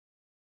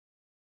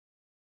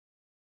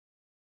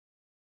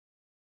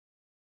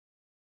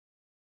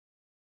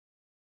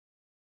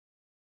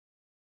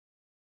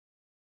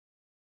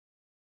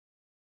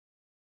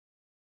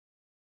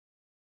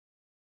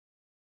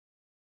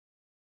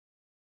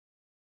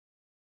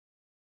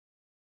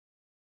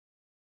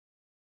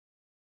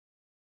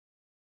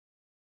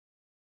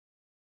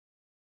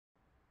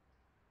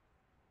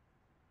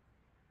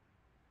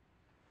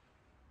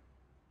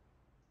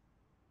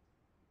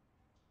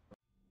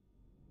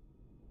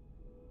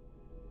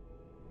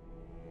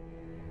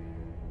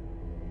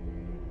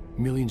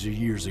Millions of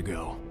years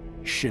ago,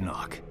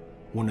 Shinnok,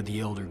 one of the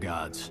Elder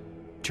Gods,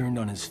 turned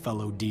on his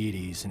fellow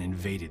deities and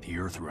invaded the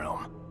Earth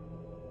Realm.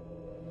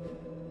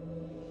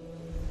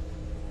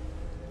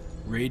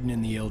 Raiden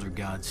and the Elder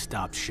Gods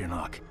stopped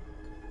Shinnok,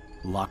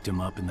 locked him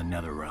up in the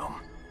Nether Realm.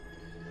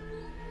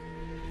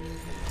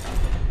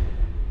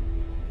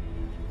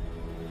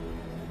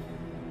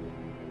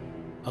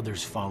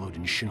 Others followed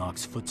in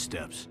Shinnok's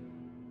footsteps,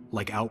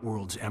 like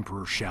Outworld's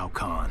Emperor Shao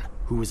Kahn,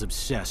 who was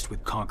obsessed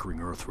with conquering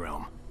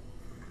Earthrealm.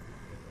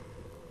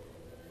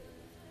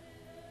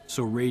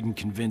 So Raiden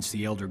convinced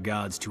the Elder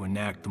Gods to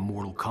enact the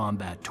Mortal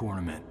Kombat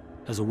tournament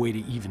as a way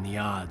to even the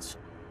odds,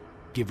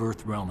 give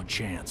Earthrealm a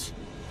chance.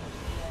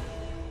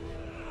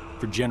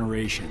 For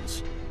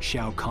generations,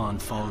 Shao Kahn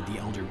followed the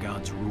Elder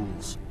Gods'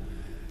 rules.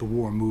 The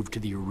war moved to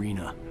the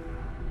arena,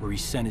 where he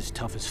sent his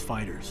toughest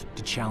fighters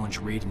to challenge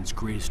Raiden's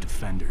greatest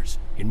defenders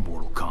in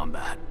Mortal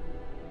Kombat.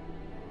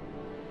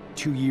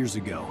 2 years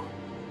ago,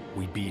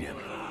 we beat him.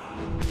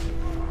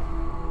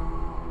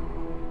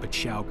 But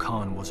Shao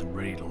Kahn wasn't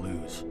ready to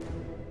lose.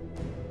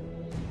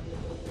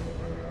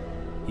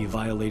 He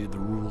violated the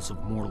rules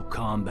of Mortal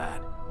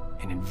Kombat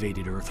and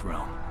invaded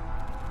Earthrealm.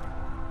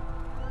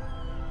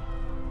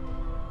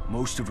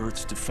 Most of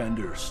Earth's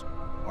defenders,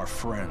 our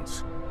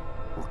friends,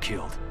 were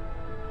killed,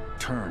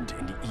 turned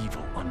into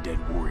evil undead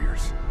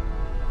warriors.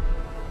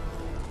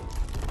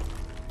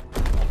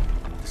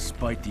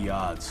 Despite the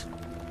odds,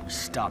 we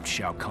stopped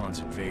Shao Kahn's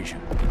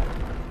invasion.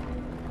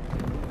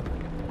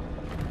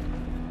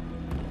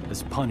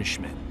 As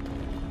punishment,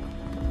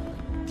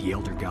 the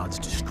Elder Gods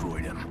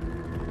destroyed him.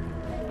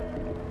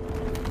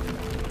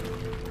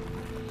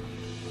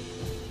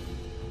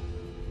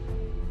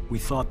 We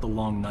thought the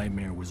long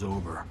nightmare was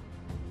over,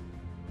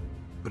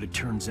 but it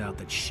turns out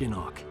that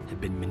Shinnok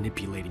had been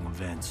manipulating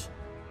events.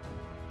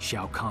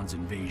 Shao Kahn's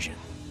invasion,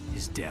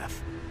 his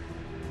death.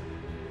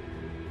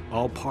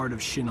 All part of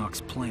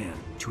Shinnok's plan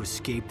to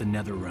escape the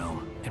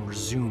Netherrealm and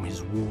resume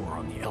his war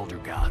on the Elder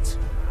Gods.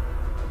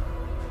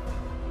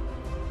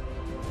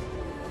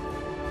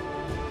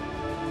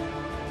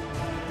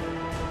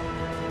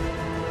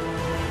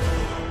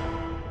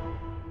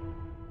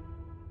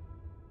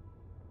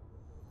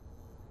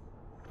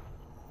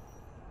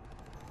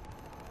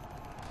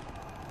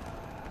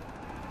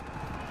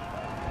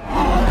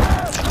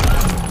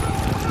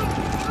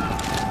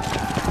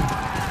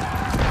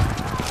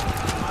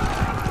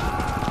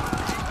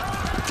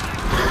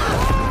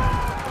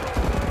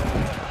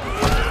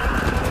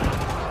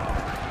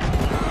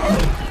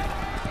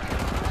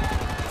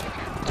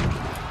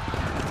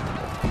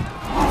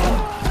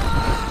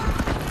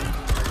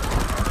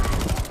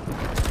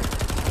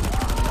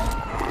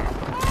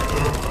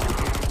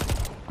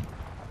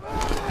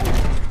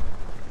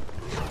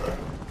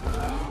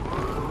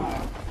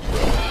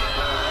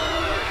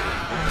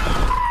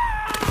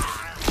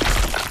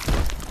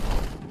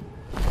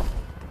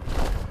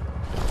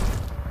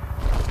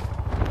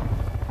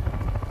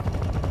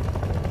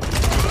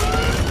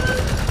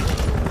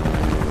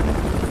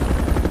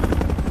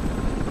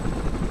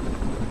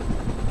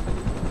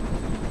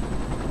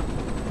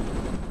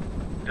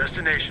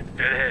 Destination,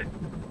 dead ahead.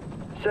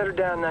 Set her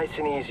down nice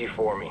and easy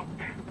for me.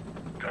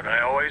 Don't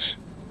I always?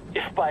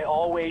 If by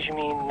always you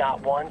mean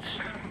not once.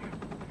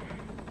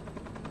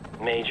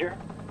 Major?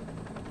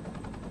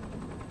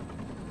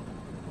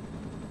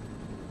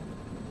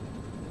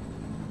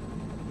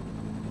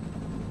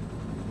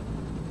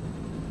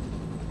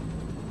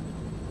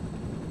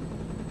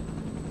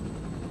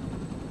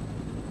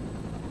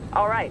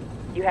 All right,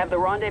 you have the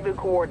rendezvous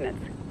coordinates,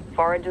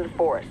 far edge of the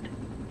forest.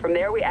 From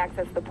there, we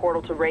access the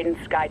portal to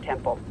Raiden's Sky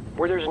Temple,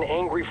 Where there's an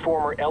angry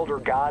former Elder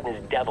God and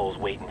his devils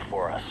waiting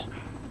for us.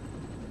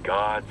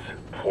 Gods,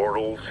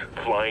 portals,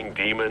 flying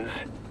demons.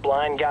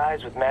 Blind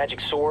guys with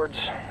magic swords.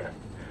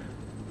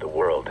 The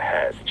world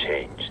has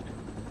changed.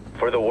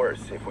 For the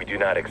worse if we do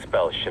not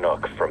expel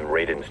Shinnok from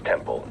Raiden's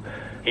temple.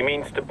 He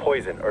means to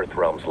poison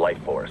Earthrealm's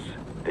life force,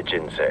 the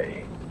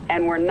Jinsei.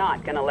 and we're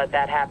not gonna let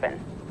that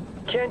happen.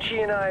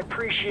 Kenshi and I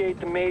appreciate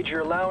the Major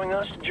allowing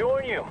us to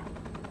join you.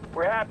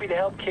 We're happy to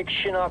help kick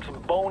Shinnok's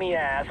bony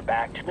ass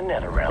back to the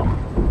Netherrealm.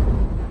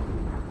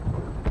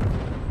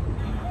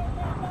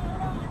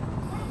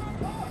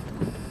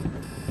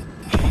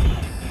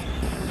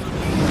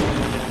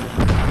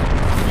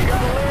 You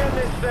gotta land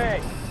this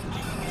thing!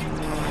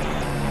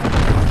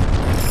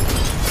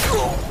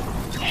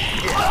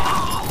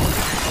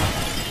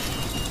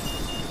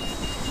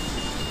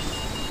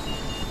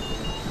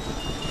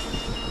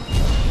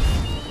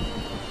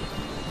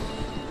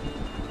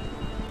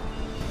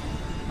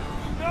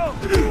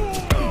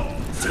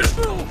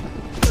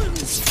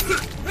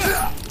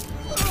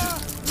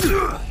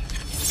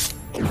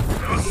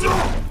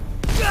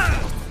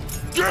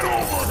 Get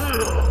over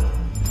here!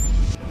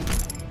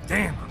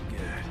 Damn, I'm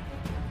good.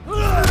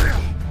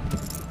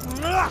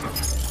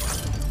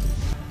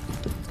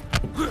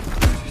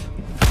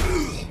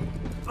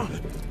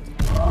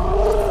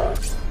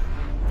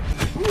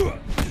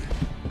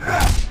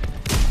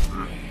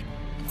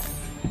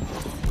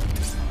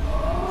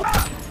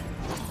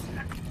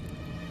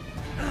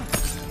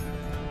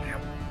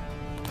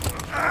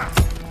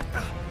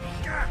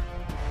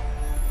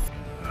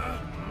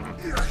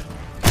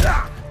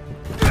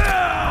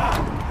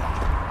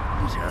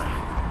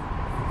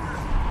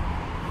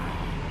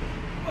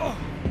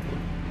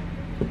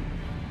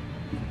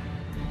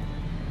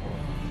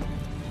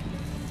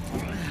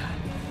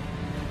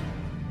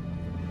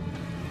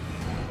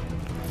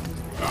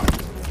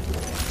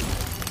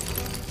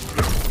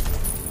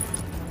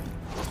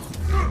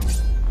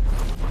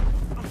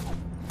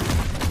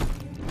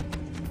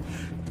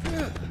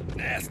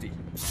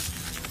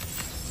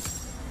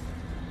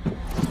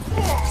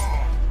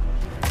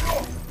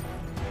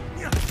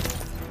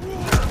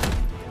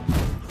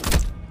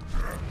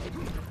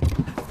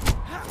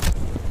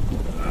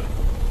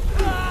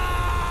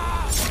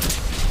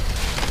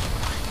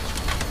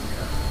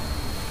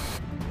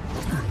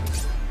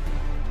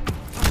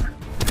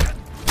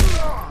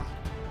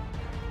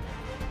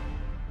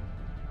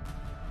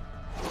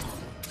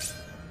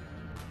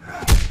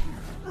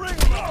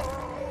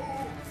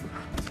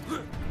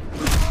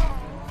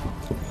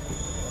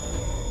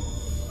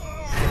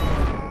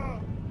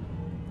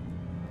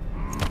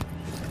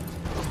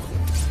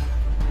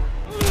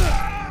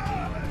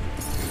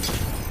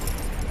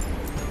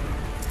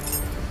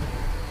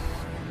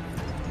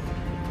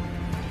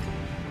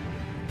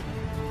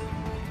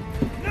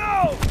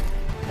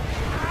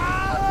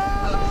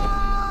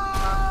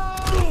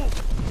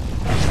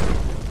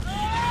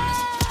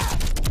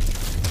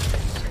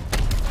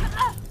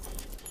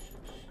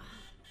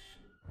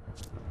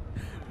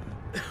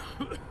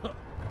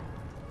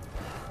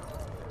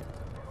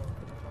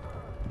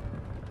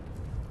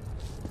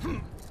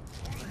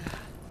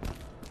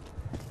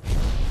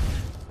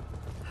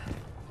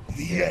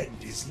 The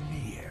end is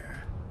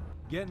near.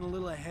 Getting a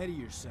little ahead of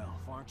yourself,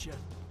 aren't you?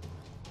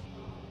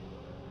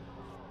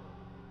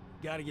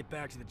 Gotta get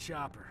back to the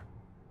chopper.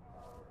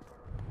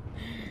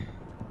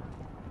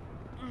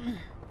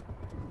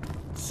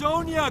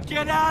 Sonia,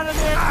 get out of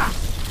there!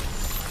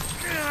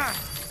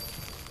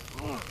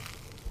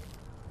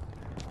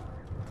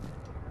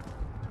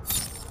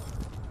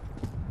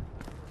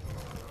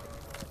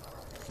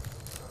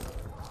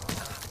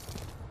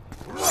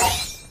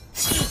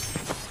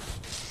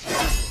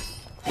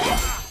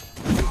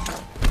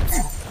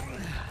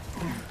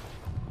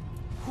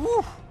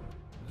 Whew!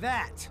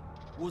 That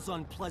was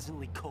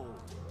unpleasantly cold.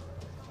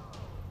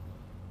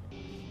 I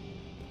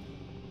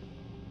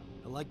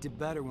liked it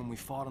better when we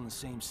fought on the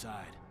same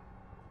side.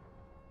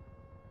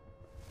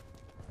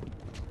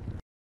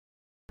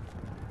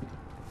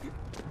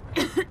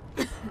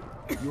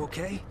 You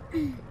okay?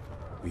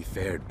 We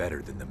fared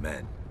better than the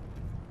men.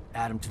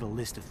 Add him to the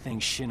list of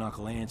things Shinnok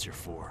will answer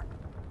for.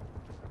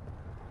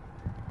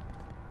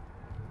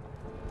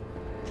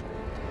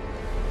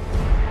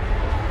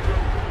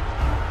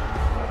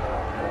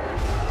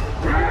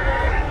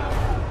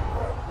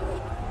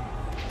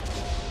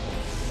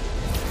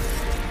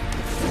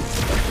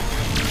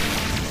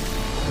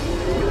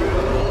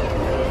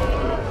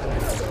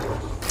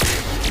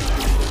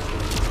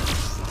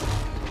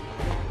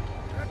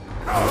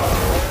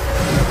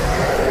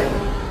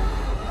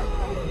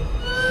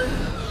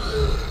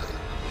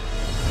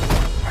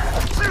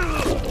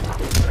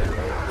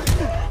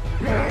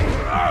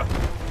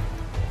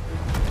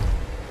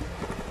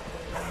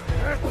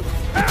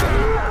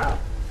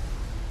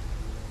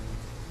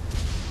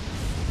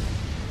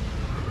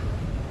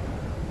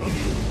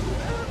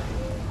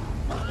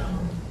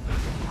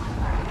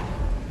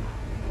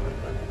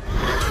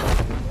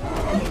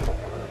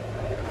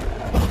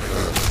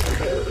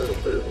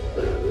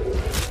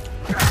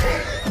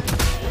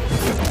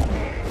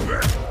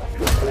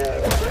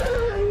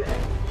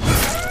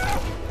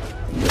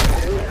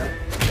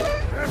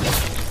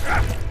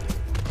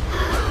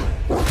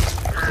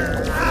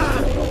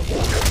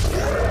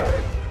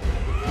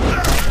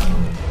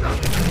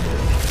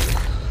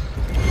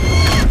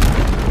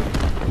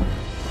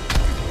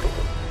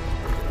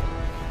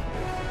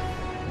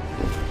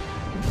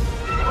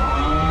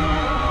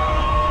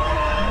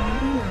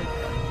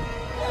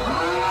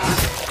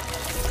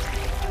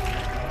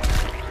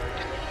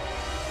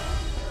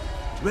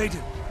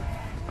 Raiden,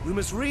 we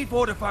must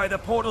refortify the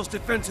portal's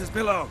defenses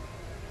below.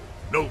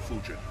 No,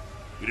 Fujin.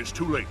 It is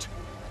too late.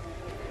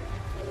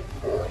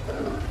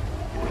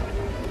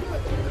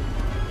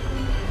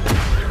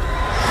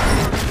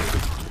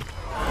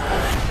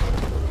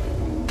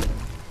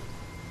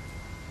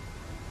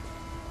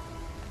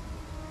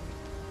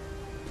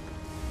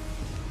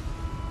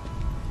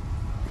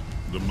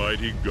 The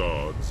mighty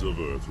gods of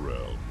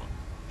Earthrealm.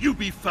 You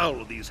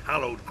befoul these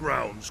hallowed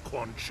grounds,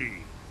 Quan Chi.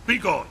 Be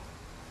gone!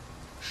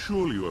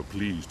 Surely you are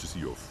pleased to see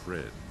your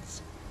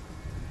friends.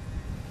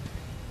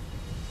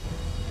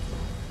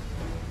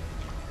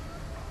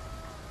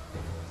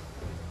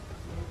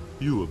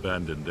 You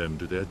abandoned them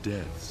to their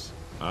deaths.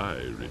 I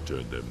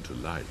returned them to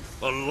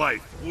life. A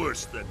life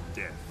worse than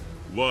death.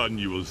 One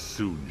you will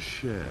soon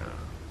share,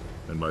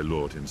 and my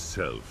lord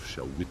himself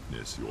shall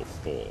witness your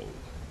fall.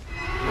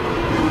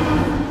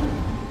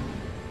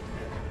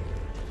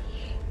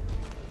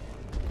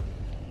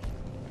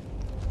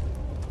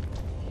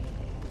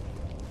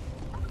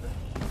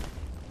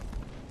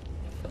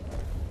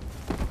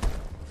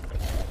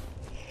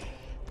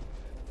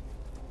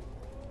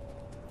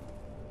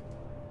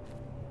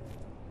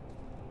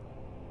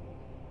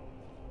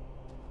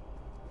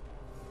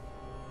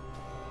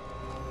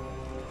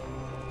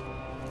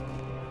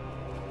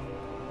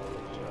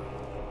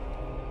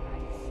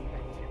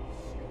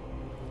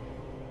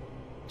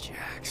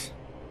 Jax.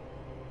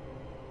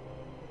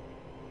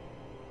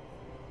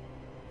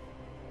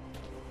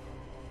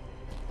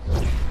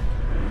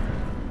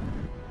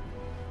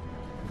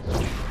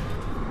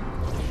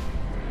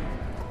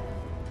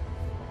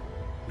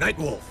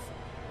 Nightwolf!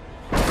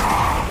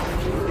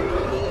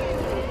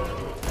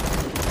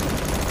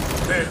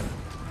 There!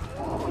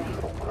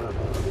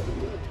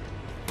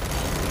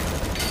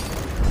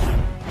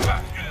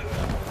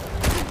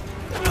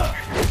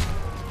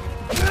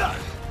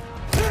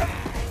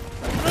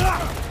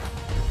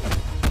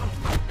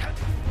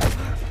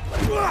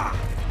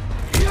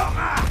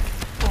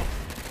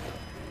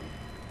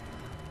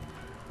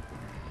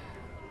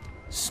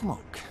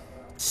 Smoke.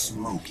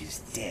 Smoke is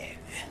dead.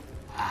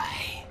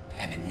 I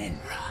am an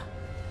Enra.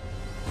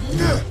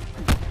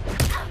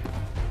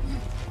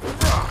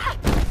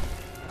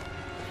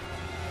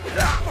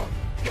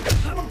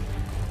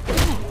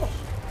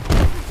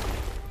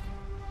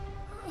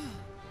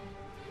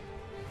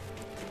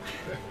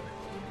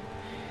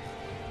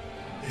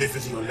 This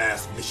is your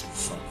last mission,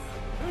 Sonya.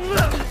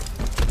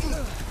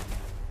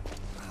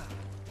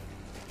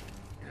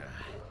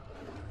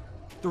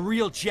 The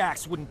real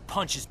Jax wouldn't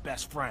punch his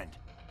best friend.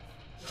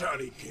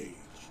 Johnny Cage,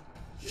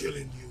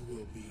 killing you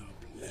will be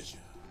a pleasure.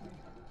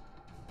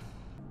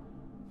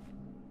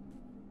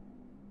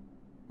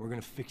 We're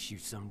gonna fix you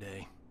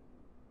someday.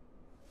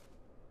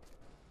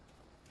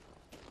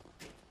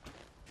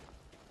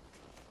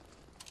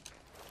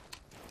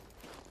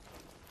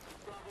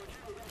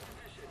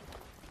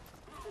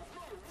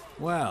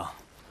 Well,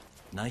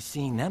 nice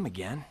seeing them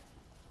again.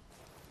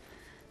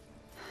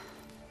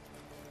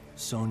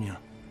 Sonia,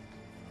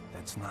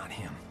 that's not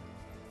him.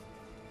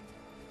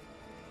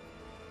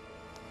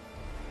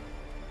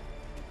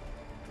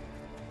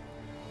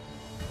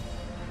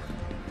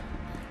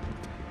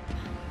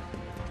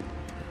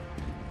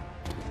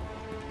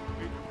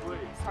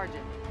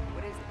 Sergeant,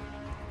 what is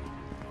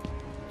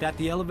it? That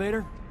the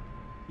elevator?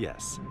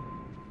 Yes,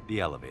 the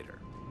elevator.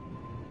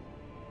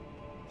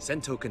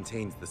 Sento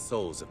contains the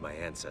souls of my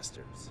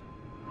ancestors.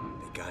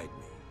 They guide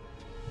me.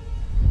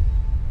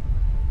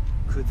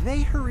 Could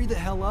they hurry the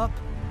hell up?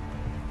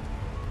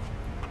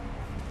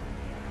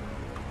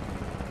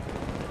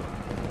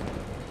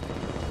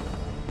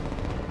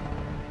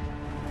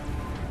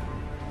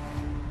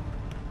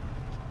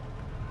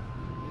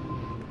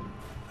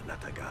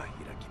 Anata ga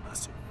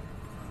hirakimasu.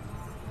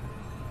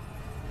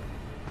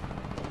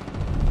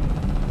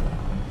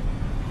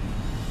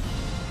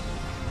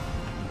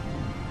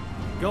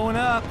 Going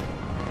up.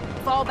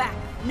 Fall back,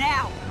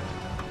 now!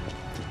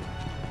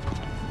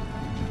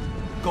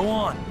 Go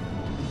on.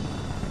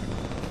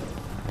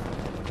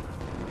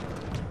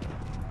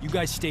 You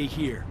guys stay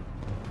here.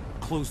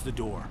 Close the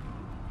door.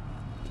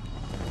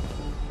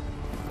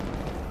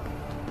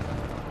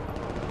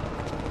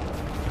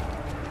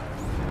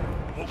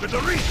 Look at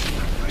the reach!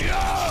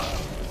 Yeah!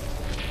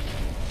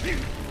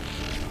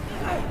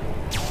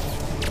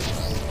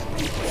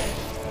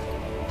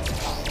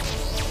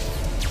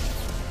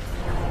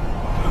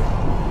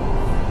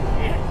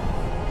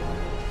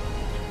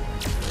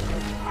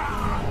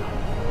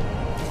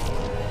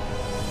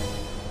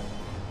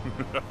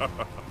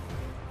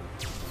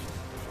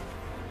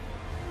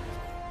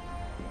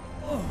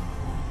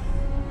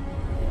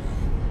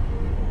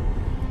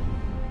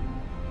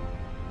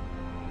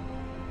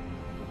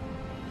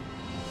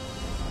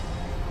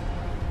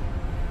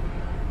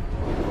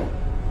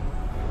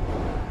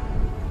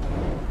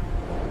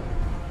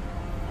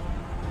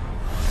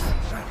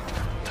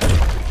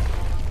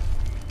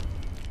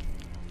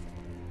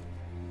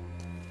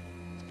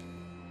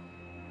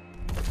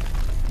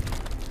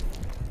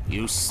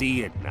 You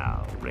see it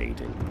now,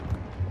 Raiden.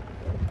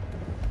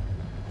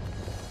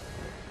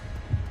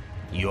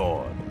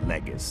 Your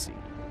legacy.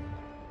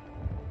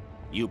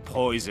 You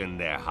poison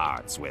their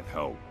hearts with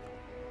hope.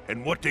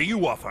 And what do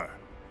you offer?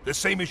 The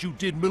same as you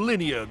did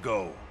millennia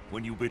ago,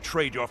 when you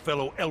betrayed your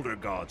fellow Elder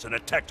Gods and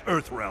attacked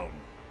Earthrealm.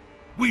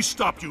 We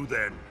stopped you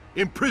then,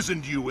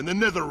 imprisoned you in the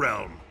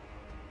Netherrealm.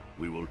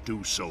 We will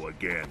do so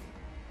again.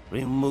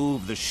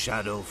 Remove the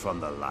shadow from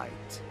the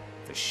light.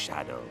 The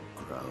shadow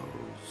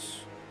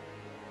grows.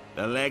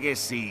 The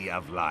legacy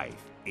of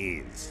life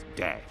is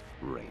death,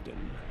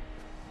 Raiden.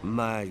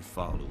 My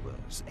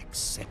followers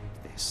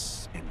accept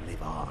this and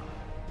live on.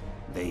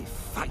 They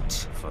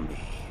fight for me.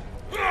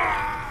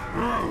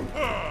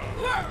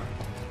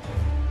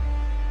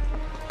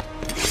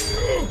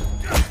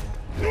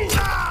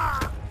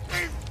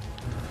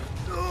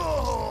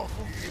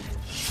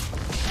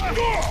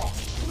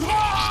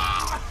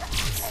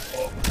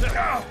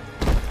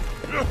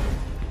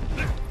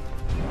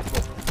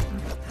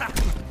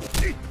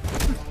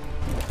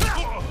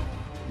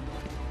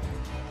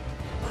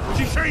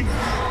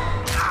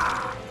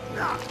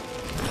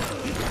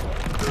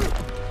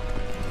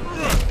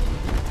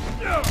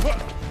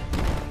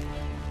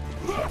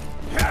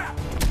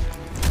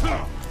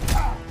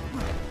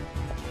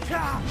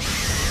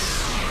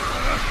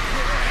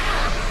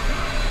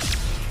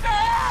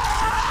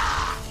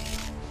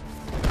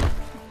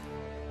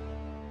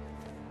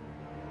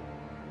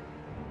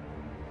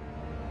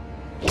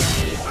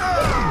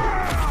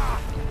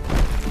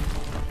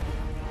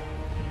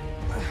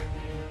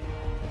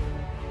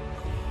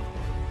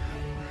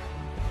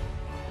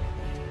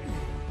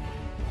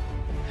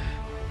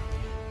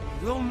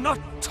 Will not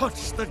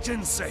touch the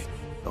Jinsei.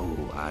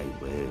 Oh, I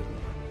will.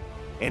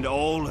 And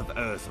all of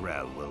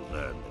Earthrealm will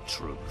learn the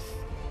truth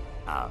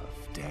of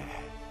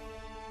death.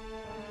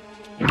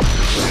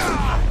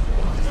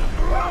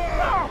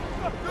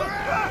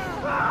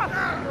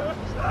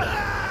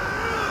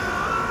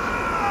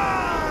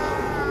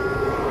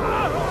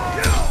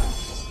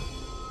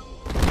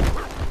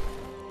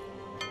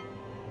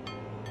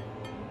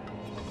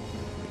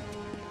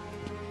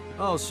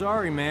 Oh,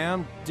 sorry,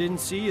 ma'am. Didn't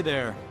see you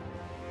there.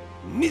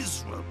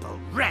 Miserable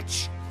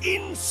wretch!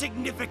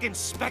 Insignificant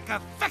speck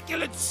of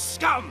feculent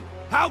scum!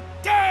 How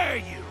dare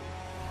you!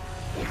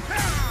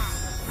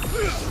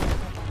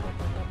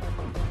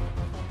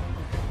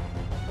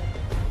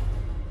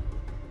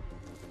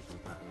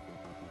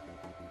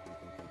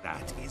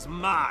 That is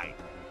mine!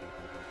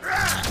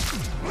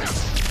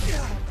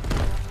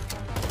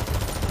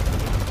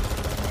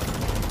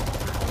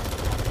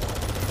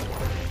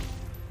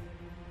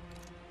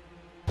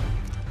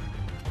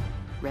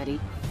 Ready?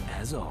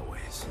 As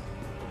always.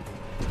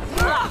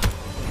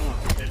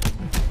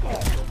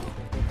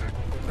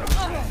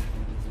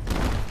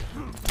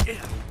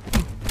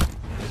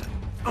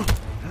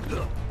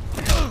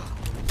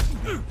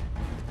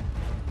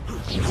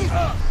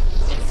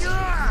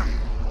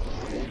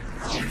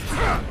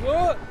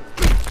 What?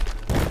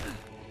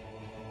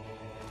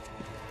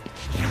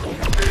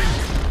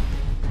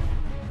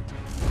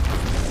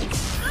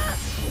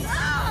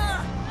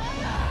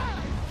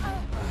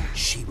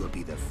 She will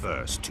be the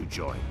first to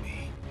join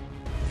me.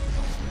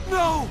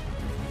 No!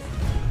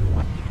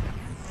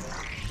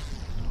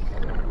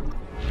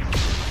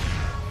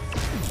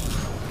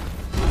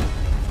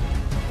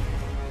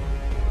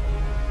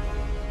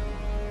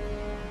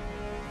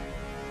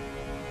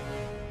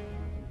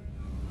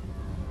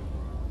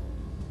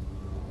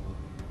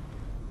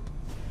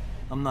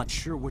 I'm not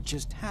sure what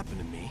just happened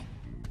to me,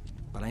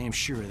 but I am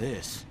sure of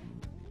this.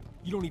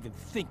 You don't even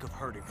think of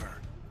hurting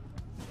her.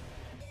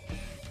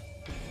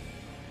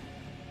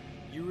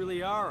 You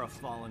really are a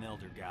fallen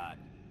Elder God.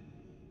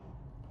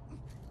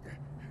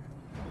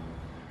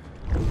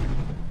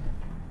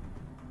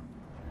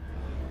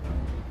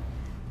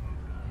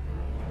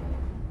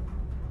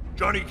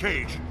 Johnny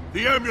Cage,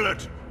 the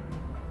amulet!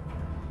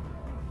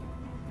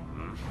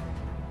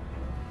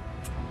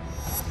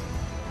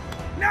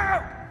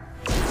 No!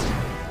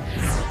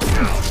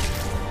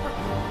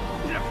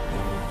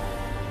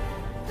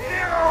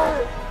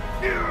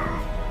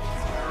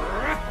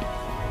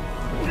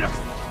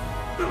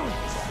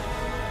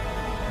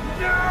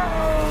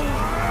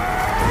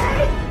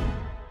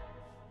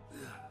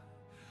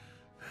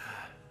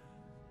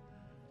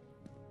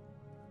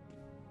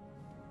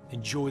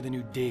 Enjoy the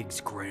new digs,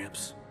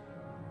 Gramps.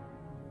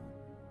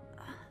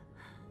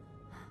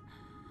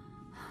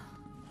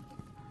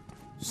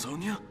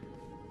 Sonya?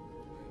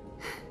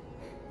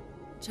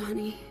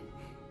 Johnny...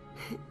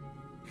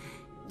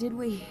 Did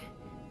we...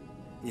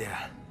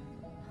 Yeah.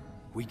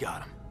 We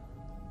got him.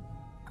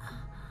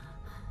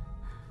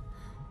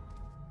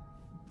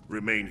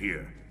 Remain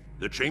here.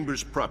 The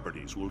Chamber's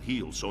properties will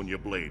heal Sonya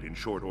Blade in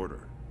short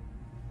order.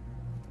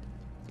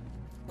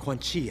 Quan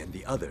Chi and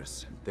the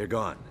others, they're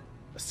gone.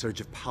 A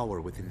surge of power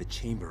within the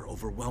chamber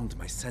overwhelmed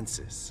my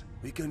senses.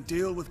 We can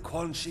deal with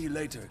Quan Chi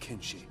later,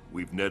 Kinshi.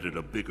 We've netted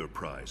a bigger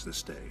prize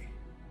this day.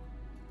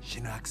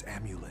 Shinnok's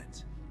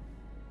amulet.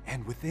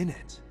 And within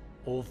it...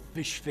 Old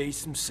fish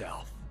face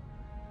himself.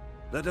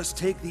 Let us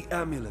take the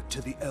amulet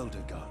to the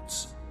Elder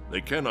Gods.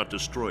 They cannot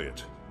destroy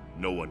it.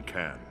 No one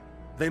can.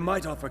 They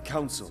might offer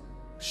counsel.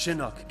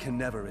 Shinnok can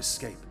never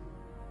escape.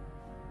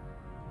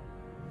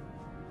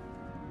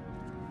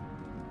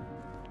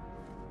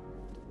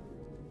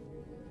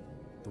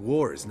 The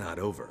war is not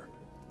over.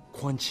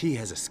 Quan Chi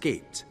has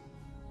escaped.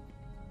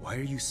 Why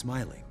are you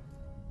smiling?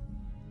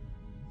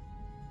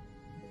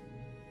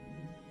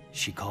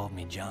 She called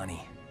me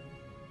Johnny.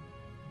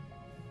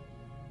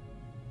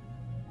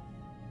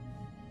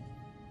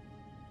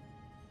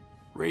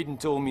 Raiden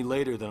told me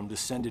later that I'm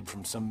descended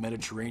from some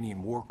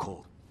Mediterranean war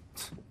cult.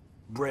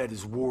 Bred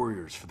as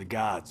warriors for the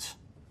gods.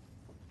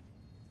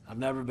 I've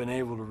never been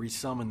able to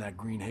resummon that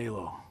green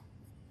halo.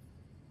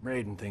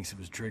 Raiden thinks it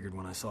was triggered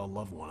when I saw a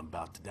loved one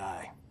about to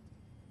die.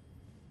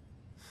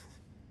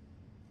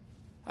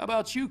 How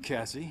about you,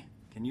 Cassie?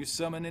 Can you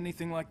summon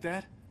anything like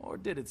that? Or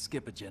did it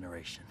skip a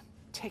generation?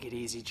 Take it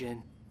easy,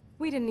 Jin.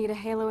 We didn't need a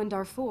halo in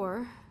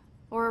Darfur,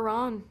 or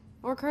Iran,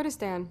 or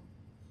Kurdistan.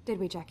 Did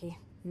we, Jackie?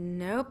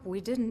 Nope, we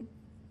didn't.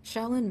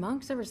 Shaolin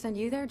monks ever send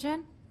you there,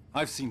 Jen?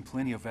 I've seen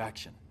plenty of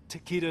action.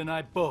 Takeda and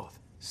I both.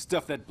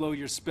 Stuff that blow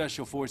your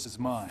special forces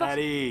mind. At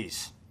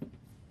ease.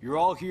 You're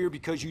all here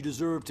because you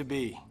deserve to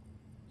be.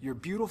 You're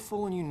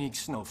beautiful and unique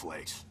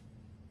snowflakes.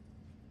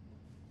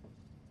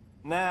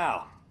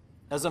 Now,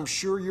 as I'm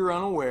sure you're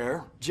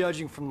unaware,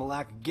 judging from the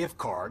lack of gift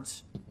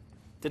cards,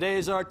 today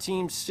is our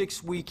team's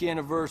 6-week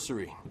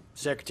anniversary.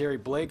 Secretary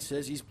Blake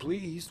says he's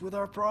pleased with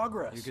our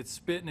progress. You could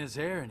spit in his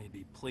hair and he'd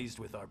be pleased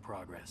with our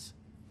progress.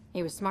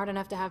 He was smart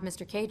enough to have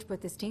Mr. Cage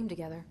put this team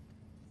together.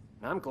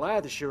 I'm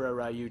glad the Shura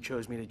Ryu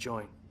chose me to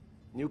join.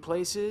 New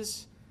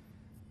places,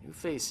 new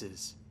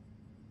faces.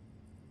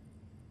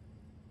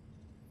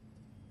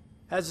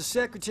 As the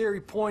Secretary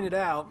pointed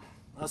out,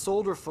 us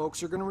older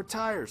folks are gonna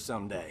retire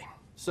someday.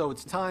 So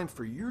it's time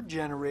for your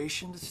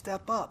generation to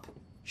step up.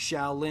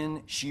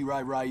 Shaolin,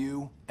 Shirai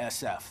Ryu,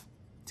 SF.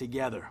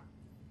 Together.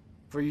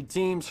 For your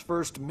team's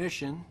first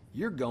mission,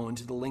 you're going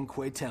to the Lin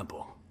Kuei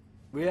Temple.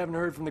 We haven't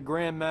heard from the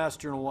Grand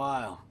Master in a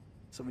while,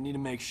 so we need to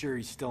make sure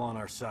he's still on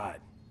our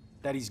side.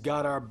 That he's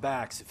got our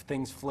backs if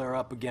things flare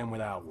up again with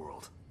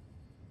Outworld.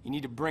 You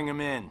need to bring him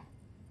in,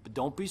 but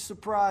don't be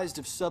surprised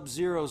if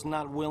Sub-Zero's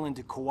not willing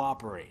to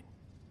cooperate.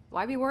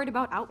 Why be worried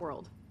about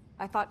Outworld?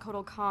 I thought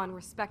Kotal Khan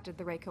respected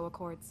the Reiko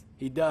Accords.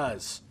 He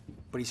does,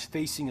 but he's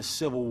facing a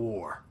civil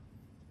war.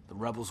 The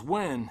rebels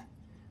win,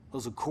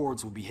 those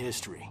accords will be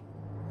history.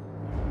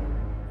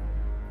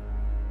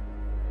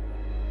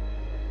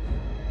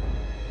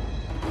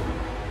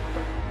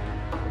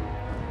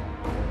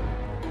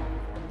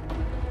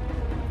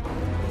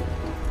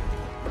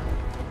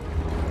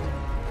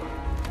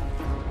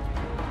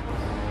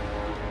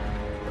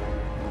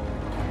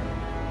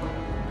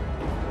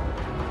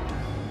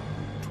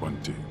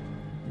 $20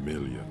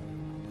 million.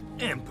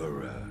 Emperor!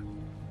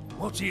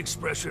 What's the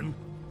expression?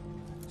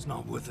 It's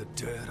not worth the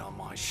dirt on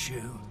my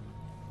shoe.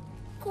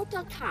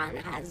 Kotal Khan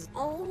has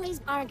always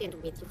bargained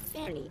with you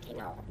fairly,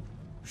 Kino.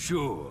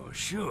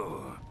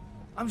 Sure.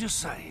 I'm just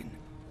saying.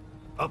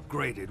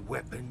 Upgraded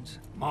weapons,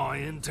 my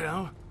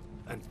intel,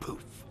 and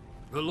poof.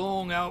 The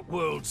long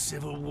outworld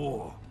civil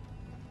war.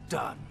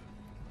 Done.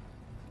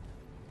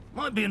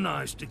 Might be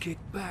nice to kick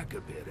back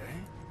a bit, eh?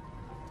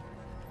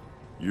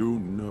 You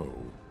know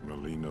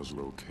Melina's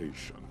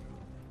location.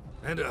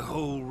 And a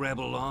whole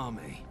rebel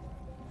army.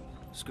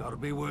 It's gotta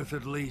be worth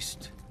at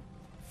least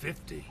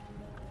 50.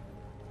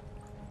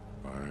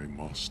 I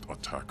must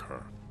attack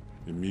her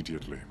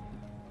immediately.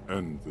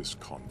 End this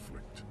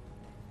conflict.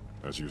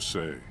 As you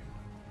say,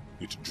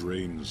 it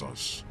drains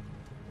us.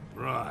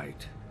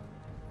 Right.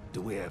 Do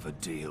we have a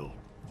deal?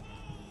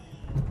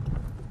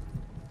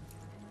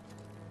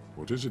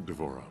 What is it,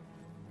 Devora?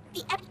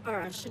 The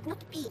Emperor should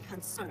not be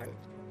concerned.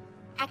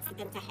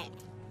 Accident ahead.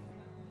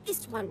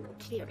 This one will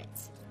clear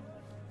it.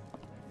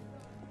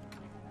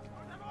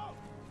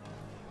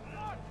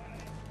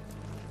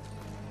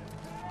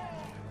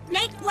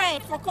 Make way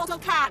for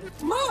Kotal Khan!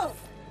 Move!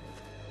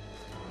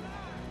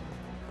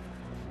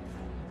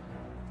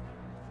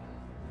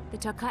 The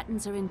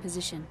Tarkatans are in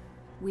position.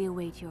 We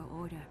await your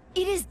order.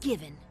 It is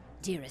given,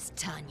 dearest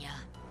Tanya.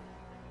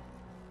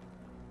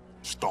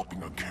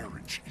 Stopping a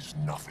carriage is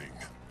nothing.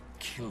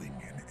 Killing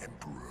an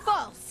emperor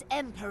False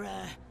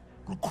Emperor!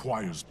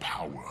 requires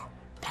power.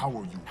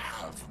 Power you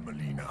have,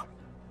 Melina,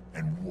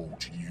 and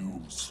won't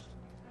use.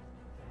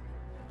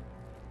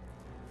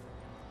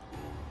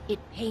 It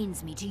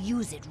pains me to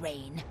use it,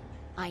 Rain.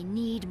 I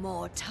need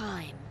more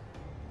time.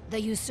 The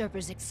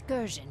usurper's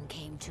excursion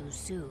came too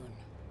soon.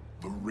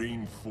 The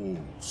rain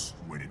falls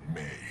when it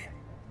may.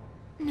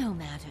 No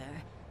matter.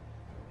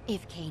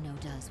 If Kano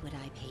does what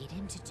I paid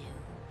him to do.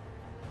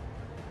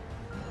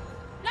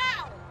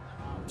 Now!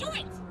 Do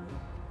it!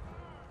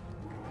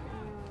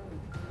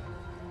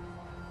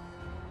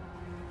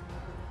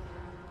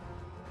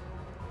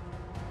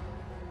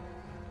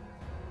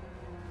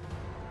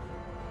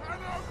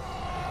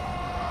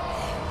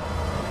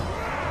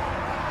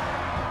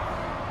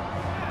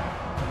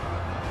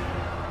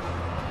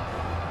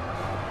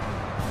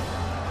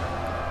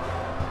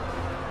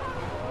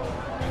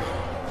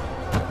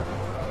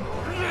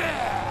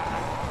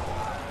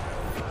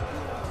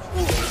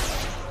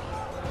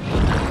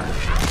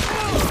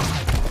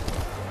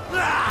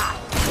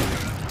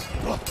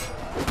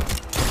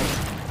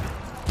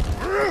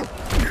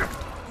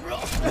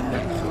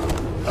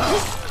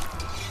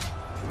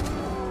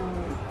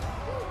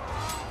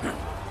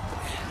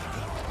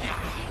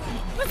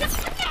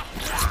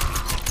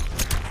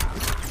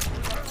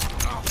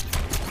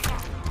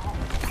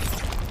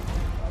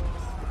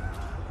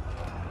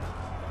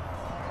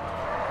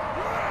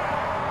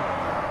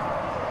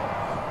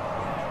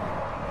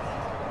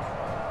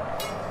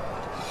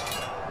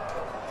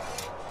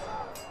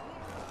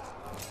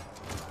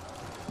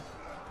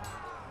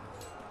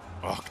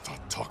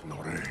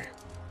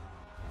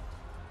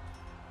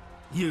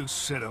 You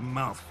said a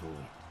mouthful.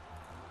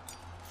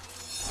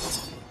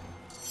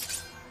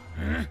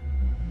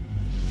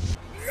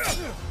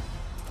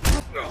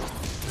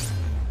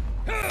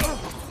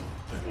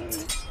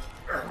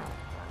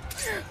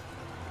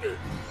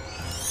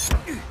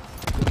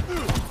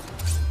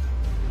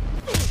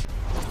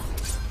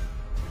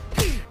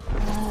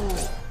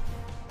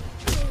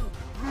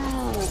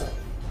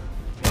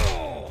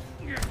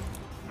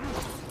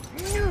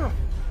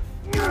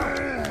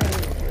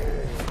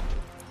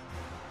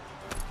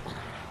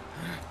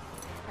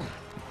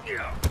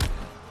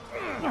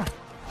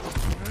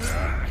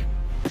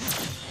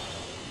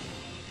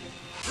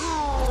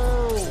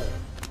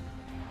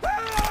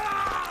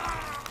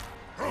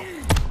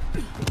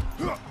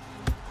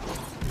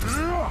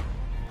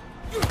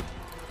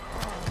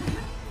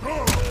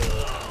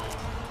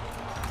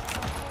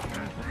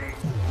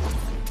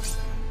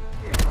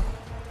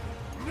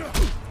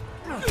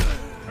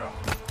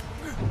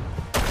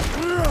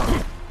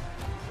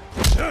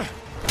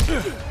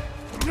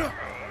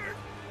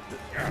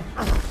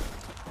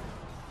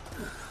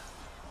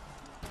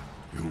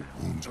 You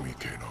wound me,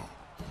 Kano.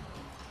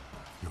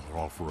 Your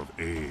offer of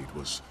aid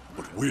was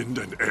but wind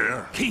and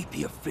air. Keep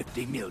your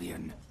 50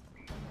 million.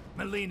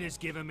 Melina's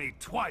given me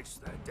twice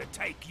that to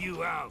take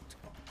you out.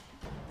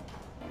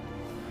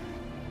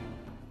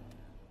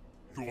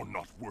 You're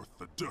not worth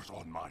the dirt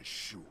on my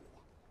shoe.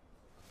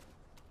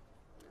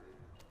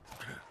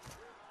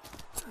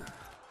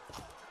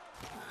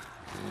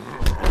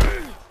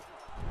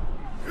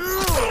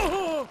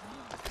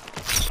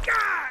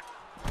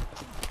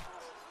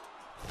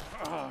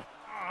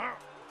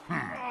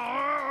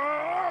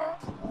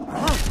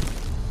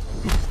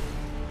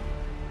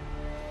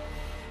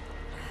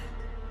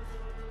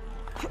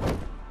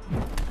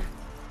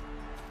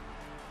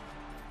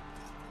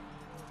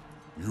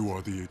 You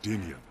are the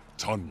Edenian,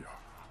 Tanya.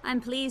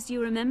 I'm pleased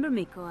you remember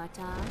me,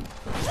 Koatal.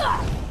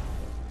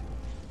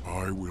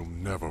 I will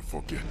never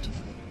forget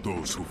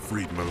those who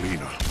freed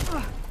Melina.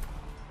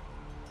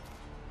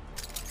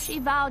 She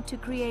vowed to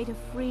create a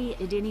free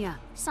Edinia,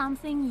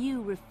 something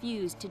you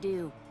refused to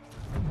do.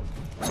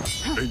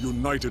 A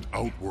united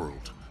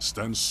Outworld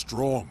stands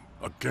strong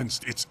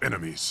against its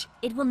enemies.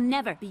 It will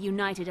never be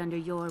united under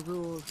your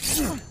rule.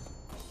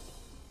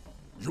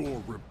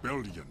 Your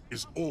rebellion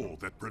is all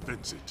that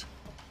prevents it.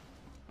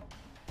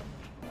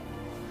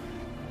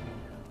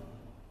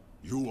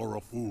 You are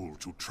a fool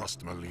to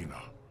trust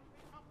Melina.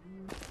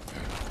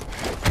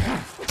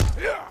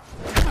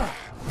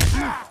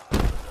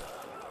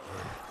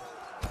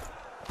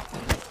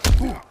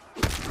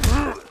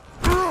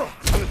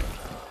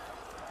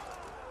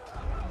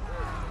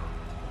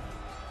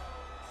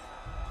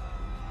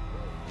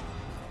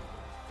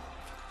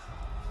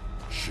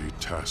 She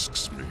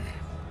tasks me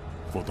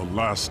for the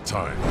last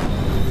time.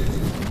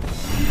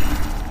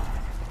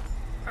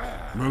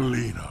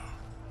 Melina.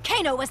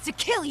 Kano was to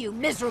kill you,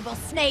 miserable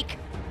snake!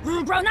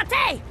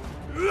 Bronate!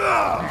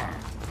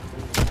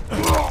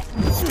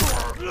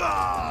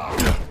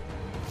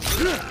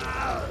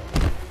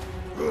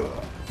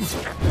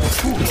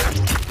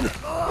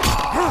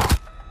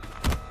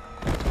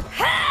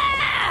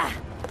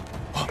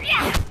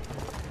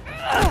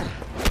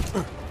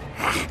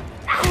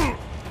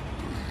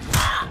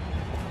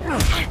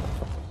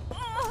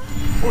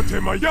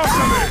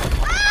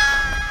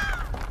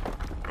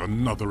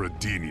 Another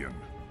Edenian,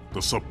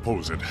 the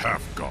supposed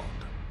half-god.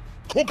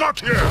 Kombat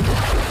here!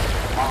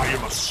 I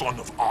am a son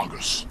of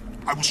Argus.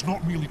 I was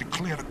not merely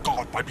declared a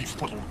god by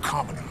befuddled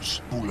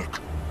commoners, Bullock.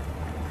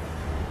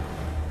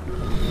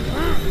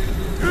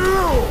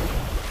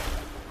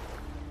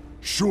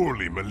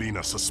 Surely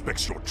Melina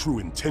suspects your true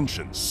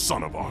intentions,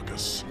 son of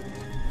Argus.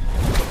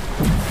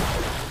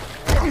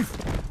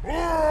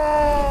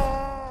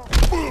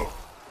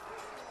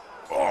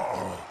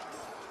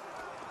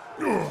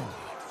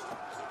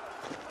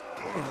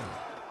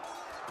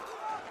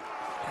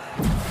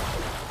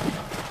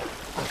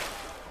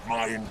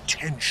 My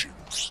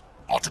intentions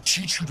are to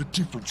teach you the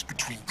difference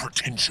between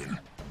pretension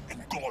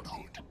and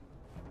godhood.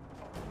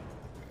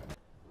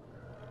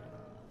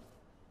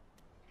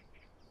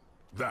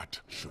 That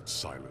should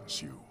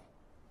silence you.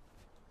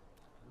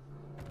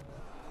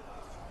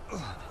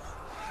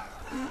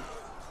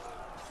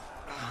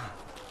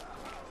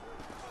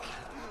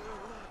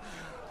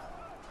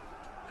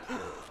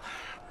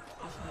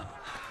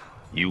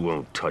 You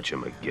won't touch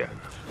him again.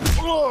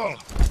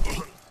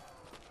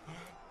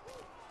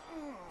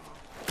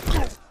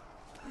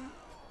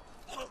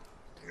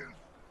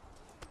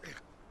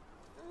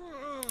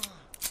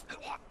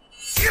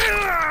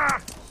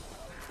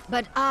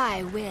 But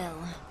I will.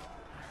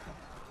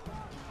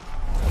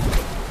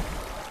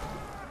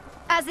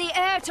 As the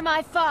heir to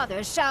my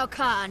father, Shao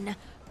Kahn,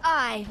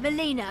 I,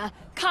 Melina,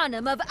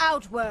 Khanum of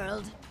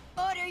Outworld,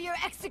 order your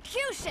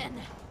execution!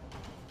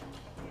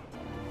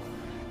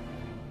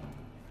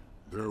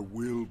 There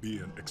will be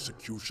an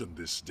execution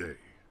this day.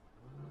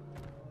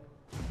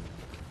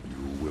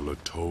 You will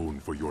atone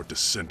for your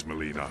descent,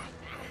 Melina.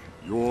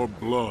 Your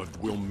blood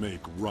will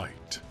make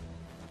right.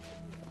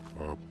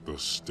 Up the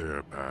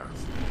stair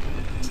path,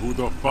 to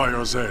the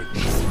fire's edge.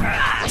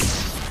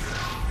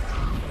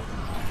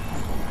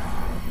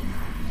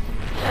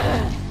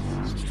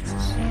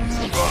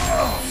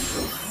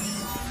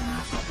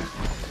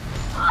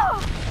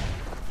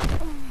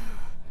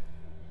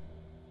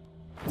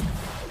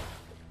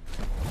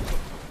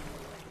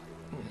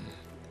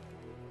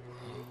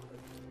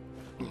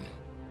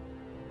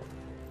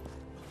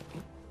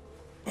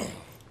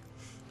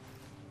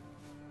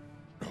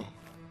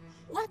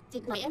 What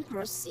did my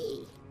Emperor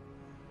see?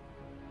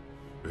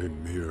 A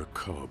mere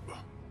cub,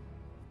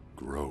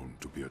 grown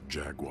to be a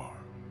jaguar.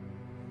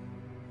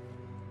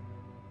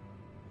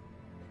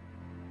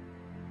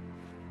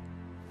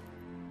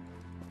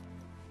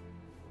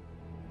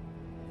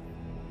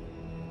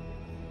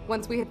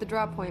 Once we hit the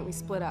drop point, we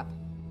split up.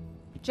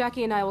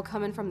 Jackie and I will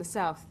come in from the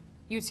south.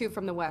 You two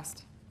from the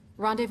west.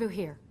 Rendezvous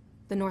here,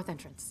 the north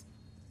entrance.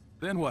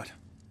 Then what?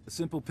 A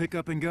simple pick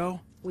up and go?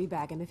 We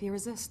bag him if he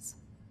resists.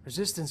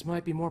 Resistance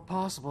might be more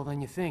possible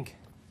than you think.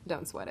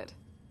 Don't sweat it.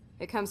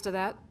 It comes to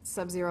that,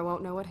 Sub-Zero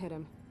won't know what hit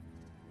him.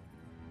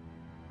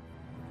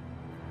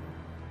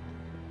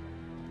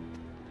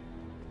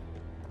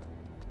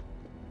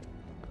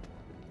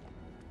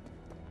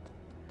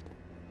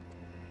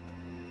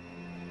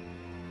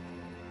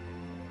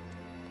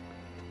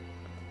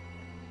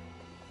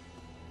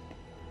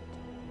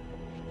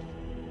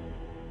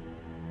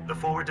 The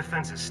forward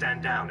defenses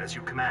stand down as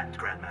you command,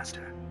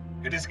 Grandmaster.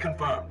 It is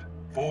confirmed.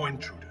 4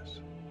 intruders.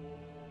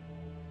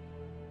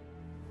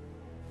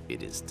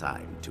 It is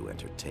time to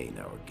entertain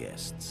our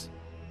guests.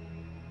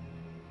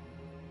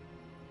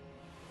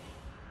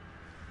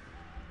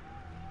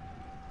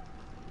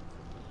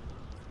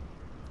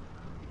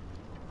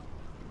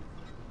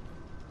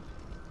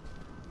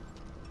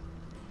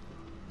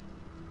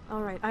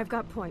 All right, I've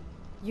got point.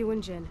 You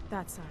and Jin,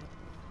 that side.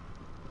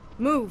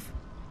 Move!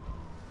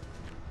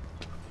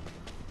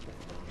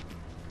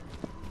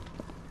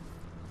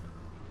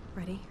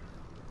 Ready?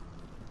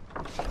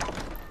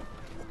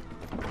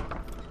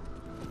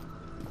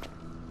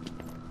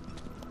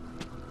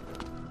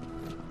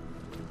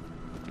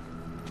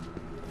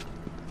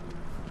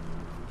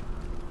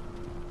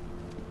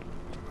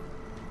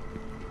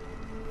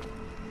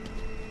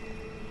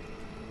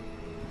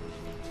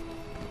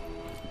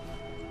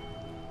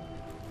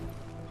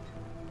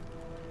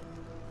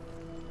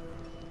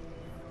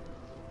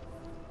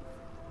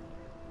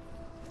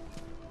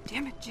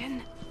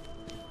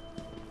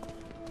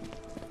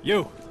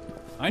 You!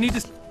 I need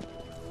to...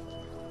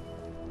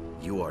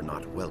 You are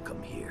not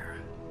welcome here.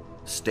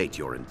 State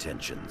your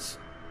intentions.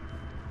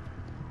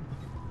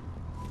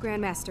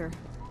 Grandmaster,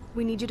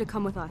 we need you to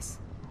come with us.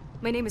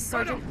 My name is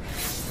Sergeant...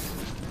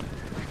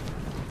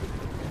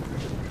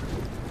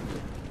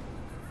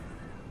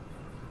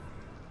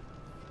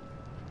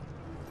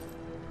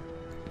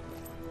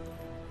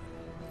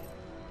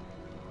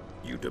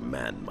 You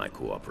demand my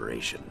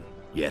cooperation,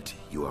 yet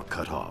you are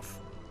cut off,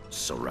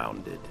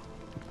 surrounded.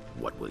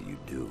 What will you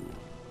do?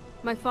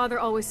 My father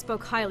always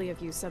spoke highly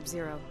of you,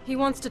 Sub-Zero. He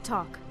wants to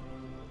talk.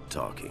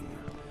 Talking.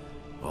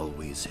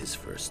 Always his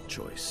first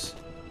choice.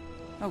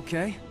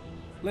 Okay,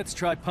 let's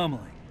try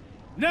pummeling.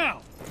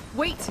 Now!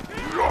 Wait!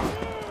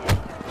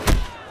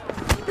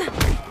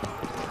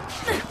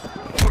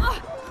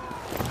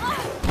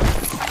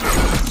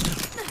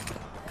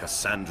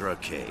 Cassandra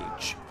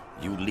Cage.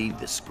 You lead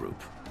this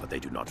group, but they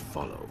do not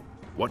follow.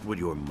 What would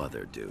your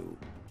mother do?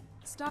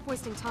 Stop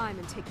wasting time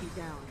and take me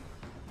down.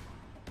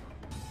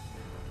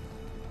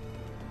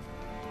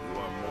 You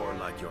are more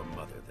like your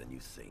mother than you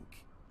think.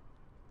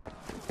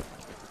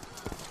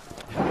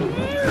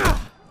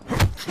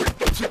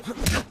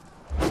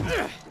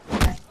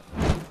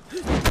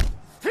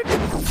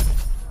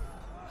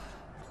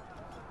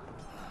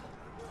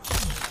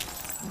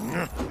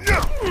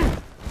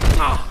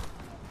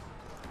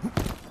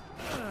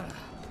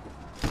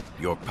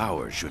 Your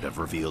powers should have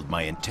revealed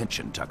my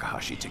intention,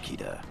 Takahashi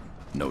Takeda.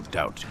 No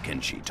doubt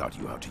Kenshi taught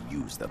you how to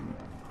use them.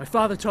 My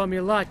father taught me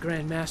a lot,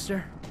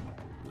 Grandmaster.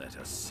 Let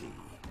us see.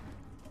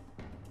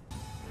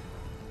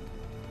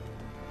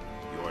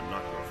 You are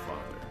not your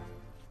father.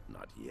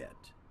 Not yet.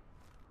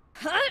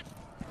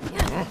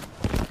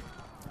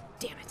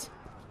 Damn it.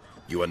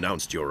 You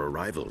announced your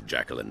arrival,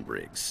 Jacqueline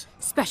Briggs.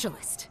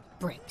 Specialist,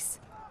 Briggs.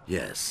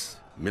 Yes,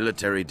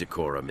 military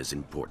decorum is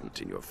important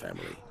in your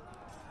family.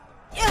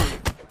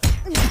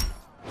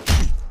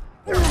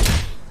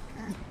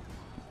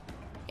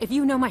 If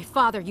you know my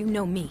father, you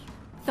know me.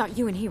 Thought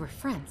you and he were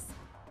friends.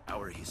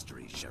 Our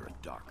histories share a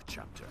dark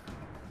chapter.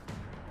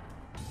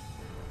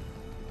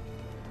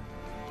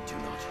 Do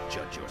not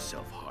judge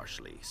yourself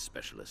harshly,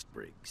 Specialist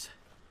Briggs.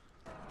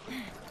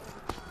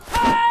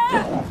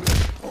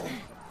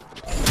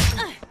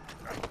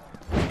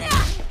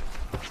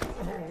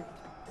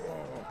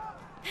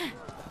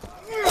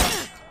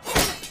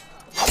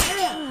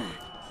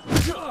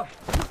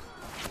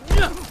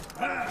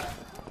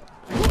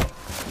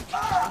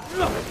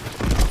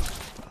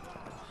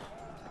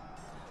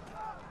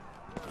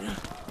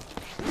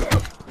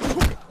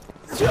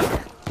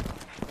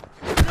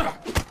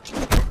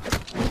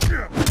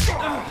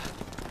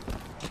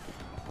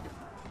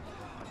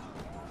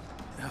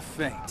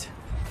 Feint.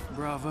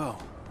 Bravo.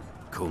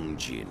 Kung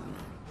Jin,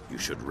 you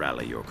should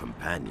rally your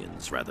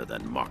companions rather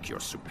than mock your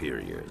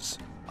superiors.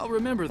 I'll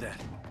remember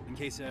that, in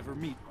case I ever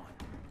meet one.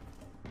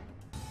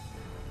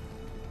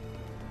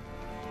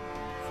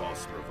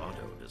 False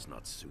bravado does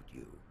not suit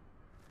you.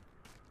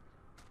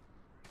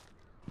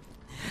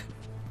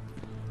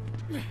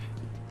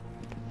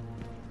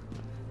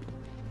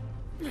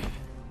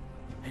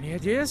 Any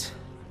ideas?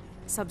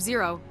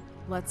 Sub-Zero,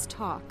 let's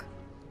talk.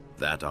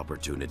 That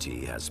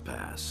opportunity has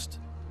passed.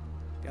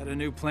 Got a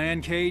new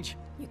plan, Cage?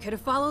 You could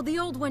have followed the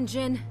old one,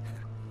 Jin.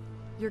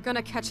 You're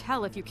gonna catch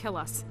hell if you kill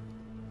us.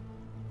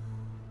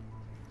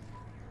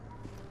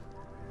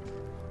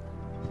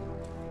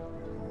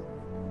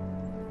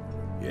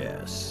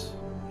 Yes,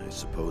 I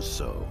suppose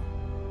so.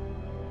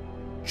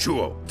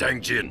 Shuo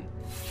Dangjin!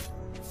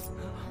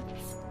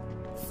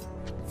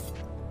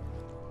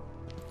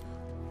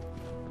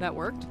 That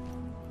worked?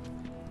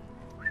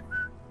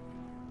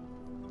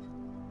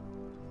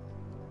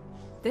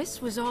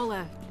 This was all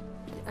a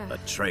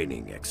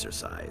training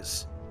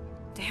exercise.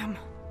 Damn,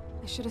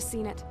 I should have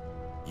seen it.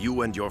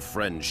 You and your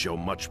friends show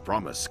much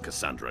promise,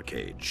 Cassandra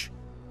Cage.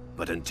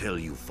 But until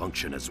you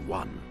function as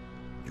one,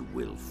 you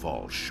will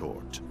fall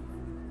short.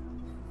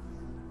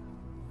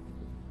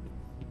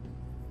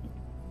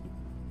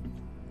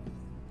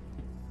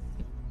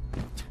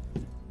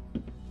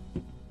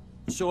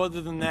 So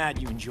other than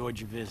that, you enjoyed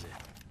your visit?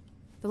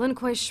 The Lin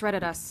Kuei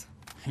shredded us.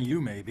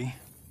 You maybe.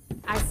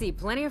 I see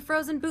plenty of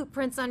frozen boot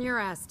prints on your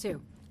ass,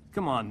 too.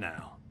 Come on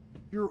now.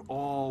 You're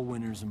all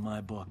winners in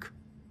my book.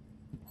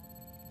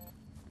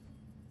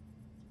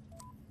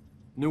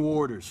 New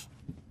orders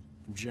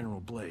from General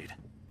Blade.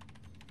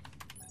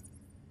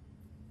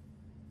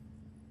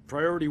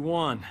 Priority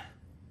 1,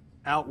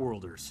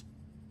 Outworlders.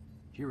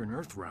 Here in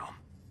Earthrealm.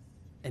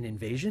 An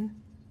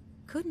invasion?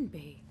 Couldn't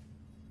be.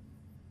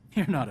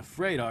 You're not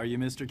afraid, are you,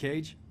 Mr.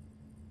 Cage?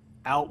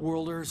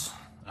 Outworlders,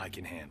 I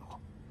can handle.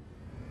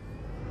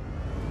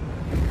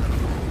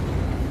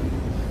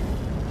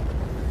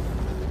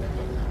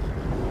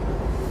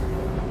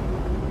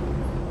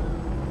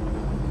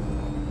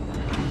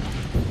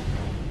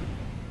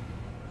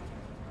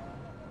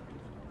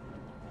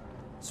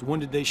 So when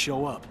did they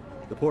show up?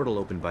 The portal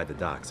opened by the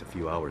docks a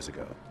few hours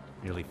ago.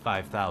 Nearly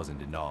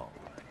 5,000 in all.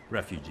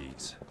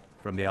 Refugees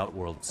from the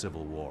Outworld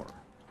Civil War.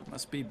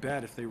 Must be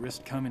bad if they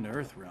risked coming to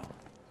Earthrealm.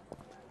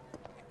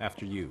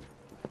 After you.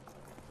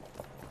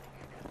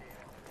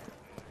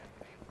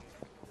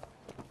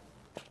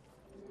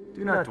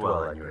 Do not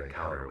dwell on your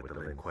encounter with the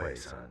Lin Kuei,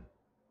 son.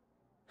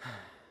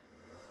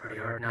 Pretty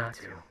hard not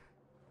to.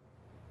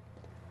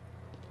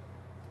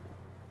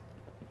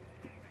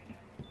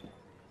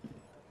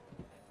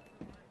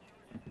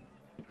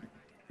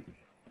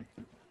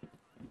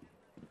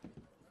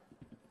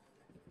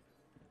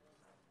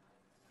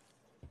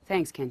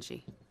 Thanks,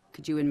 Kenshi.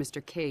 Could you and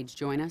Mr. Cage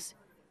join us?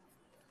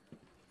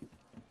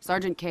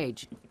 Sergeant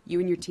Cage, you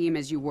and your team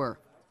as you were.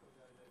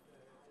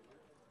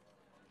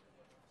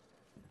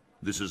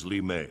 This is Li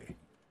Mei.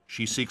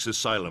 She seeks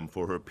asylum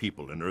for her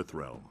people in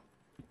Earthrealm.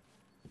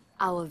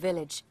 Our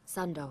village,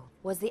 Sundo,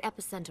 was the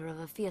epicenter of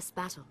a fierce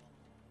battle.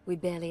 We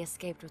barely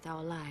escaped with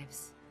our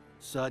lives.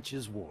 Such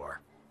is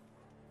war.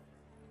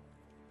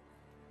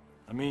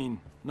 I mean,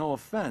 no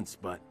offense,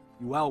 but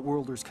you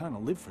Outworlders kind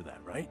of live for that,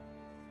 right?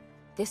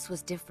 This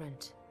was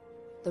different.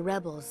 The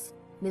rebels,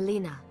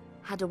 Melina,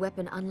 had a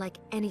weapon unlike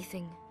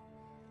anything.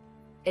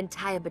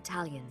 Entire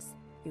battalions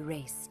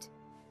erased.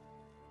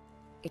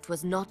 It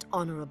was not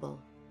honorable,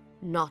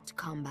 not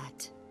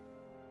combat.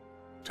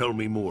 Tell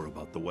me more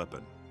about the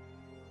weapon.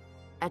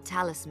 A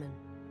talisman,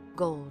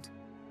 gold,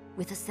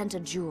 with a center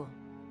jewel.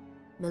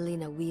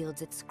 Melina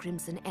wields its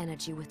crimson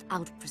energy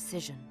without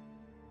precision.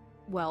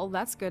 Well,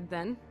 that's good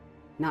then.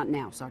 Not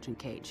now, Sergeant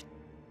Cage.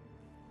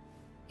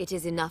 It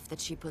is enough that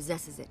she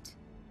possesses it.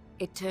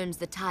 It turns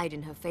the tide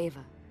in her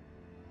favor.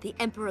 The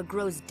Emperor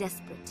grows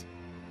desperate,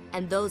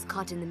 and those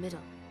caught in the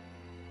middle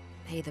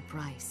pay the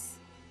price.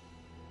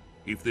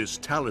 If this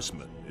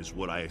talisman is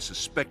what I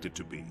suspect it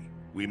to be,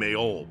 we may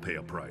all pay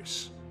a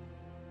price.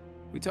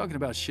 We talking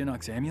about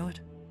Shinnok's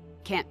amulet?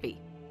 Can't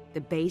be. The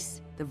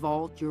base, the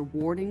vault, your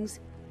wardings,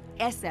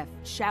 SF,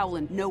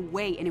 Shaolin, no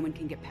way anyone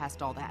can get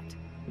past all that.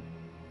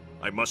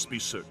 I must be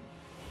certain.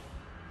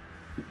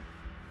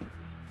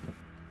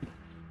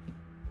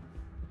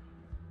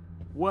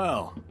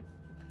 Well,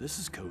 this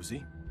is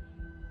cozy.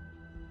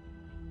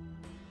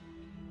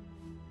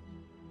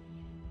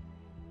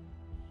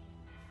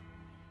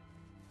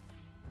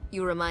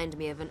 You remind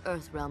me of an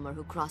Earthrealmer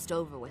who crossed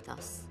over with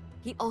us.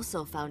 He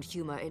also found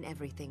humor in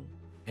everything.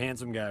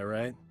 Handsome guy,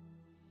 right?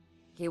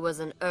 He was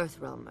an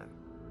Earthrealmer.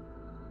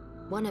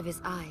 One of his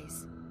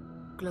eyes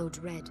glowed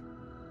red.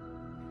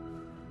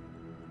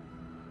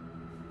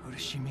 What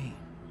does she mean?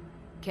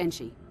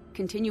 Kenshi,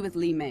 continue with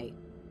Li Mei.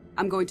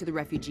 I'm going to the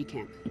refugee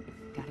camp.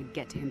 Gotta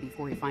get to him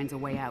before he finds a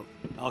way out.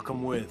 I'll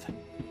come with.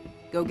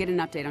 Go get an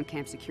update on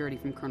camp security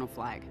from Colonel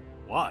Flagg.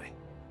 Why?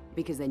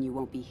 Because then you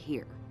won't be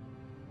here.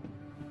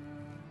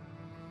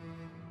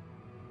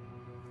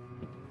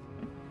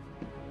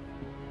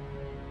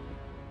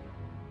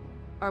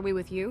 Are we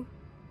with you?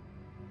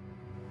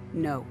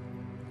 No.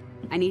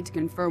 I need to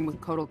confirm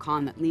with Kotal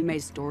Khan that Li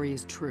Mei's story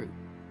is true.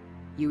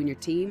 You and your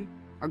team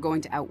are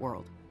going to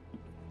Outworld.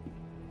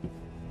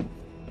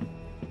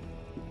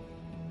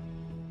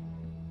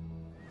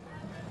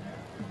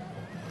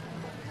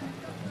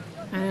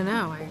 I don't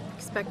know. I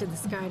expected the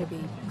sky to be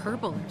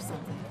purple or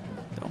something.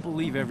 Don't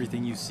believe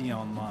everything you see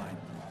online.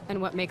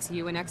 And what makes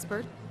you an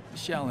expert? The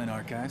Shaolin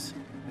Archives.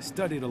 I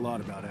studied a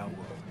lot about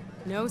Outworld.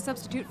 No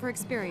substitute for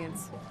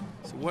experience.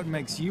 So what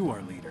makes you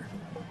our leader?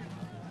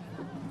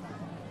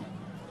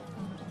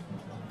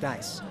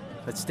 Guys,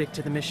 let's stick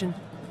to the mission.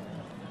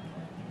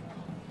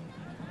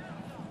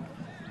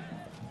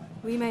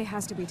 Li Mei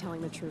has to be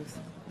telling the truth.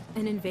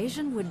 An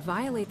invasion would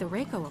violate the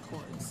Reiko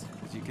Accords.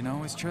 But you can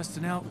always trust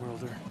an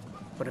Outworlder.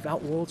 But if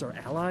Outworld's our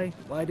ally,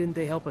 why didn't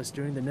they help us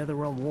during the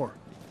Netherrealm War?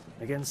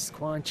 Against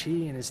Quan Chi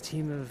and his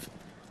team of...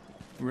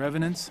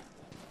 Revenants?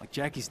 Like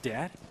Jackie's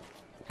dad?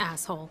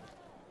 Asshole.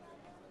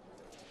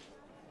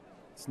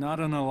 It's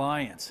not an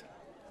alliance.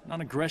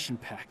 Non-aggression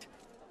pact.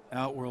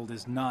 Outworld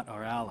is not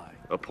our ally.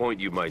 A point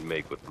you might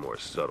make with more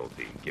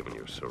subtlety, given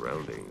your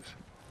surroundings.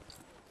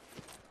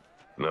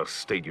 Now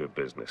state your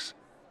business,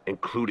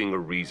 including a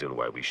reason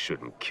why we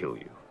shouldn't kill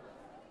you.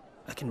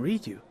 I can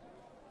read you.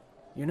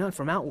 You're not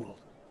from Outworld.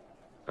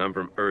 I'm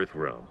from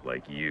Earthrealm,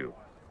 like you.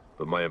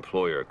 But my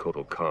employer,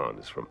 Kotal Khan,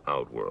 is from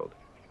Outworld.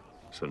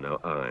 So now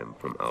I'm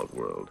from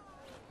Outworld.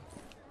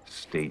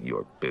 State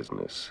your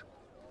business.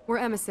 We're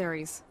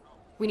emissaries.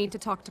 We need to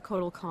talk to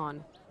Kotal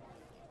Khan.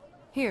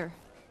 Here,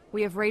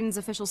 we have Raiden's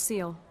official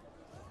seal.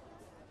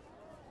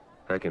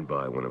 I can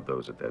buy one of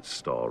those at that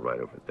stall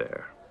right over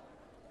there.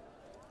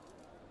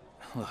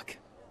 Look,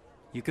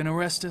 you can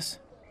arrest us,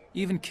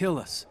 even kill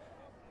us.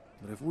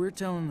 But if we're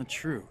telling the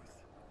truth,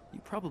 you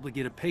probably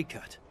get a pay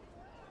cut.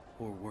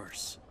 Or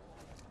worse.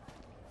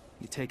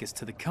 You take us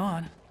to the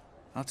Khan,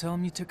 I'll tell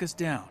him you took us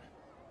down.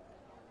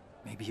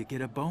 Maybe you get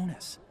a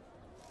bonus.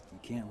 You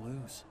can't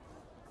lose.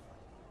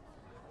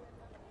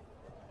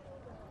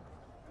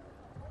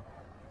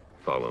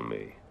 Follow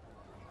me.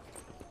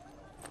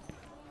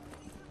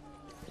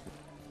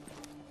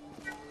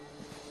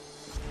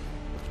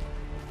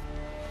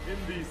 In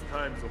these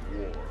times of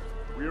war,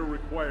 we are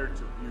required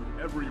to view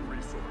every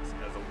resource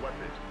as a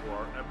weapon for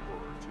our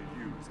Emperor to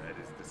use at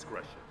his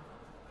discretion.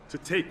 To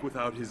take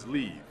without his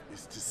leave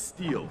is to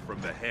steal from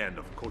the hand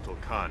of Kotal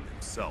Khan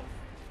himself.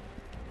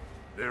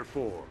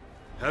 Therefore,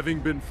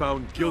 Having been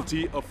found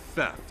guilty of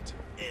theft,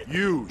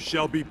 you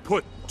shall be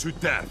put to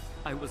death.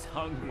 I was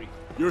hungry.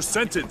 Your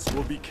sentence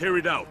will be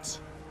carried out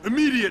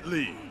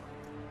immediately.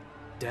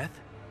 Death?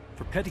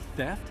 For petty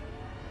theft?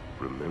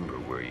 Remember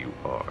where you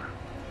are.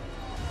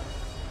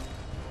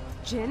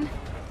 Jin?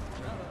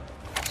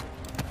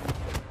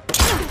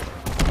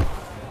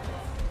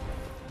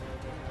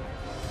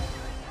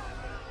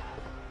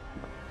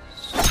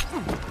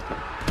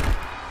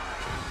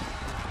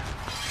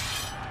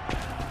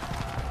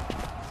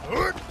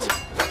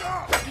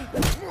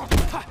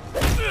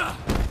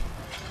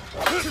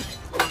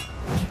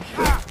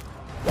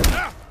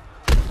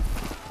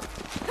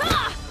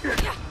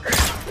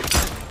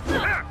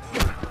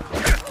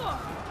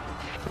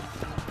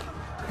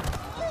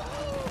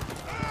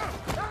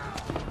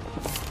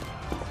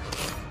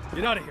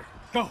 Get out of here.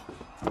 Go.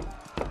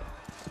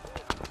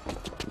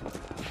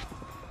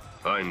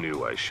 I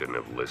knew I shouldn't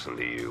have listened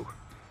to you.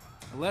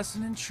 A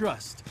lesson in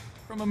trust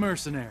from a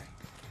mercenary.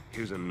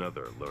 Here's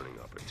another learning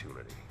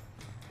opportunity.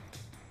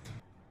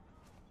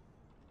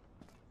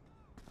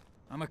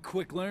 I'm a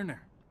quick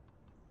learner.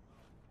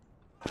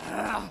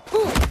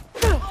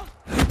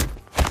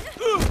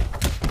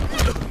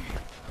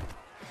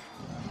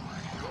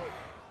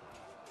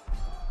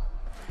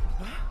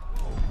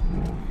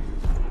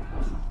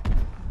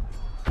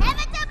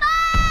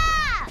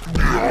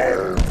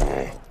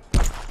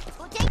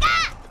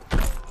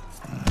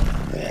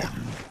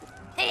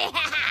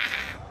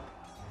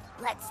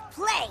 Let's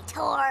play,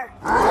 Tor!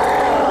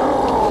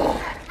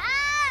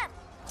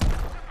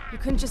 You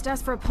couldn't just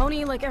ask for a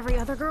pony like every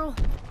other girl?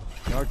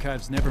 The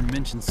archives never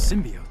mentioned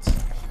symbiotes.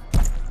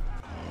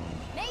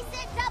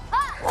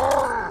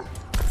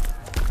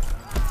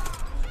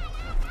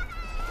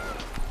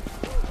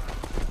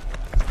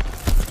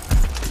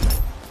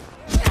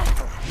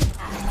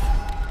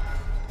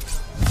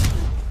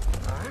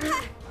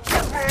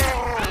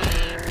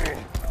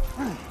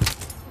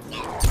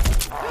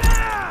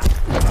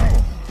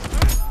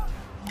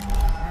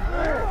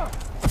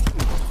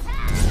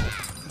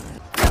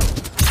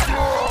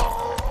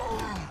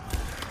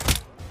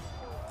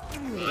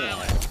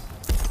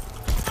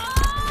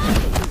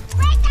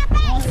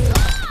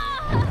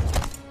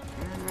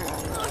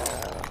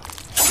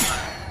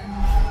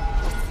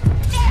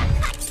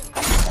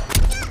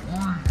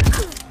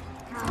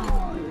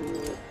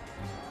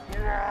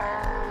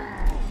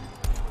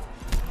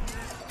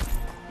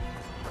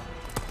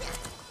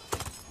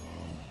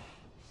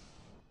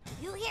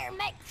 You here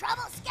make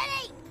trouble,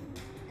 Skinny?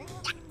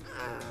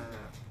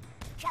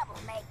 Trouble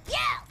make you!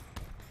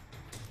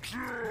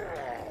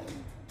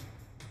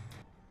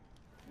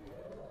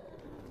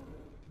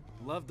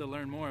 Love to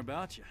learn more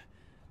about you.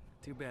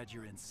 Too bad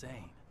you're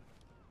insane.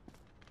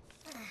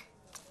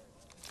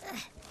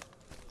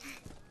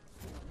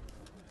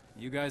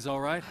 You guys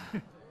all right?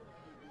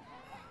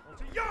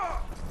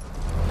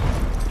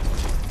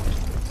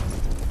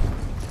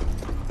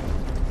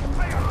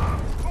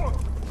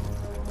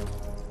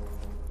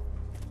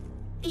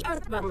 The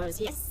Earthbombers,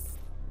 yes.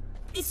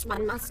 This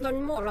one must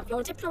learn more of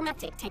your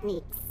diplomatic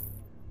techniques.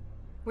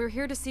 We're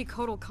here to see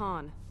Kotal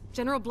Khan.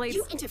 General Blades...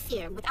 You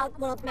interfere with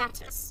Outworld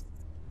matters.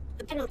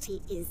 The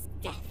penalty is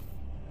death.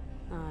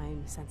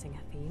 I'm sensing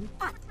a theme.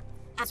 But,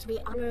 as we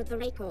honor the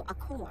Reiko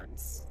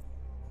Accords,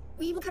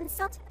 we will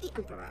consult the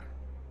Emperor.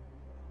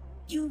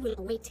 You will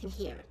await him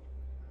here.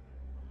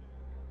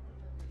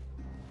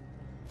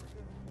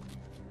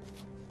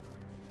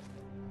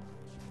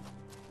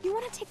 You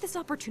want to take this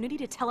opportunity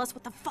to tell us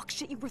what the fuck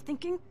shit you were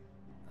thinking?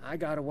 I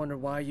gotta wonder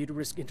why you'd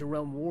risk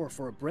interrealm war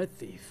for a bread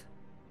thief.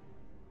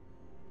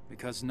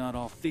 Because not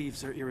all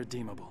thieves are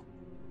irredeemable.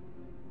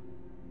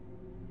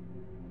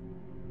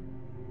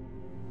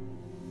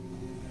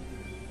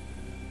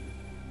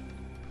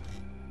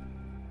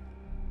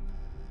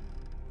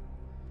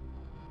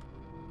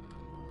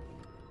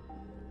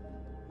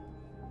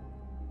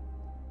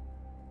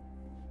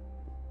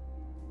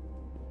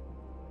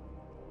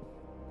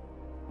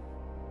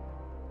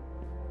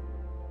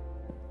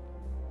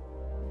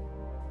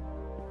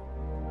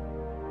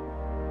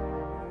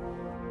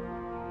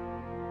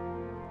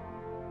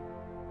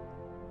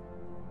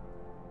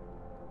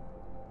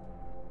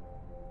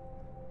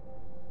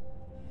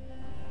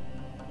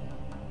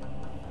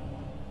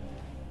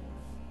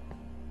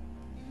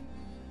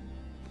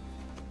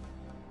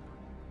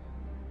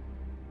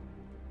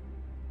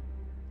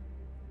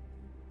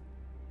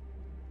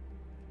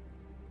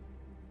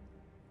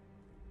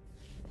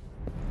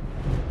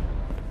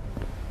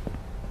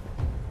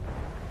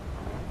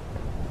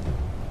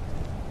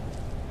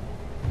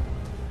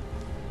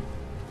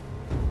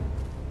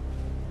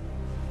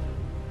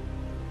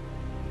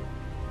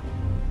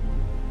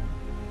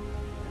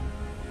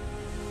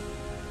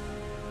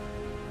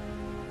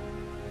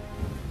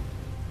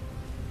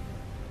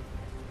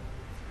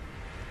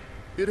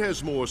 It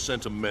has more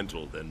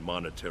sentimental than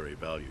monetary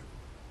value.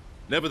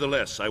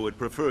 Nevertheless, I would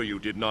prefer you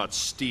did not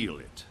steal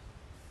it.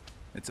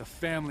 It's a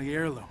family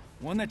heirloom,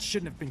 one that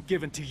shouldn't have been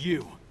given to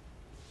you.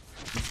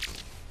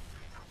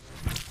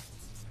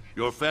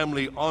 Your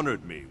family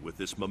honored me with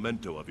this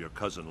memento of your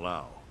cousin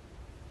Lao.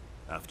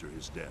 after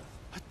his death.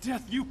 A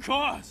death you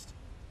caused!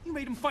 You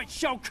made him fight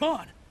Shao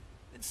Kahn,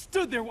 and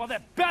stood there while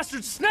that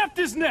bastard snapped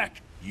his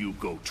neck! You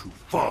go too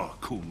far,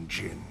 Kung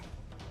Jin.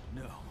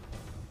 No,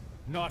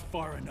 not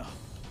far enough.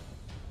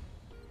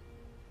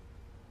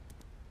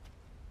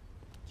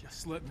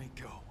 Just let me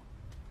go.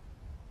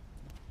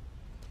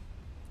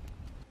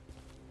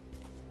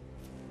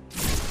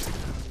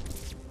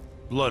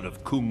 Blood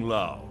of Kung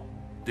Lao,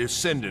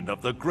 descendant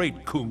of the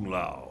great Kung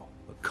Lao,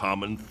 a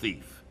common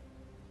thief.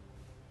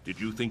 Did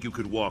you think you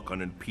could walk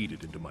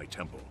unimpeded into my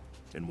temple,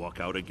 and walk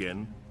out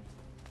again,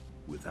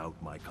 without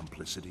my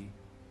complicity?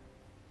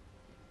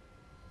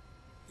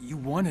 You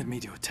wanted me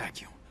to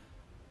attack you.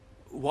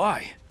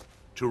 Why?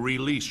 To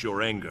release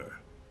your anger,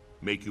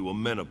 make you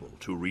amenable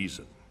to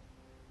reason.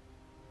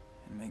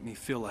 And make me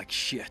feel like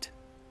shit.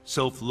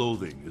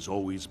 Self-loathing has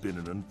always been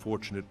an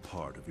unfortunate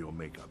part of your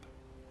makeup.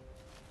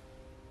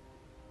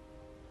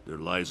 There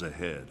lies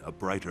ahead a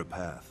brighter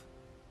path.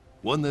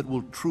 One that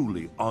will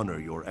truly honor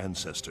your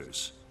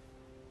ancestors.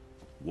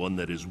 One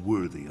that is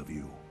worthy of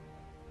you.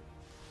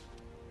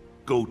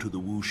 Go to the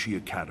Wuxi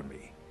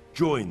Academy.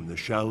 Join the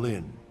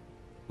Shaolin,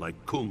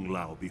 like Kung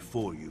Lao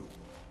before you.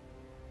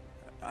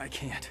 I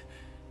can't.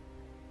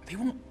 They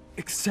won't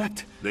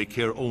accept. They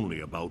care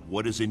only about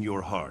what is in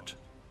your heart,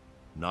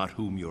 not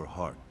whom your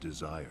heart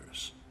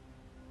desires.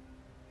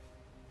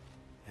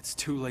 It's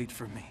too late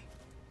for me.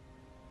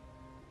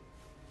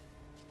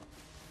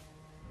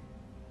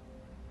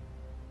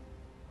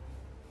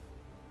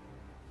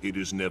 It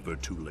is never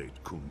too late,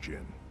 Kung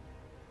Jin.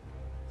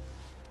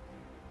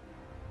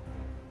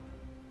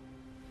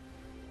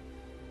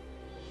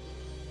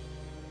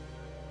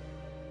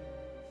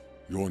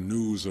 Your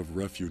news of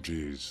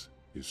refugees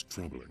is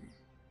troubling.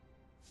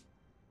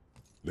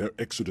 Their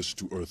exodus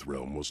to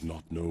Earthrealm was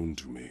not known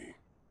to me.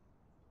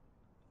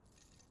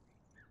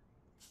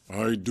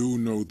 I do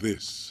know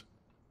this.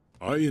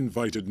 I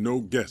invited no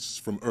guests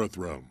from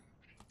Earthrealm.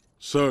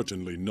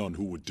 Certainly none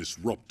who would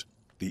disrupt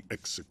the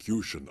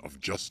execution of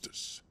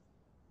justice.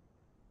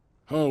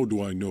 How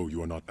do I know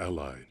you are not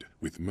allied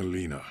with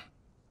Mileena?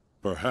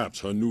 Perhaps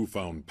her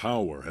newfound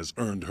power has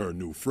earned her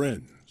new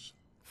friends.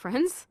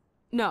 Friends?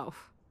 No.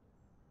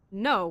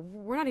 No,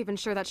 we're not even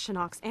sure that's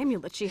Shinnok's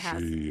amulet she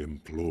has. She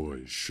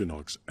employs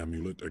Shinnok's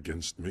amulet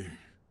against me.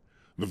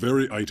 The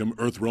very item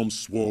Earthrealm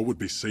swore would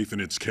be safe in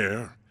its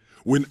care,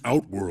 when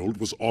Outworld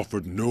was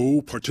offered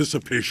no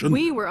participation.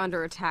 We were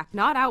under attack,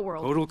 not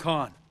Outworld. Kotal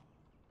Khan,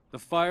 the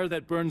fire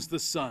that burns the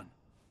sun.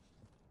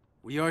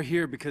 We are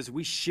here because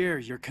we share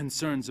your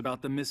concerns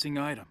about the missing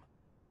item.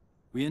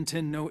 We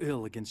intend no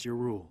ill against your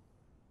rule.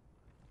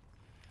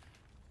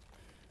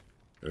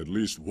 At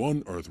least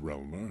one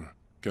Earthrealmer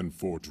can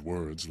forge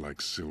words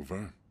like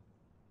silver.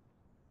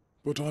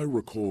 But I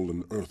recall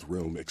an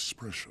Earthrealm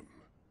expression.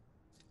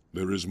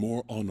 There is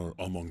more honor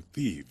among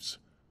thieves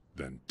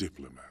than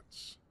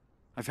diplomats.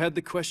 I've had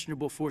the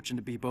questionable fortune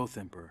to be both,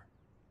 Emperor.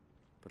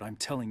 But I'm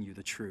telling you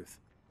the truth.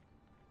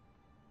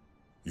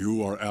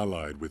 You are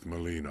allied with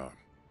Mileena.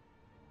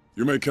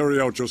 You may carry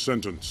out your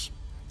sentence.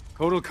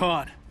 Kotal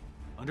Khan,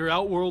 under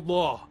Outworld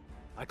law,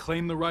 I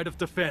claim the right of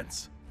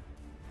defense.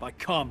 By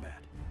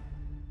combat.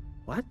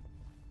 What?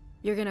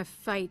 You're gonna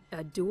fight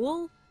a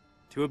duel?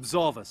 To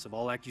absolve us of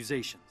all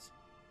accusations.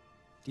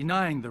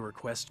 Denying the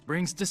request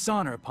brings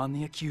dishonor upon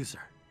the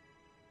accuser.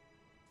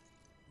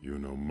 You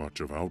know much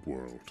of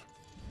Outworld.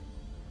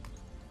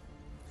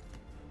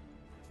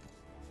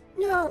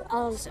 No,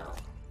 also,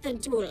 the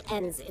duel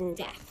ends in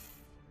death.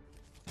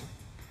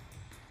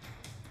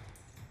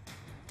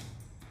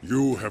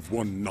 You have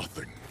won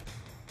nothing.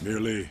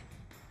 Merely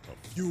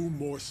a few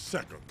more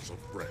seconds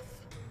of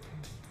breath.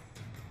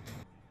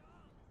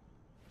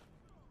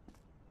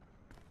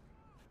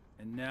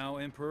 And now,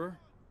 Emperor?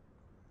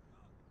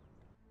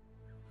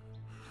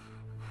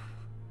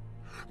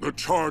 The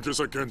charges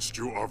against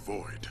you are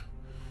void.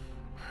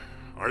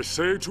 I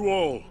say to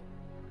all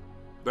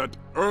that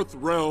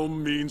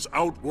Earthrealm means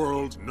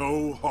Outworld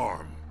no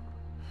harm.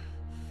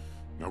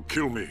 Now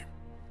kill me.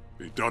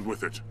 Be done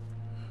with it.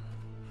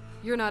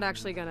 You're not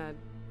actually gonna...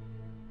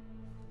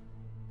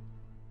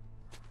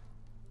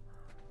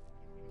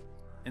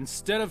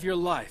 Instead of your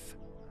life,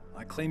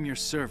 I claim your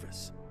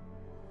service.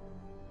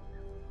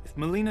 If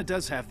Mileena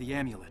does have the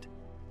amulet,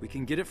 we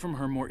can get it from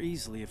her more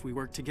easily if we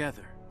work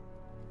together.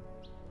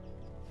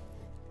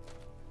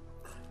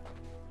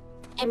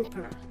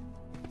 Emperor,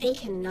 they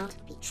cannot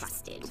be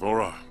trusted.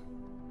 Vora,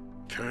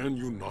 can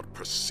you not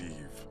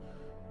perceive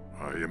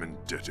I am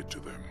indebted to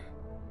them?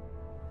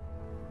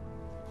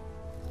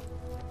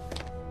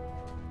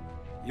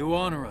 You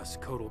honor us,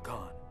 Kotal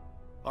Khan.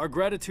 Our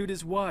gratitude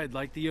is wide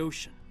like the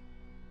ocean.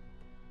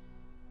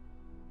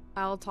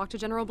 I'll talk to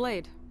General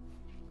Blade.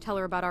 Tell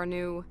her about our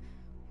new...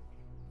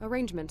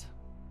 arrangement.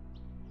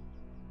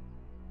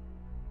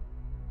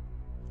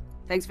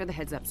 Thanks for the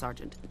heads up,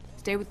 Sergeant.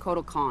 Stay with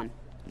Kotal Khan.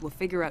 We'll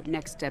figure out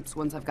next steps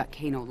once I've got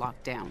Kano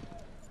locked down.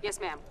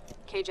 Yes, ma'am.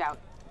 Cage out.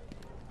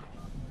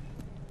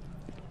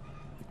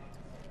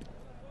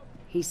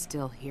 He's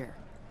still here.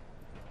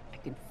 I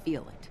can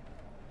feel it.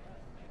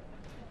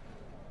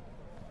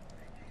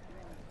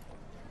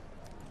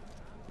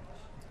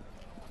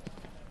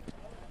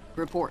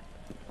 Report.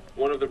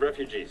 One of the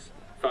refugees.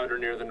 Found her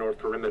near the north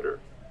perimeter.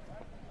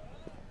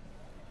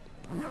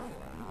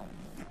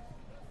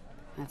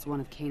 That's one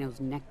of Kano's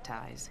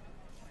neckties.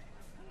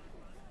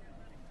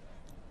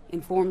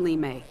 Inform Li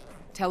Mei.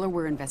 Tell her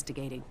we're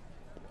investigating.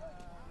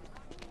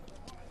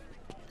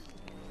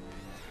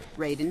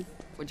 Raiden,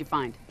 what'd you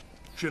find?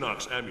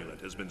 Shinnok's amulet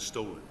has been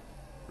stolen,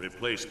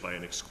 replaced by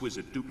an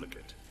exquisite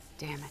duplicate.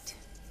 Damn it.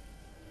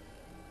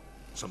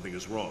 Something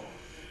is wrong.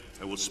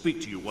 I will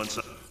speak to you once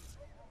I...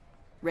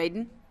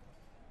 Raiden?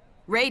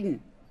 Raiden!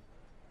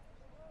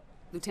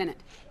 Lieutenant,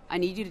 I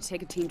need you to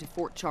take a team to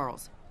Fort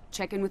Charles.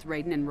 Check in with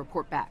Raiden and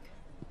report back.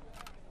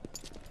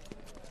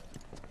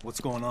 What's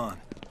going on?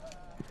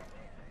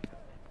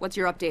 What's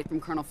your update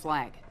from Colonel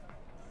Flagg?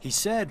 He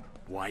said,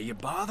 "Why are you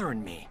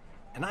bothering me?"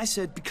 And I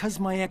said, "Because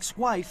my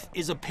ex-wife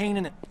is a pain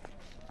in the..."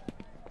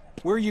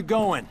 Where are you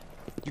going?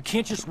 You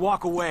can't just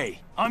walk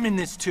away. I'm in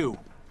this too.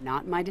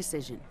 Not my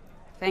decision.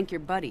 Thank your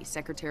buddy,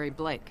 Secretary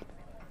Blake.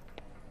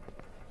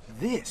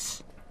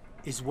 This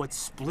is what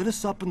split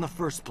us up in the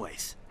first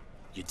place.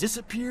 You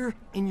disappear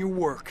in your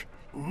work.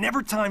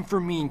 Never time for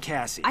me and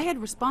Cassie. I had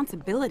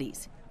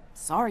responsibilities.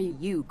 Sorry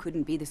you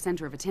couldn't be the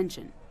center of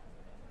attention.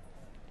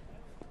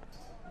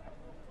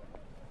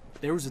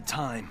 There was a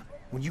time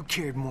when you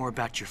cared more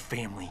about your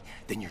family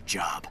than your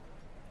job.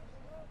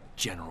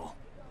 General.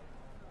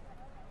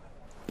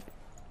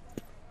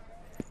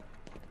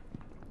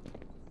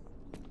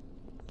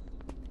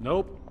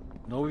 Nope.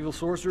 No evil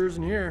sorcerers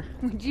in here.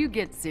 Would you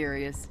get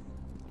serious?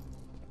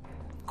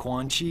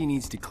 Quan Chi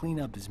needs to clean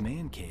up his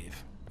man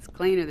cave. It's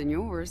cleaner than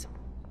yours.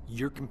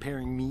 You're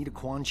comparing me to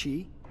Quan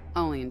Chi?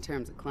 Only in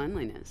terms of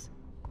cleanliness.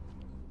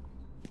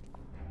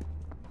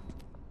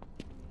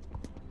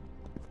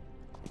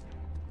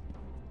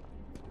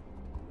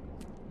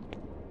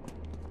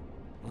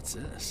 What's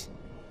this?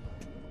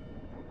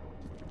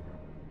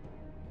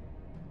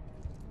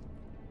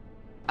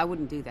 I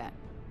wouldn't do that.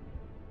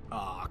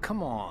 Aw,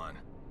 come on.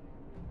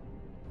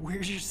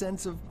 Where's your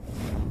sense of...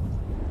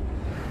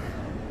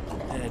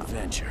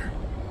 adventure?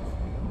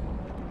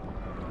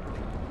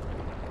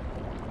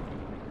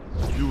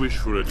 You wish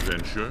for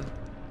adventure?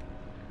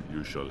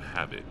 You shall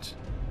have it.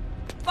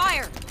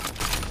 Fire!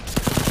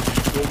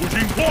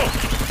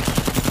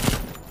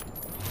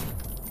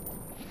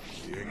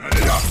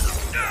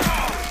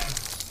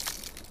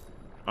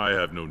 I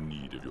have no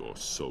need of your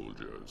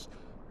soldiers,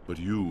 but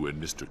you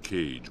and Mr.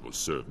 Cage will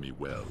serve me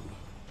well,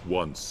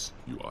 once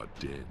you are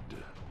dead.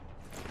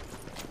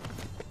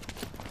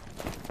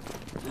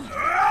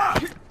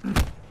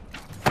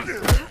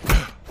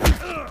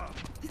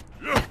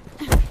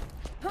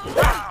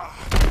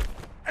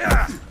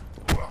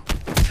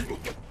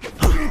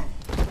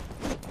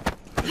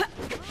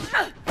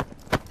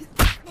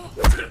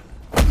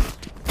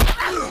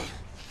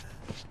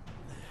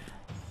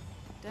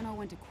 Don't know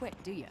when to quit,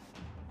 do you?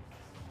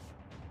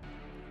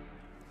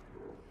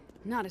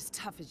 Not as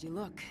tough as you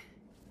look.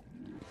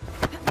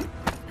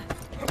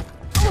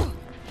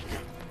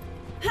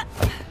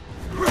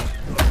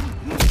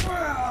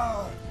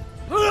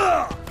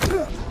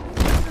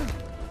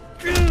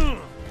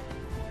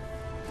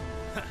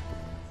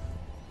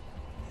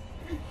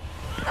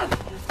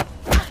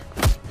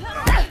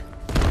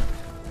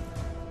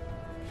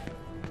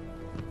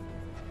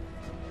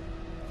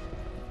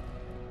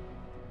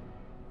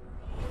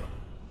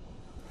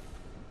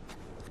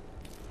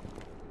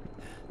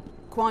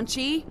 Quan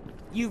Chi,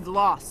 you've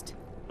lost.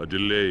 A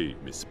delay,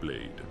 Miss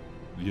Blade.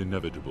 The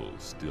inevitable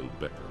still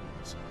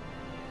beckons.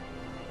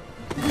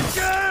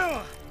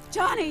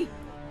 Johnny!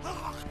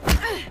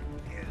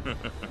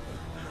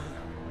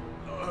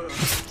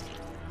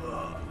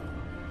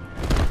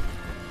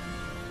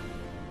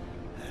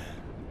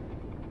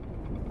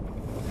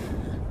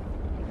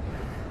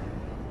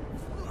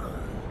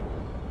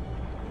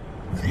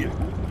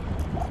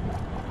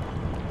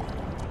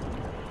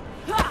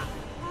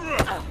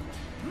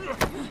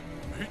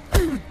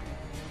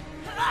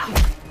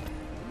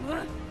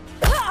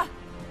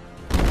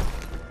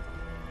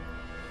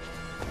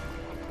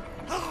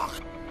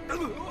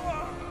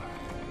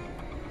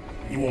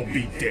 You won't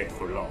be dead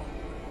for long.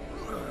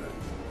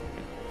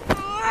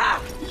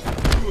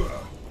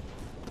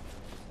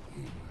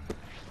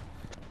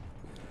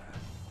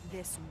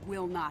 This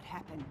will not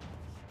happen.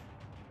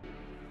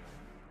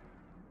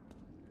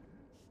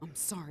 I'm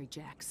sorry,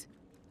 Jax.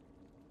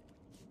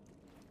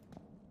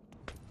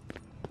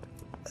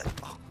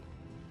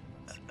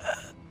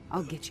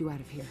 I'll get you out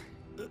of here.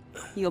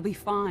 You'll be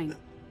fine.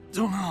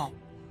 Don't know.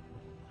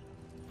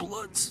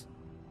 Blood's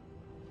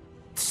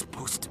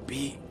supposed to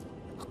be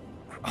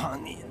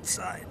on the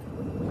inside.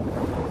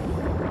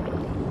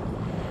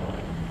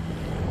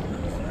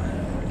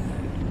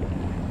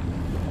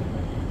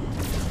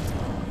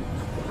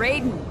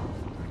 Raiden!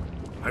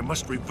 I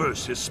must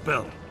reverse his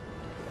spell.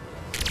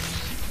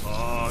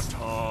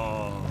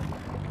 Ata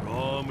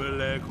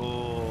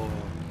Romeleko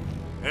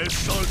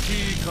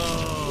Esaltika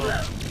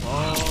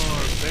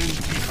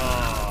Arventika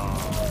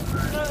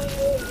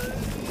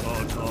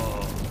Ata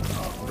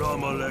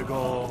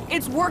Romeleko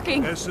It's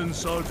working!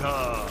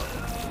 Esensalta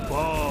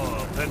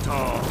far,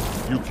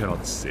 Penta. You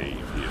cannot save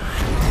him.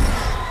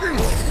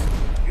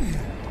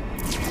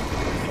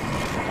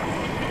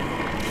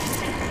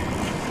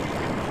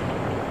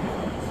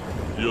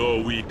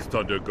 You're weak,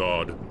 Thunder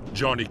God.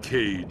 Johnny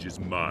Cage is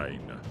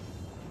mine.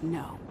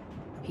 No,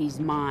 he's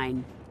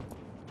mine.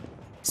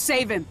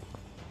 Save him!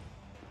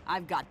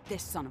 I've got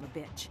this son of a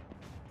bitch.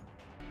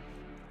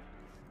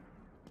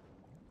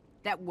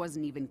 That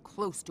wasn't even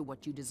close to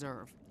what you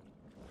deserve.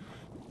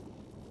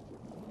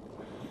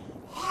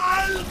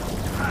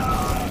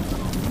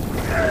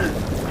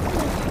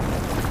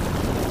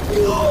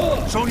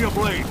 Sonya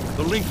Blade,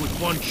 the link with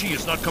Quan Chi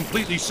is not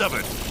completely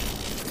severed.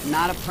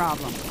 Not a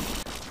problem.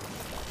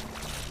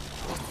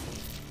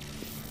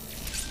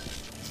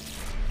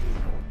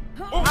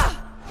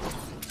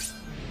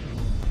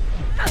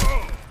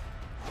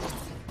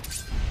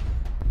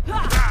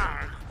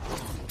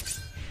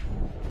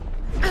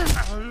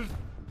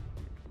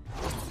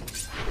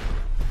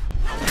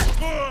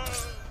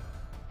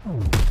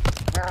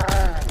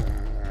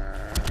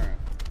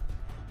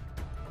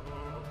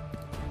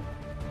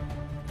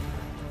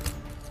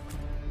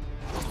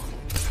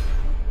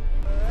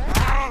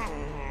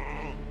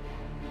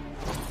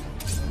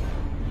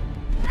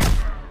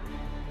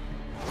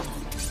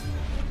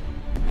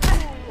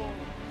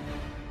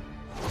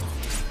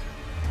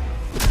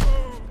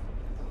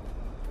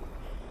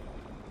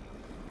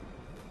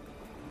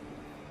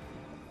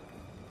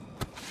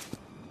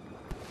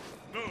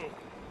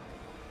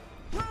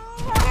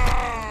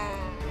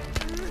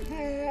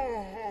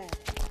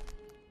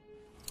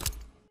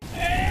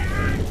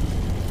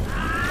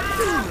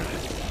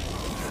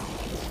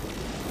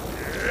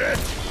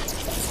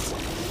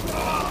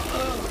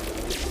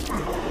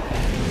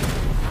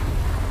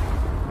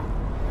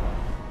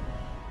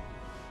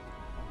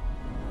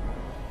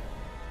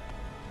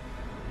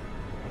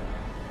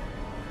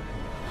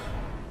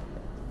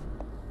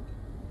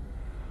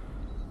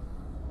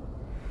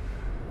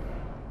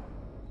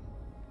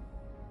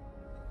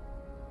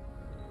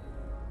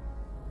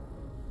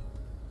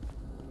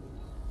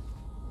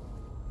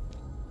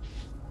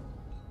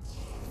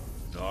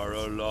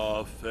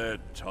 Darla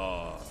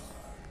Feta.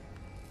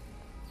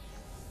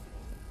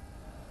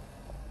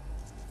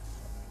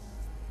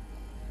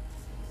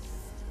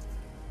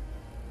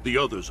 The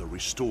others are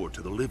restored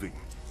to the living.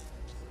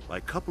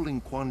 By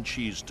coupling Quan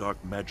Chi's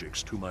dark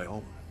magics to my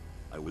own,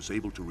 I was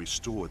able to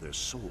restore their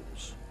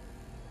souls.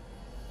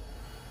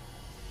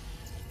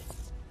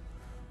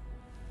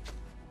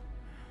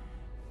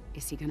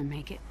 Is he gonna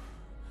make it?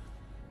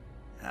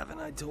 Haven't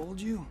I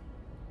told you?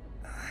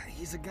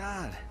 He's a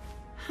god.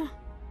 Huh.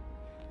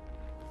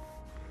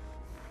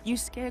 You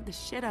scared the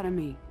shit out of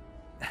me.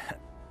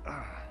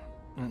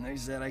 And they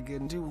said I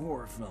couldn't do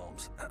horror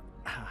films.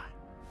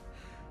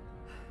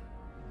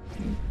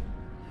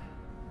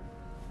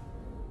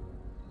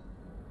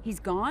 He's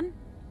gone?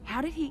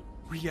 How did he...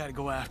 We gotta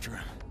go after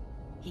him.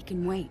 He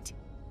can wait.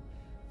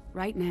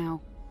 Right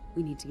now,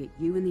 we need to get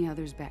you and the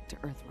others back to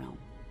Earthrealm.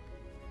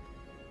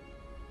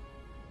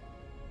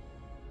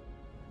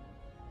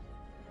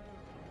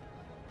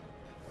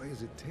 Why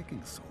is it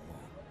taking so long?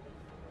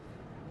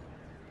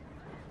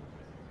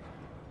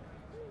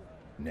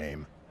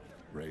 Name?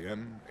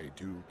 Rayen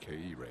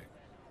A2KE Ray.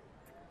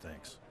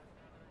 Thanks.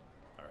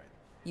 All right.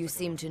 You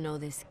seem to know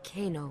this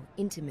Kano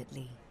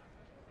intimately.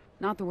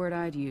 Not the word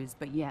I'd use,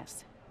 but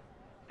yes.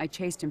 I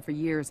chased him for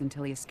years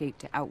until he escaped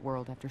to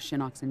Outworld after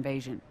Shinnok's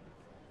invasion.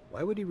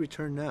 Why would he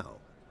return now?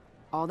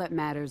 All that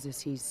matters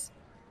is he's...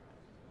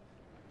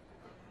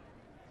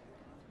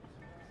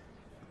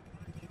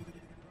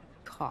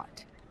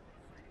 caught.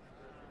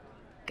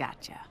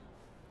 Gotcha.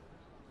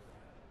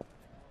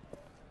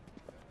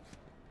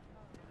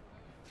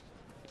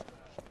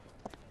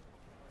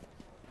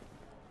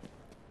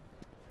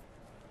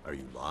 Are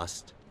you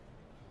lost?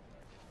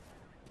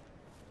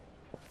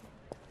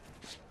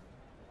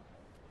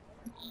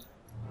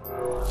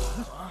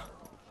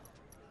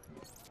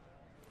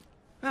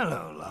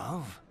 Hello,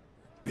 love.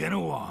 Been a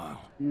while.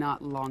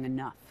 Not long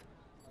enough.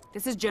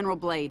 This is General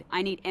Blade.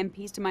 I need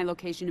MPs to my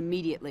location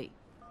immediately.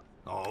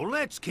 Oh,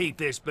 let's keep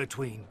this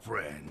between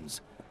friends.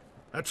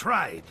 A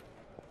trade.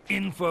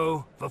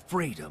 Info for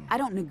freedom. I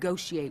don't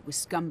negotiate with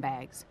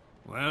scumbags.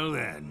 Well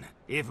then,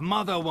 if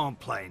mother won't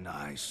play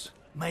nice,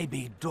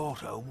 maybe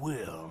daughter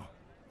will.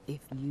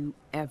 If you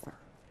ever...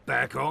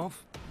 Back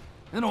off,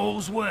 and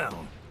all's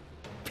well.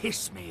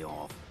 Piss me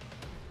off,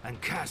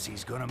 and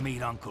Cassie's gonna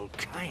meet Uncle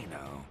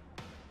Kano.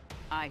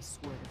 I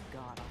swear to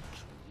God, I'll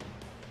kill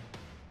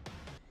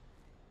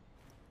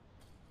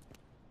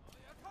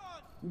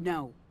you.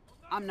 No,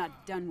 I'm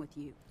not done with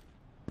you.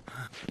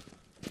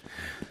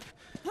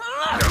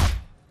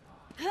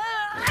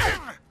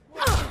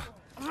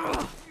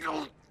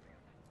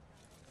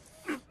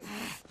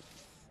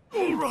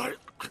 All right.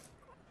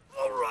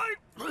 All right.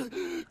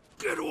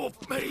 Get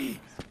off me.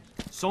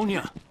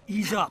 Sonya,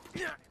 ease up.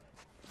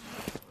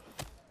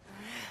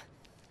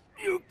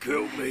 You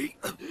killed me.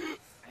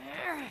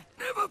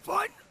 Never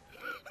find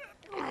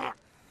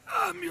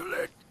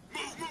amulet.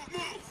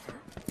 Move.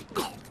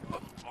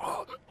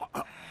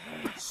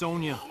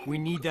 Sonya, we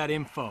need that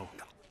info.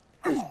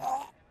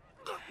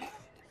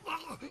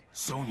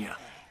 Sonya,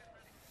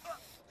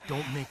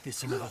 don't make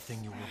this another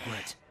thing you'll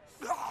regret.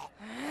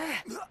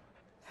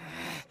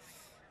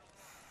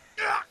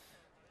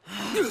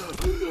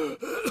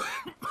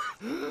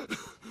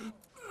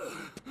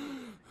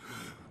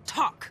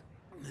 Talk!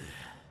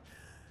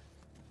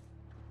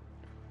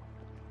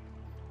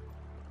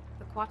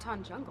 The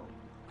Kwatan jungle.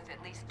 With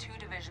at least 2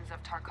 divisions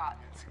of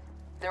Tarkatans.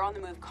 They're on the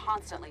move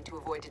constantly to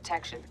avoid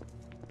detection.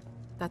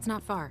 That's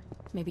not far.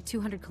 Maybe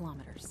 200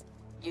 kilometers.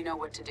 You know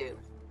what to do.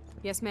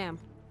 Yes, ma'am.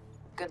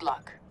 Good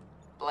luck.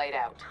 Blade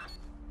out.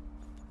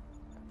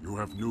 You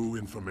have new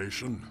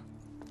information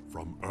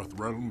from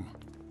Earthrealm?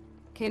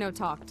 Kano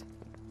talked.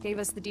 Gave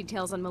us the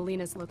details on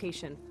Melina's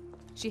location.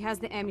 She has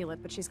the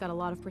amulet, but she's got a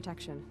lot of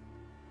protection.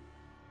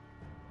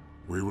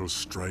 We will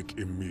strike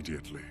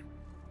immediately.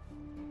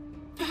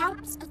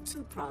 Perhaps a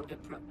two-pronged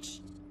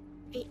approach.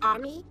 The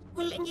army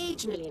will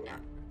engage Melina,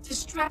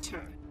 distract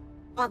her,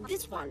 while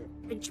this one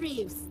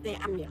retrieves the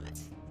amulet.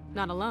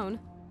 Not alone.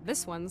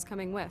 This one's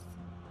coming with.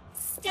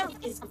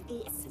 Stealth is of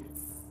the essence.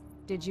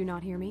 Did you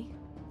not hear me?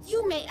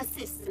 You may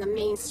assist in the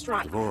main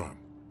strike. Devora,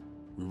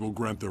 we will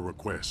grant their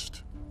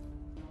request,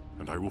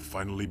 and I will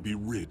finally be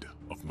rid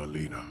of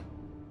Melina.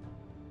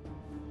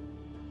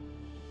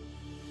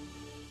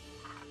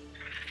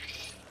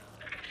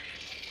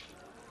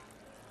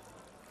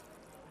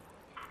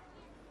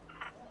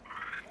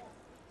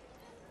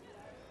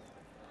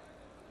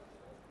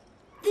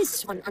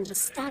 This one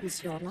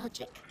understands your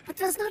logic, but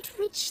does not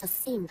reach the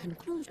same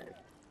conclusion.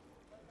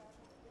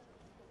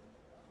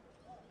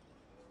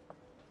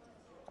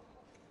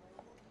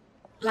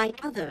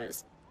 Like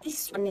others,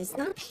 this one is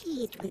not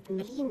pleased with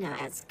Melina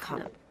as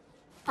Khan,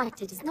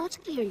 but it is not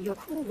clear your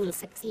crew will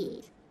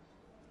succeed.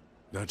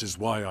 That is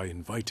why I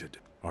invited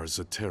our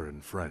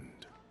Zaterran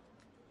friend.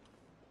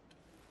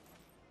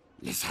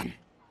 Listen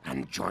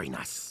and join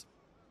us.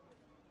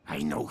 I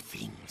know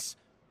things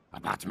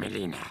about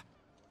Melina.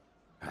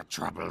 Her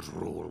troubled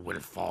rule will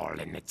fall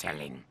in the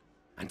telling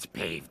and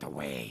pave the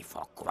way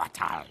for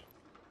Guatal.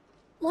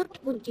 What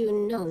would you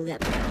know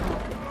that...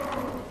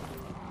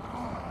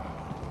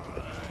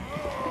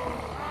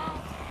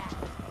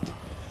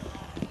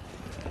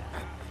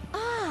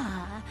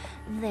 Ah,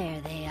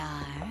 there they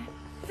are.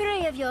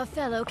 3 of your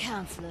fellow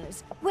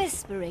counselors,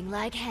 whispering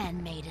like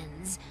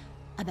handmaidens.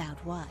 About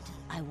what,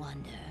 I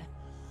wonder?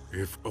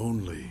 If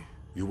only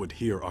you would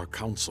hear our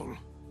counsel.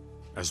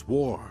 As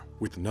war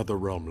with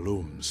Netherrealm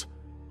looms,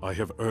 I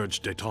have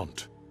urged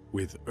detente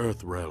with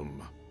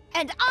Earthrealm.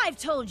 And I've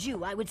told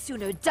you I would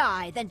sooner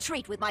die than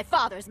treat with my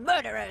father's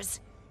murderers!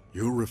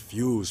 You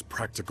refuse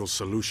practical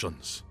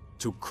solutions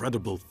to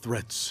credible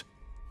threats.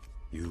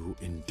 You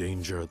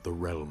endanger the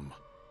realm.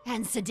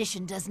 And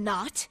sedition does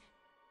not?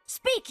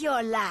 Speak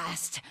your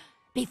last,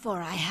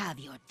 before I have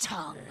your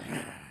tongue.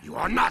 You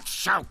are not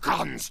Shao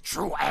Kahn's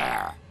true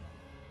heir.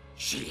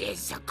 She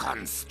is a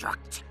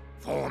construct,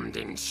 formed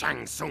in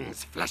Shang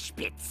Tsung's flesh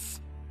pits.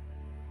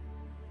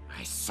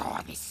 I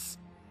saw this.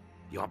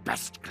 Your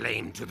best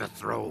claim to the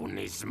throne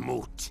is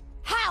moot.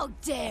 How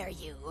dare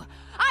you!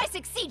 I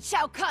succeed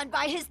Shao Kahn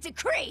by his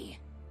decree!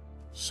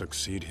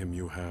 Succeed him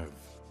you have,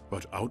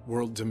 but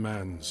Outworld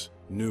demands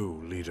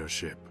new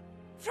leadership.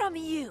 From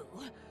you,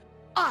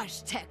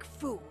 Archtech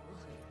fool.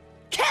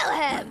 Kill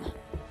him!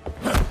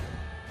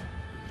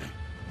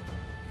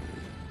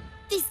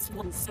 This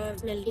one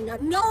serves Melina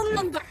no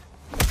longer!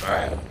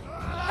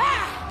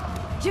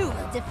 You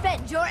will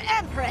defend your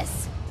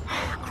Empress!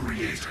 Our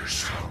creator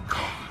Shao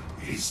Kahn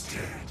is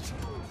dead.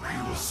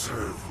 We will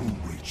serve whom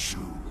we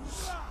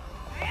choose.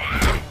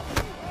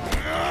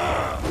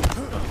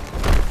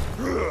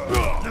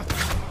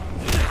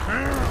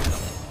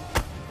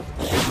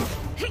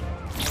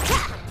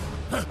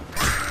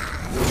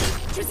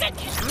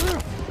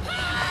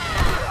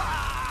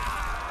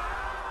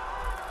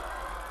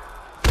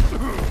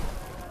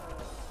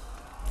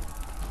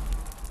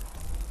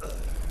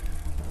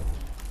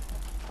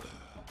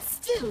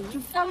 Still, you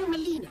follow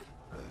Melina.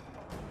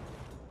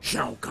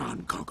 Shao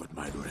Kahn conquered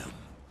my realm.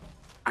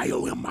 I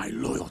owe him my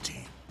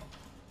loyalty.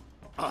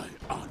 I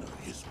honor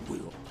his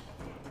will.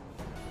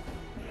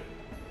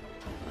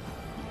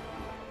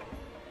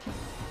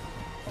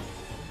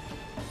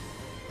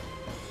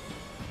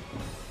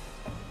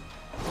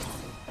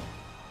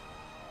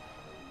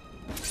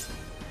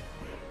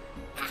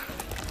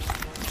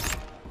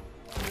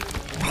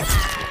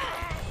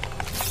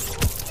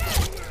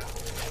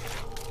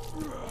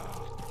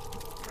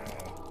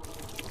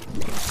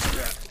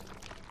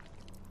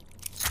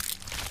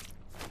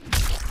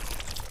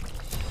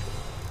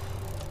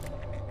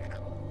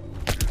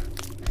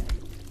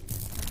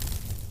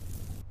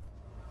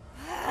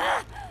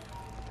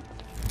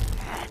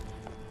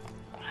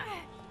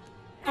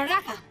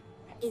 Baraka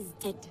is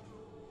dead.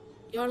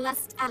 Your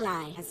last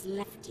ally has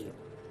left you.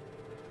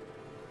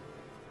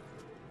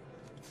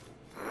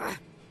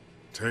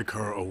 Take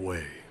her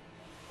away.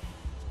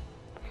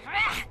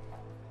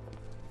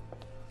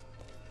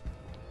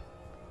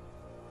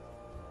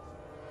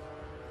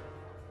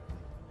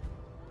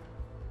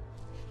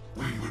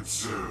 We will could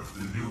serve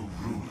the new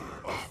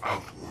ruler of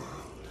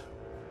Outworld.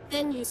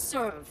 Then you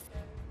serve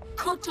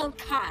Kotal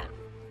Khan.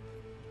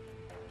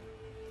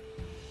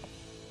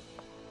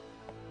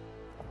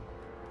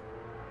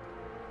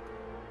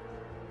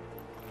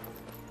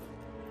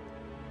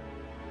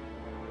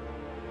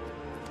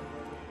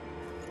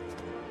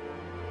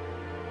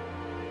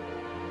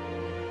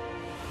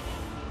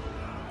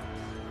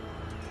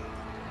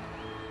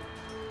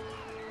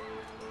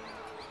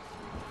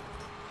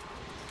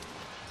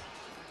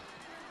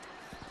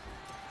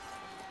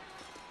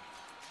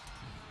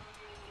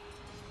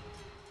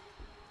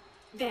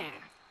 There.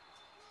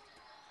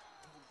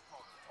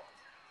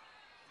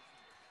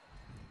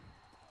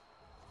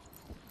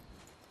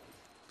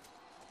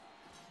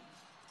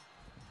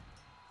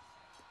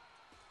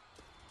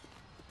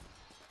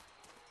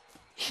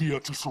 Here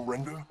to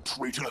surrender,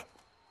 traitor?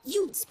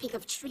 You speak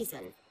of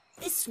treason.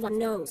 This one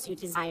knows you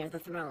desire the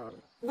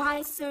throne.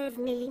 Why serve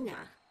Melina?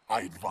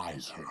 I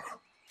advise her.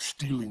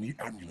 Stealing the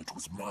amulet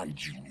was my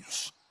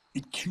genius.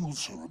 It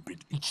kills her a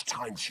bit each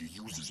time she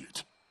uses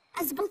it.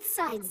 As both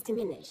sides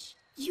diminish,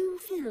 you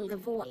fill the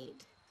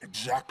void.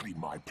 Exactly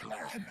my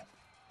plan.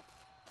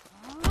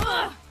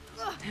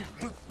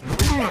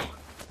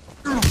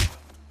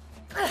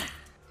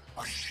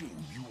 A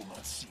shame you will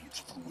not see its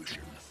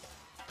fruition.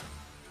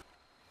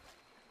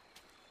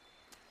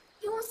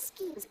 Your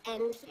schemes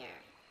end here.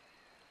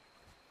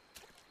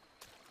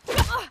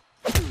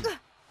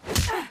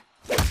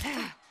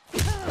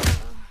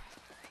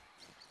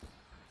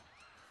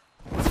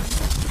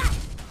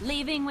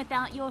 Leaving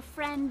without your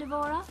friend,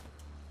 Devora?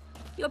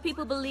 Your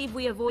people believe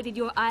we avoided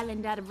your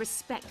island out of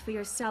respect for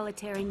your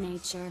solitary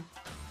nature.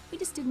 We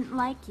just didn't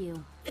like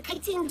you. The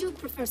Kaitin do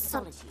prefer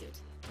solitude,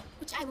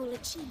 which I will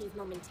achieve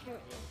momentarily.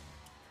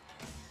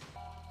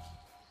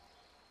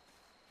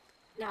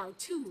 Now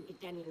 2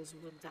 Edenians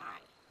will die.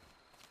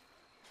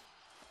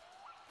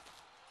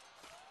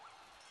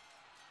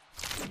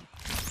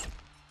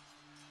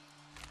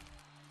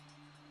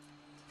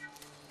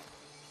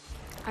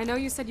 I know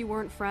you said you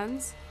weren't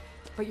friends,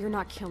 but you're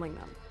not killing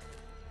them.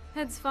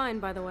 Head's fine,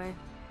 by the way.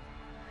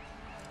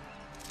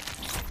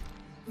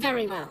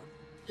 Very well.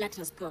 Let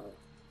us go.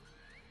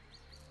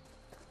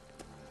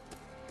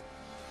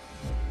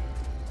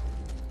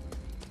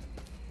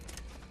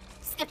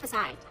 Step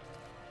aside.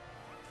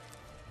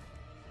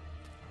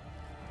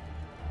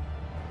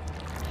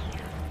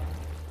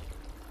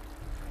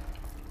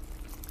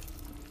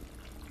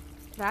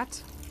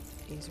 That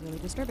is really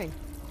disturbing.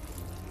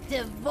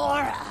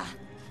 Devora!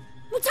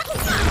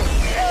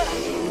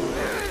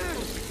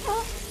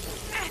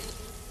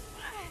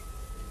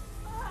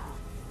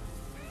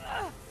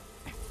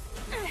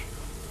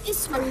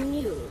 This one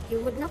knew you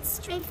would not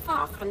stray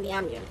far from the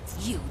amulet.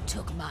 You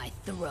took my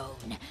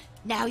throne.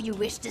 Now you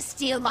wish to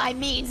steal my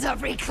means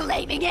of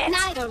reclaiming it?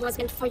 Neither was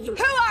meant for you.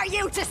 Who are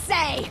you to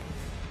say?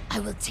 I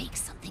will take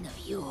something of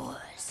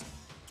yours.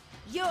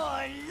 Your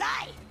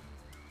life!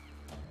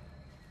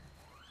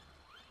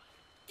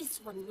 This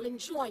one will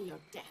enjoy your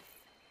death.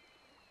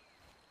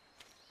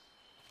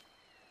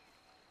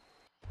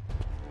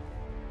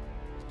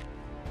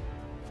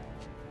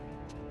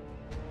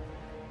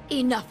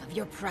 Enough of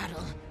your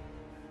prattle.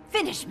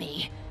 Finish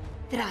me,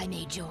 that I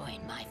may join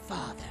my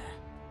father.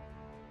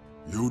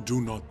 You do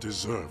not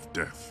deserve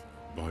death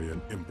by an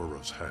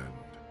Emperor's hand.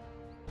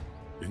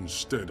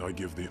 Instead, I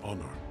give the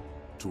honor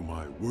to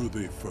my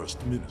worthy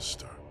First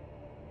Minister.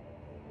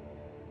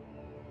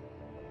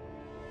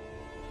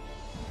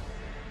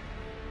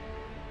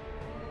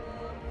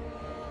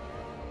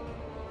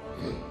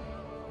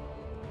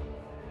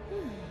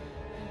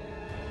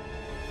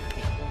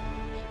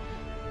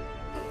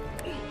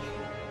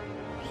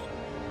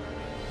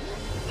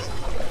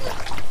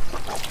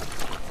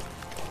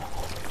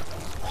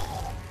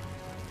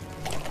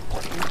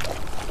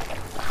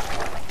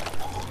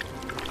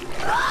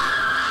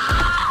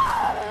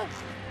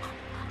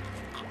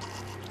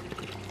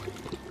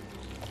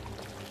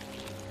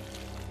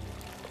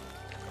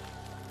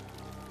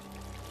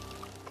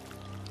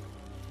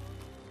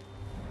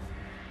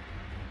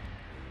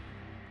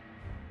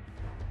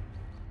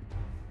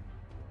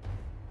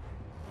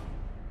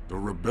 The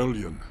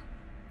rebellion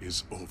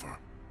is over.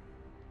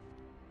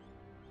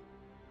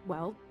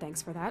 Well,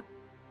 thanks for that.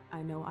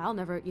 I know I'll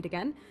never eat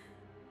again.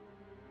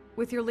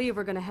 With your leave,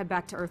 we're gonna head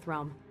back to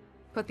Earthrealm.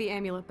 Put the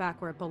amulet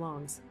back where it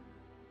belongs.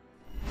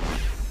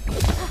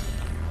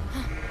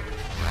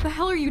 The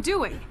hell are you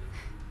doing?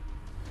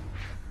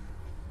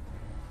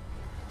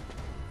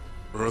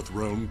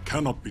 Earthrealm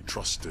cannot be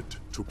trusted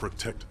to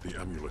protect the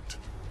amulet.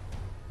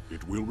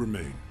 It will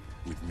remain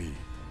with me.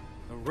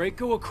 The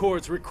Reiko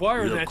Accords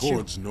require the that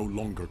Accords no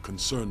longer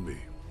concern me.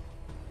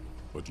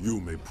 But you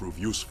may prove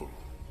useful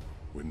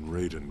when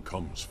Raiden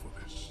comes for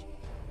this.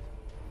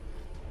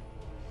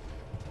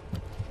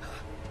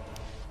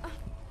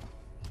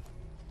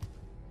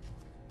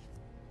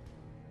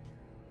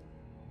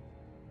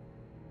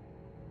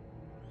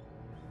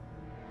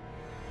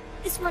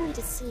 This one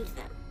deceived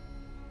them.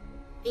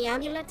 The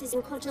amulet is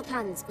in Kotal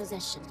Khan's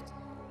possession.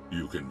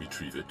 You can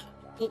retrieve it.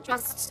 He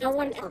trusts no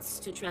one else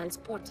to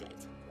transport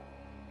it.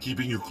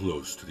 Keeping you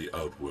close to the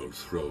Outworld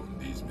throne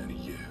these many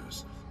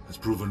years has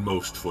proven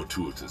most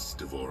fortuitous,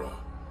 Devora.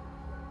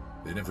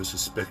 They never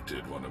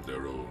suspected one of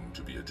their own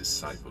to be a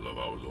disciple of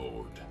our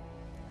Lord.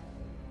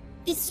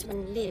 This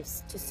one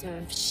lives to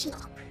serve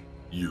Shinnok.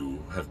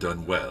 You have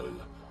done well.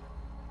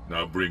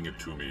 Now bring it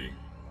to me.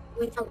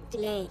 Without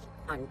delay,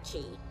 Quan Chi.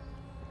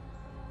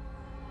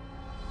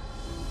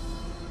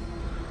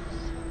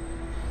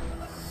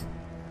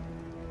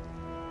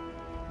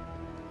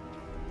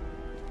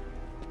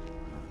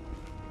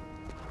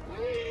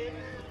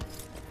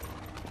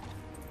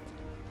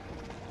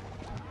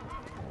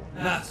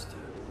 Master.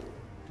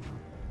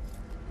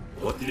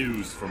 What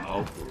news from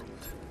Outworld?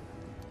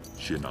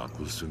 Shinnok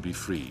will soon be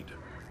freed.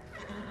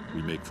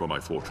 We make for my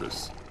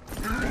fortress.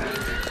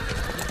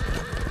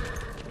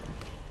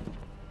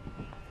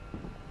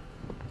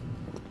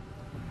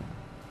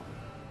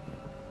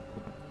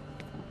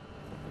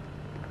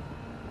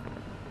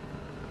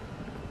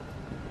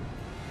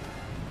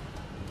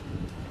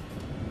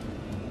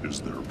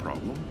 Is there a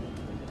problem?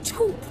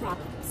 Two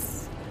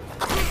problems.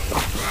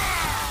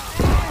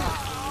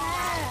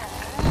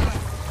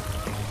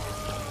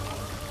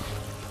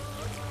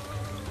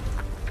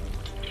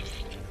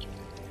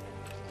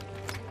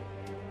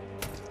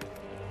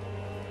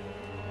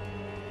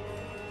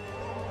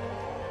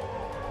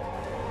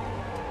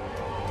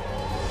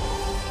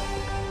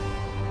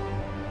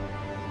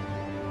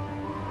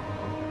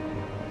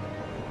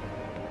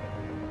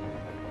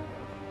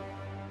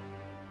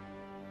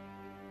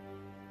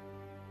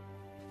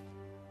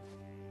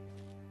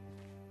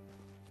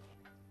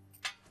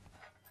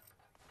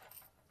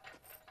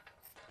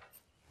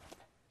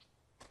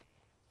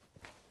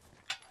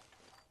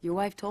 Your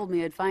wife told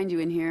me I'd find you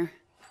in here.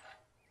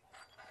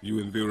 You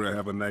and Vera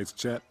have a nice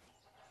chat?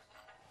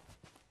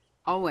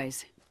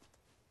 Always. Is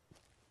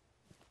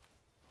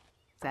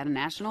that a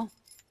national?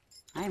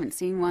 I haven't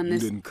seen one You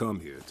this... didn't come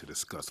here to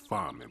discuss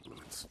farm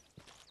implements.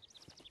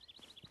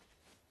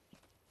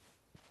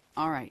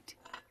 All right.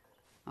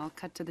 I'll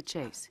cut to the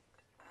chase.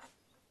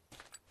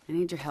 I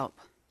need your help.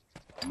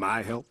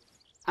 My help?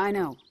 I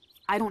know.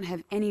 I don't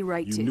have any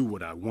right to... You knew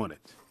what I wanted.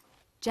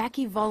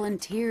 Jackie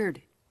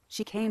volunteered.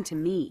 She came to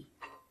me.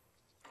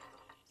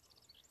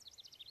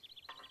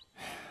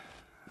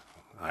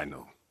 I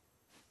know.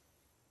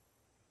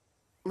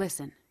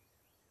 Listen,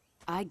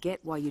 I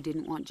get why you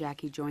didn't want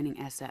Jackie joining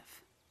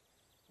SF.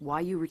 Why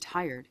you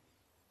retired.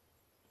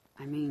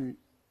 I mean,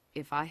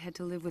 if I had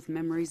to live with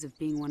memories of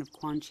being one of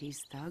Quan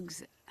Chi's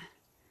thugs,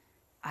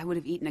 I would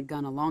have eaten a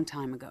gun a long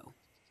time ago.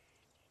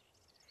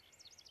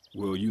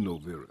 Well, you know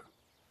Vera.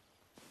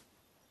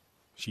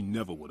 She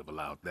never would have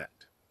allowed that.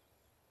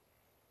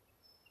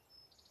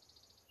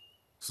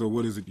 So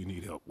what is it you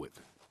need help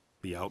with?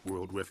 The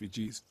Outworld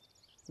refugees?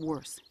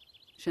 Worse.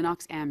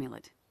 Shinnok's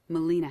amulet.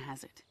 Melina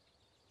has it.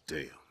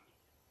 Damn.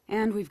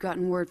 And we've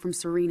gotten word from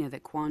Serena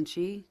that Quan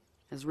Chi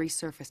has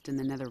resurfaced in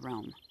the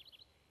Netherrealm.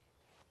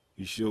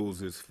 He shows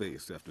his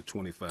face after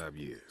 25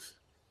 years,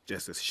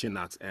 just as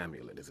Shinnok's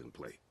amulet is in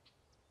play.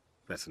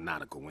 That's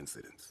not a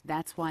coincidence.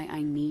 That's why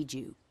I need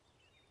you.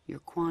 Your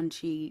Quan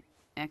Chi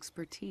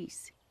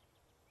expertise.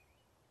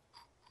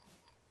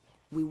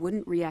 We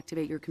wouldn't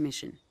reactivate your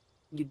commission.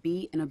 You'd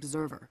be an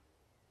observer.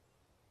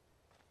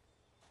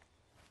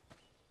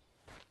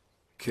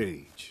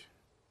 Cage.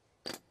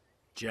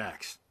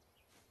 Jax.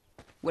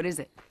 What is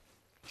it?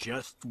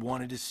 Just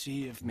wanted to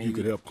see if maybe... You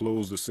could help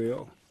close the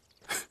cell?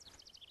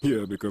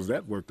 Yeah, because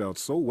that worked out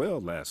so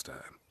well last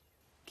time.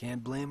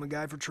 Can't blame a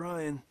guy for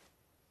trying.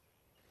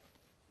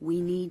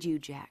 We need you,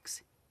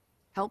 Jax.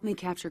 Help me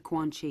capture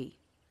Quan Chi.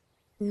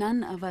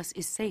 None of us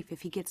is safe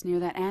if he gets near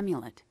that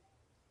amulet.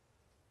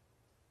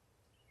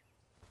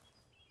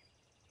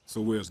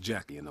 So where's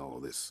Jackie in all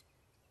this?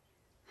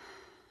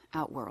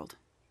 Outworld.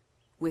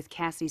 With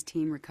Cassie's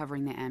team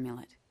recovering the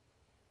amulet.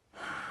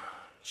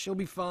 She'll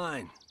be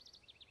fine.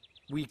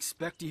 We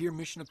expect to hear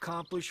mission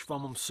accomplished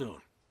from them soon.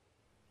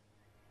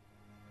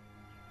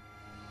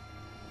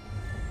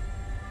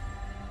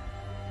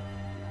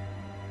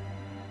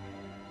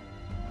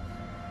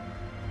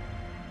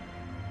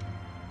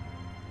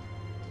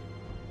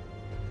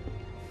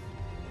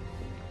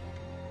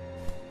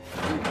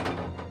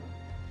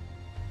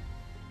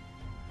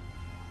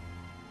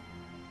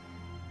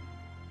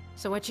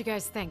 So what you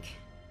guys think?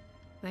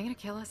 Are they gonna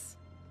kill us?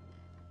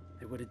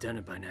 They would have done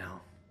it by now.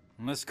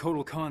 Unless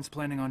Kotal Khan's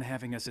planning on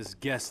having us as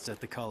guests at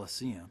the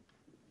Coliseum.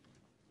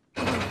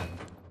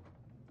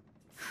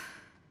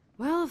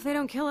 Well, if they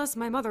don't kill us,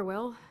 my mother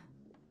will.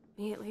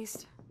 Me, at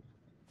least.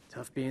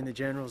 Tough being the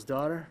General's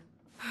daughter?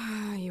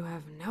 You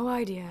have no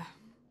idea.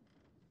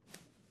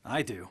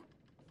 I do.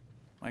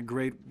 My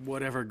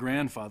great-whatever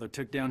grandfather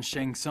took down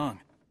Shang Tsung.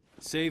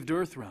 Saved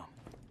Earthrealm.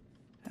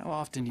 How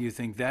often do you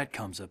think that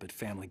comes up at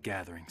family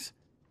gatherings?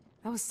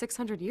 That was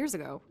 600 years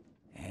ago.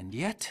 And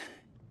yet,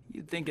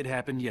 you'd think it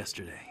happened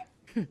yesterday.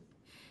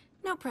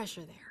 No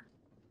pressure there.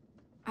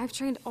 I've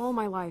trained all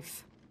my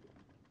life.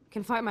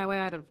 Can fight my way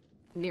out of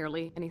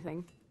nearly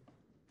anything.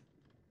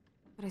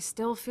 But I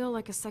still feel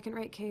like a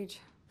second-rate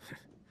cage.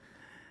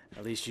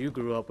 At least you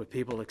grew up with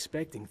people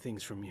expecting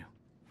things from you.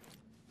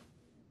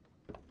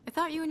 I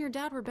thought you and your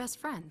dad were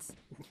best friends.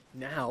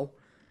 Now?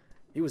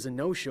 He was a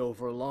no-show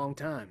for a long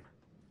time.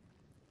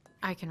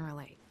 I can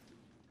relate.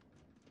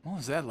 What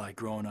was that like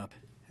growing up?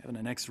 Having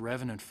an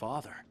ex-revenant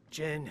father?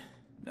 Jin.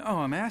 No,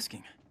 I'm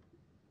asking.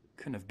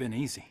 Couldn't have been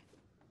easy.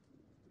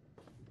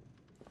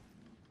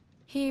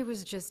 He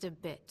was just a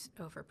bit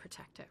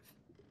overprotective.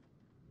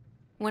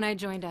 When I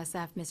joined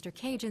SF, Mr.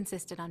 Cage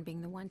insisted on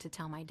being the one to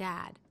tell my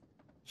dad.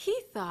 He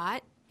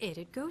thought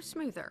it'd go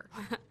smoother.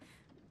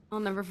 I'll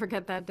never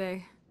forget that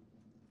day.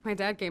 My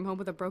dad came home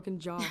with a broken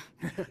jaw.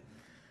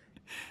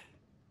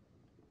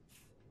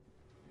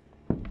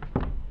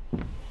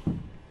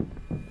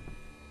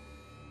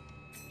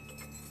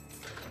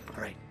 All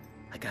right,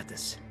 I got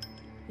this.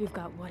 You've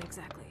got what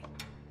exactly?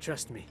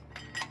 Trust me.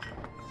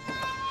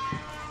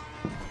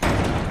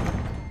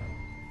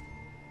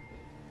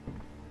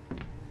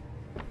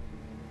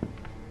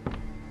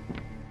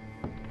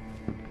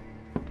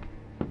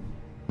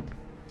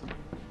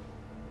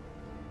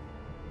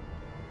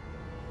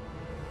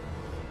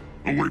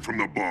 Away from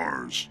the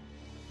bars.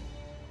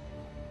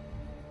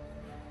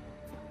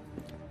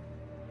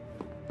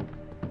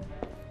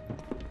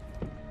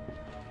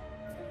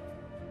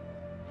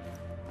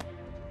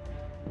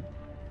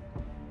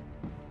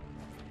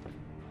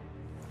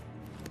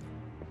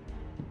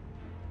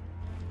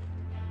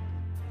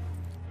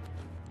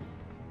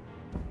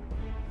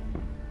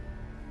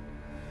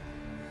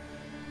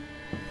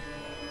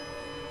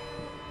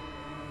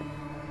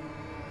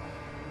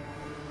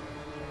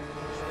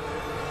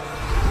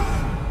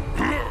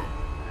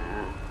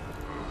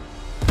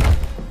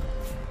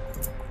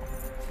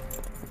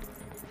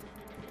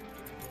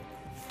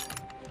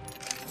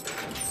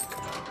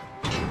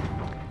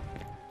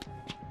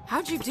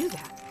 How'd you do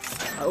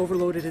that? I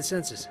overloaded his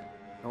senses.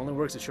 It only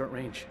works at short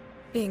range.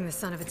 Being the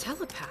son of a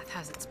telepath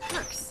has its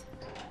perks.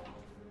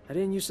 I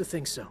didn't used to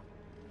think so.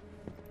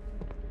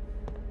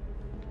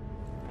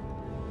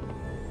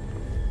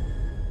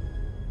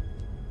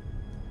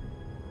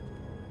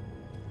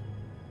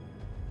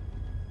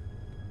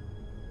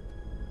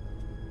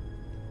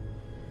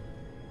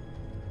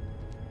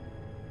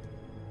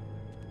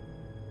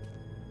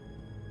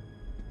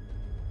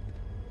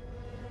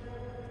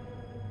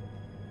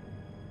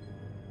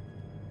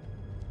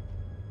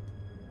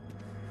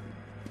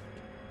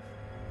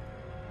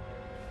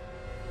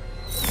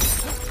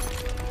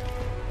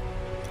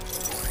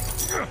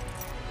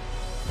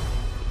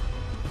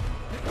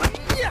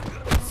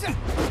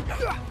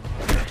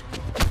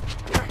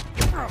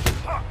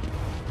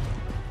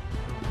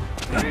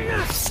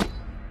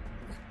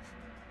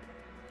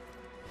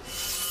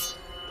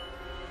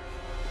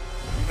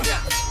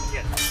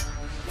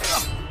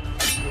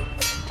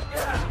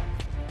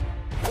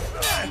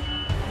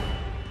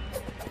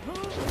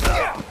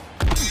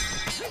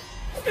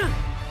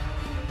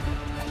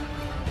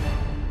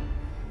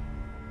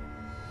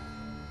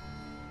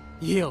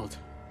 Yield.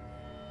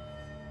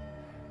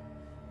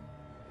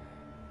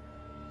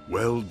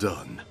 Well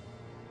done.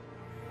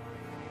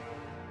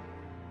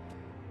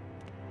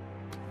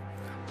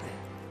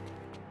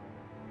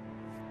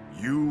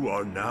 You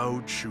are now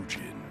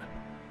Chujin.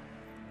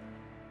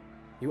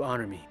 You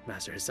honor me,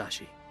 Master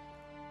Hisashi.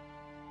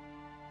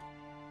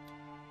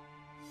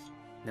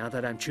 Now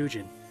that I'm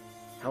Chujin,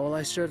 how will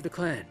I serve the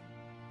clan?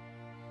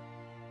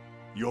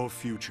 Your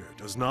future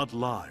does not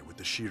lie with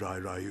the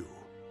Shirai Ryu.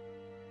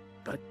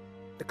 But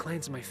the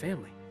clan's my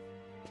family.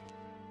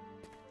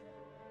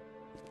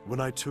 When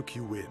I took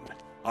you in,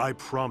 I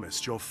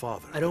promised your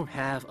father... I don't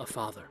have a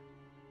father.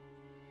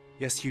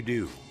 Yes, you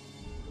do.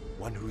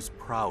 One who's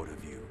proud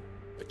of you.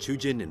 A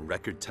Chujin in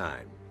record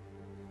time.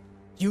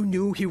 You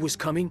knew he was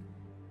coming?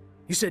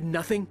 You said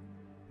nothing?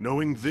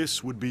 Knowing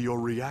this would be your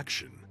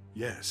reaction,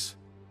 yes.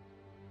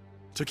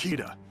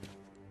 Takeda,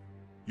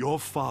 your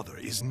father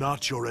is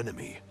not your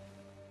enemy.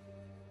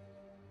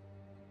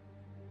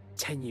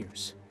 10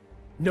 years.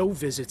 No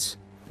visits.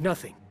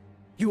 Nothing.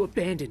 You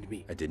abandoned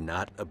me. I did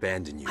not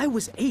abandon you. I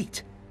was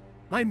 8.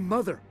 My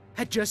mother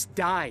had just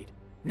died.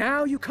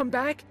 Now you come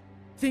back?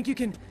 Think you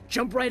can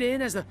jump right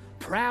in as a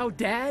proud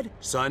dad?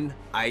 Son,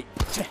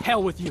 To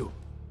hell with you.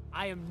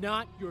 I am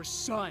not your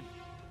son.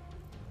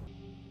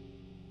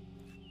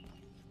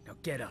 Now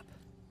get up.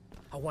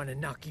 I want to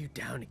knock you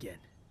down again.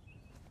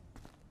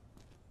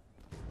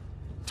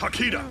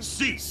 Takeda,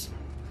 cease!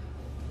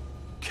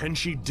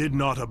 Kenshi did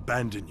not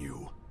abandon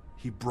you.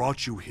 He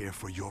brought you here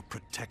for your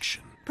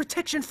protection.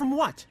 Protection from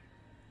what?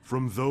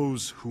 From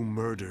those who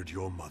murdered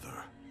your mother.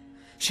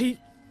 She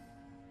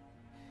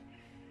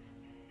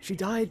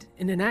died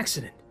in an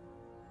accident.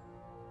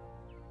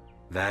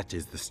 That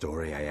is the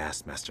story I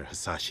asked Master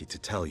Hisashi to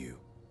tell you.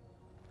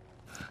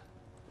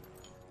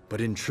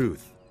 But in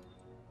truth,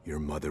 your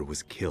mother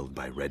was killed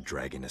by Red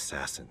Dragon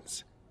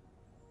assassins.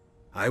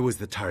 I was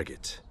the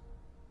target.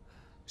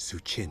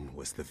 Suchin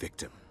was the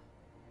victim.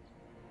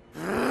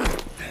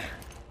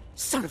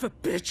 Son of a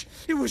bitch!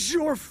 It was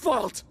your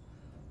fault!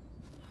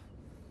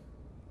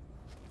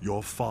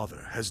 Your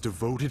father has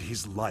devoted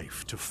his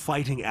life to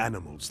fighting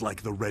animals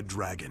like the Red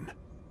Dragon.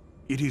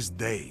 It is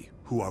they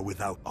who are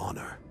without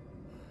honor.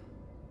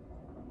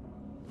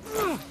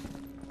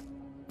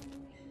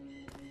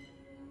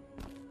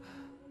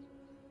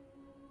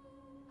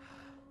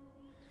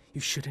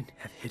 You shouldn't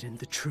have hidden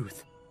the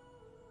truth.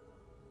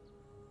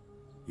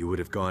 You would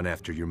have gone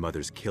after your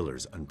mother's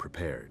killers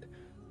unprepared.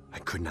 I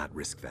could not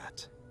risk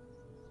that.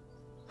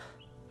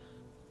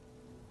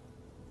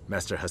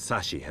 Master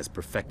Hasashi has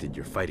perfected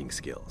your fighting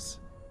skills.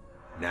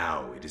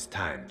 Now it is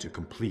time to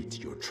complete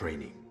your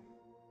training.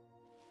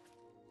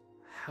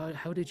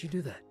 How did you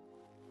do that?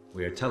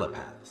 We are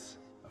telepaths,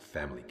 a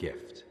family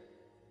gift.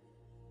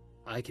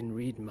 I can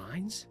read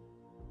minds?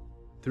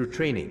 Through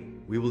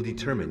training, we will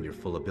determine your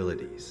full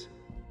abilities.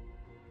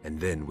 And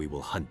then we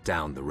will hunt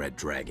down the Red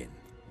Dragon.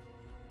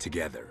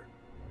 Together.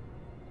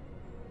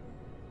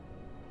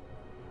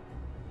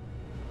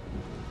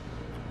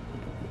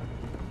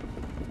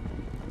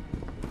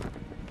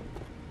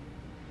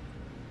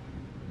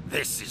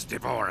 This is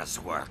Devora's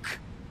work.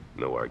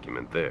 No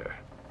argument there.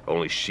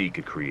 Only she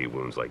could create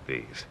wounds like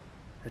these.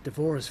 That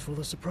Devora's full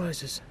of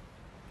surprises.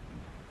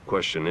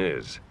 Question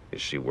is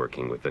she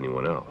working with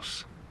anyone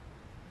else?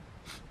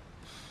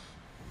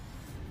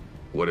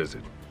 What is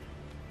it?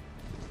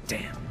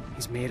 Damn,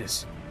 he's made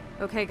us.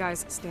 Okay,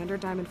 guys, standard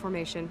diamond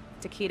formation.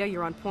 Takeda,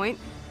 you're on point.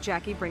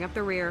 Jackie, bring up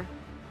the rear.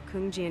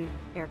 Kung Jin,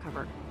 air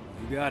cover.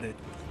 You got it.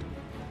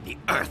 The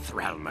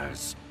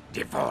Earthrealmers.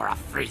 Devora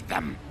freed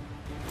them.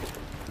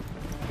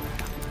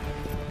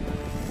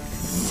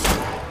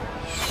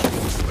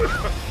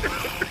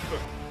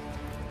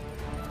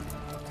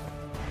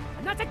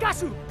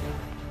 Natagasu!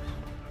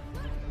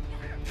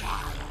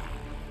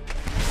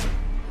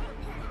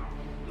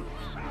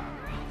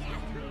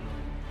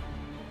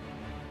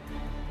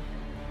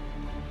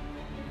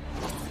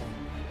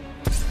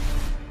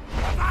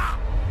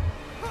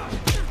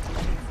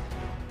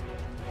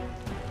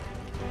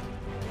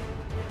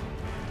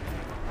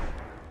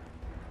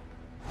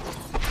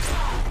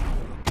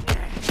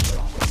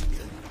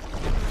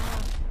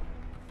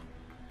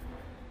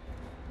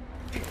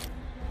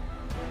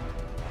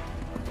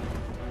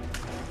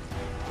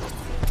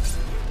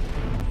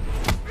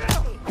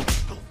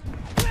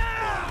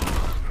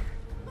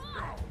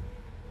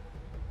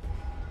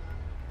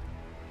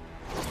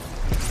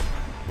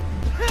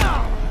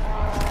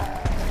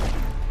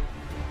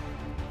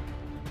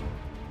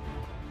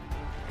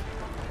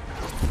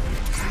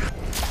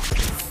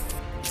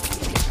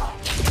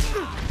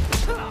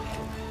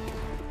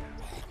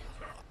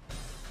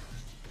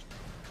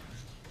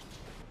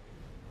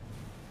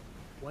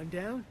 One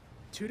down,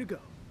 2 to go.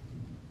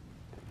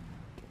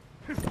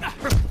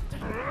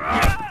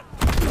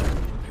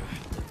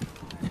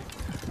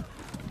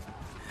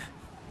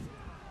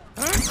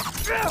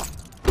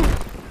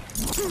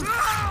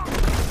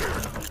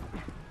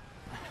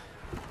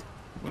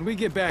 When we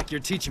get back, you're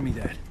teaching me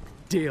that.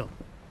 Deal.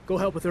 Go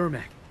help with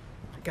Ermac.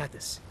 I got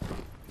this.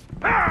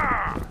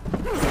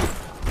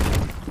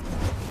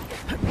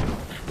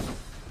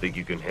 Think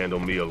you can handle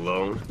me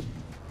alone?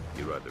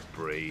 You're either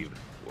brave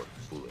or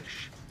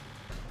foolish.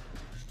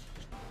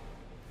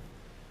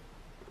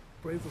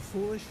 Brave or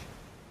foolish?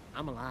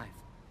 I'm alive.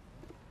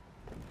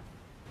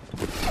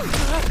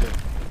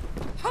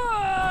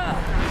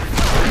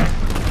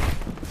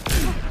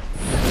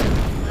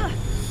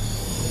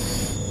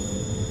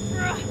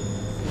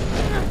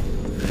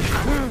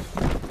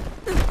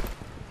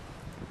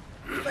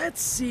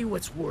 Let's see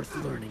what's worth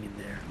learning in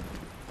there.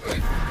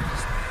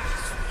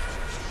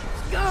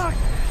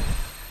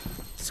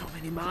 So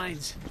many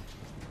minds.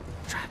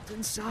 Trapped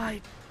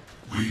inside.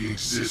 We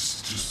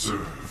exist to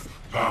serve,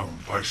 bound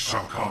by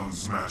Shao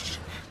Kahn's magic.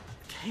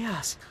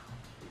 Chaos.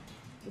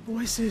 The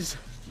voices.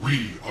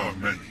 We are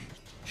many.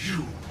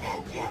 You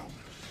are one.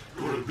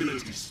 Your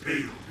abilities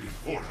fail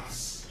before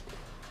us.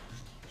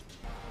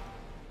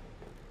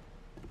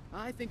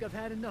 I think I've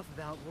had enough of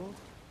Outworld.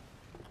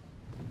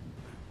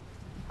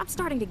 I'm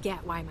starting to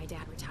get why my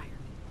dad retired.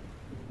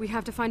 We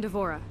have to find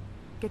Devora.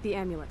 Get the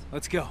amulet.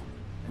 Let's go.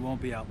 We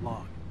won't be out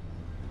long.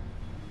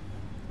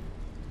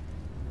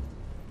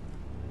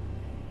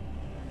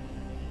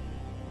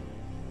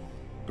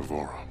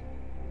 Devora.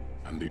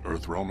 And the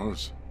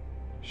Earthrealmers?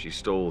 She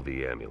stole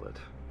the amulet,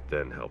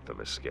 then helped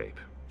them escape.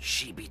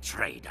 She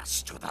betrayed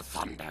us to the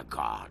Thunder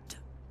God.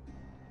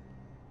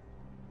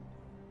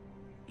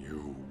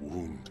 You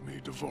wound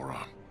me,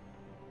 Devora.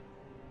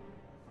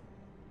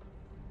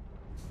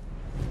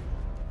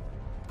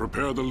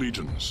 Prepare the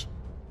legions.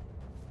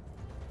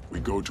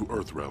 We go to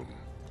Earthrealm.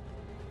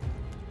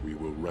 We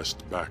will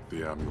wrest back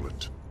the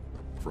amulet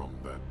from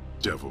that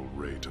devil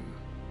Raiden.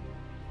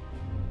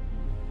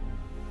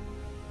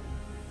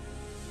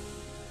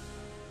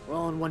 We're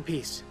all in one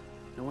piece.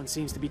 No one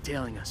seems to be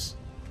tailing us.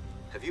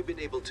 Have you been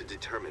able to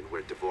determine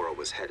where Devora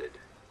was headed?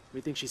 We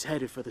think she's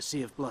headed for the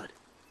Sea of Blood.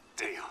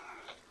 Damn.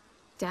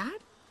 Dad?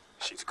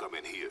 She's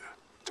coming here,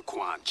 to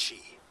Quan Chi.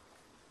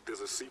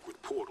 There's a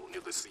secret portal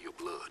near the Sea of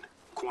Blood.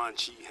 Quan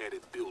Chi had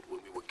it built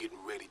when we were getting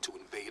ready to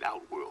invade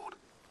Outworld.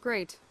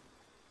 Great.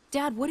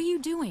 Dad, what are you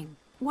doing?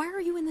 Why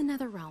are you in the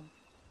Netherrealm?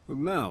 But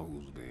now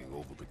who's being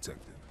overprotective?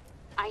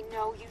 I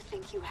know you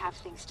think you have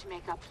things to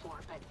make up for,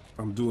 but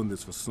I'm doing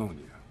this for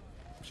Sonya.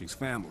 She's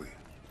family.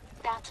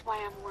 that's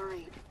why I'm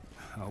worried.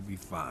 I'll be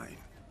fine.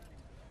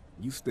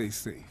 You stay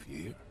safe,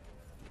 yeah?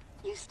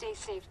 You stay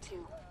safe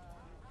too.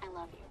 I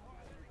love you.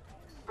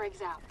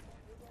 Briggs out.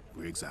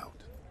 Briggs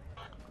out.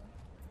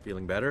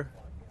 Feeling better?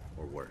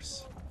 Or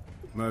worse?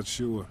 Not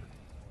sure.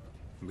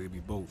 Maybe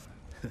both.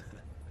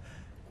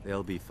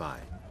 They'll be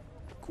fine.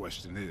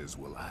 Question is,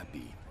 will I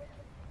be?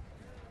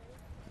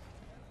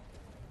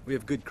 We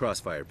have good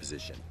crossfire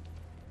position.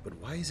 But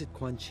why is it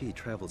Quan Chi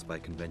travels by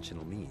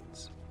conventional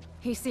means?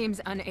 He seems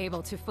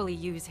unable to fully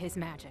use his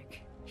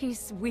magic.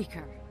 He's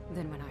weaker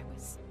than when I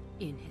was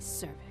in his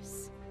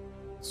service.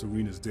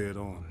 Serena's dead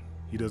on.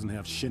 He doesn't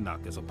have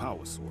Shinnok as a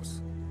power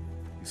source.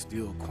 He's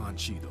still Quan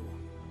Chi, though.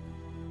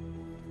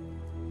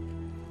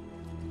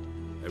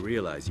 I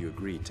realize you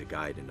agreed to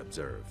guide and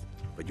observe,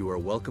 but you are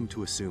welcome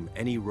to assume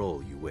any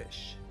role you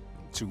wish.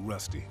 I'm too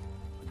rusty.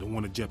 I don't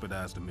want to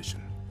jeopardize the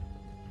mission.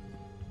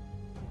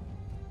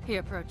 He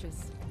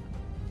approaches.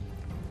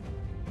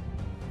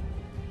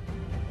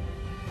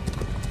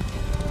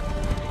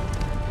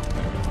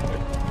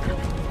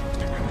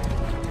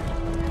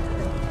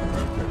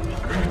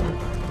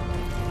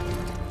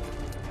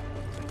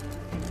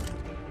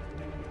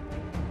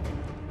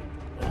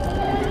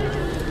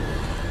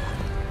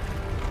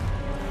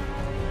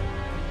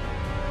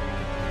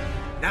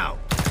 Now!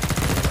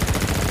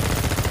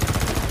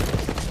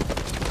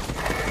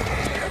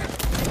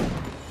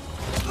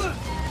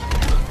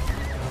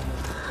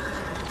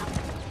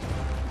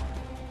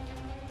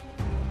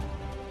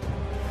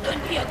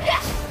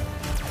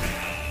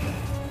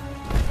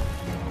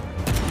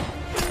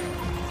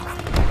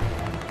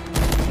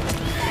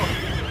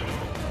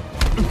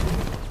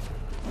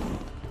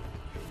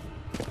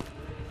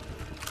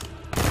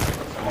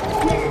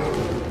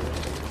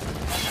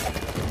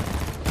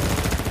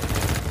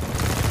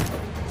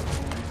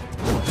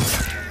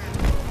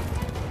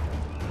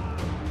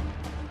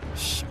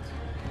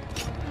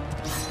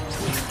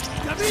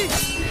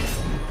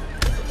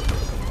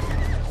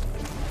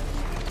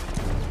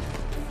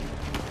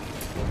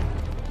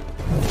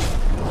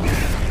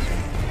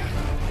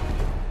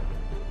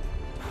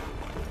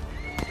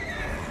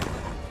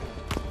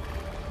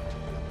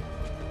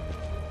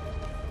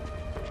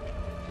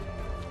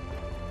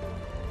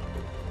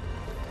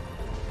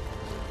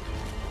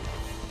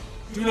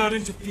 Do not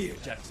interfere,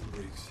 Jackson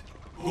Briggs.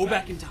 Go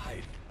back into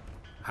hiding.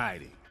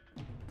 Hiding.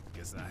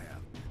 Guess I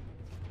have.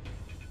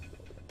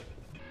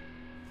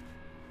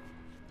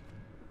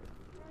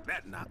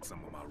 That knocked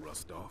some of my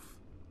rust off.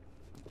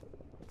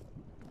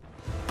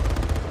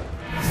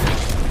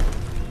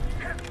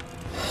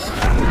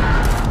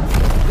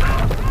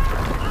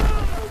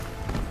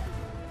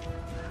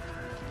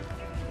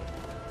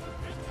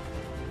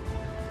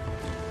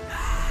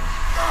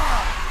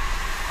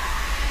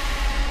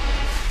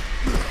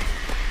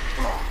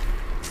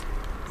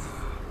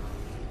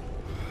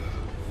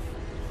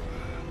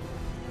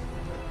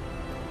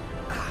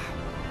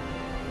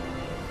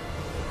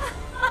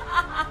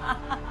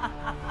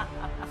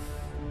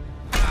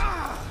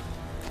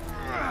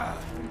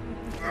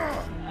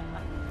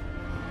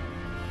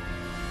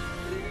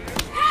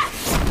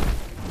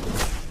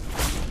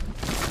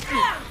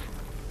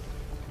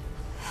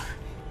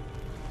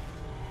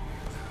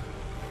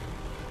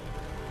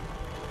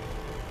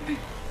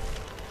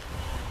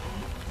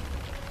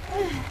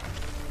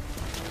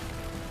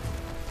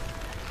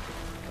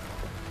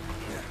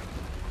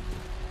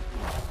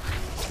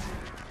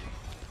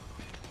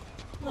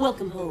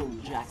 Welcome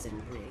home,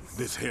 Jackson Briggs.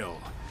 This hell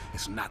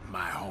is not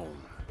my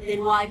home.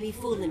 Then why be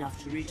fool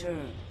enough to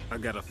return? I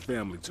got a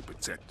family to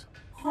protect.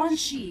 Quan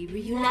Chi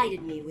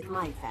reunited me with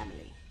my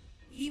family.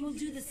 He will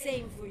do the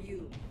same for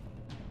you.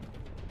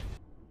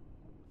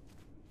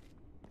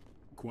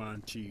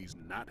 Quan Chi's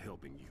not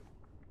helping you.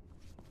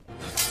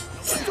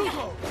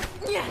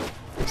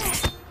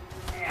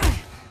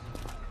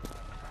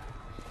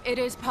 It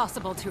is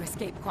possible to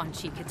escape Quan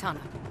Chi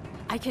Katana.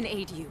 I can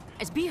aid you,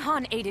 as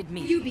Bihan aided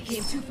me. You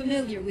became too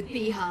familiar with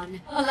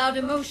Bihan, allowed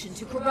emotion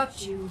to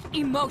corrupt you.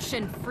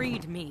 Emotion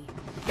freed me.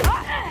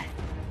 I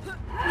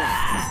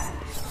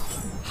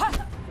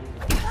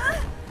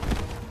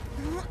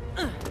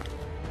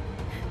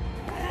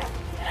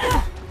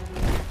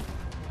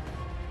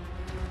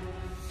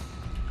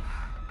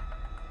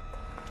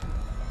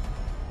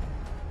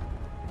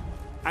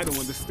don't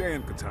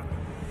understand, Katana.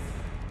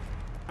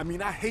 I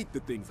mean, I hate the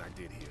things I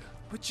did here,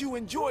 but you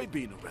enjoy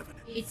being a revenant.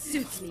 It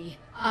suits me.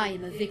 I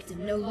am a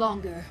victim no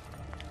longer.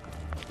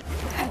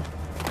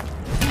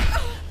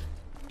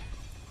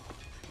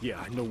 Yeah,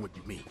 I know what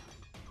you mean,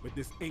 but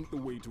this ain't the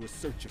way to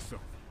assert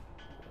yourself.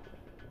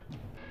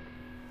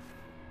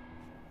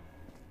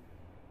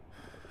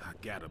 I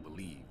gotta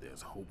believe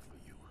there's hope for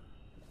you.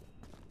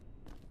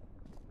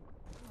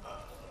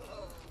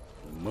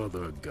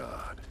 Mother of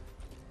God.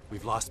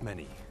 We've lost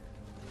many.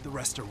 The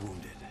rest are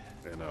wounded.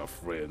 And our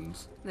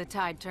friends. The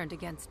tide turned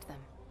against them.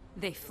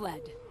 They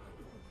fled.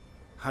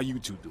 How you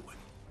two doing?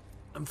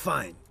 I'm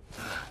fine.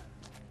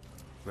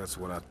 That's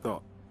what I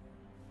thought.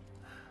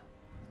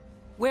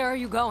 Where are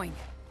you going?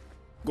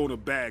 Gonna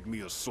bag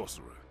me a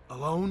sorcerer.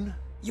 Alone?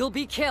 You'll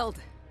be killed.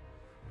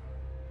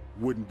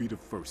 Wouldn't be the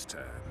first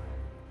time.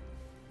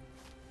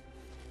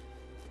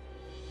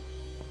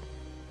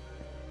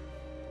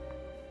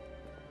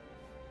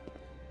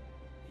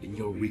 In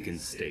your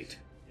weakened state,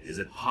 is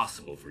it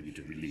possible for you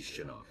to release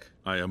Shinnok?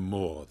 I am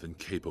more than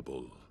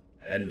capable.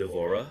 And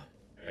Devora?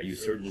 Are you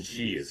certain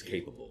she is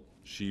capable?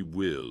 She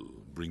will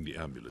bring the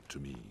amulet to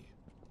me.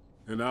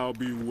 And I'll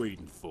be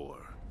waiting for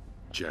her.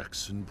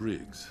 Jackson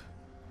Briggs.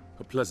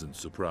 A pleasant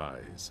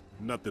surprise.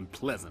 Nothing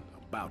pleasant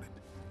about it.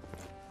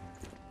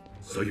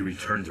 So you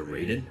return to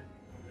Raiden?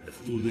 The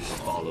foolish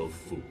follow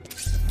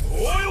fools.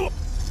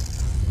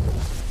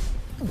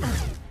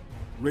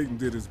 Raiden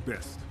did his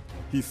best.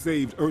 He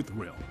saved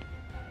Earthrealm.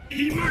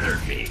 He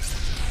murdered me!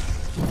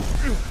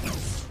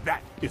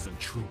 That isn't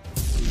true.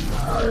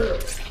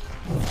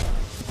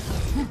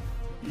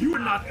 You were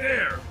not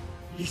there!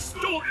 He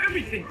stole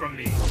everything from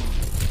me!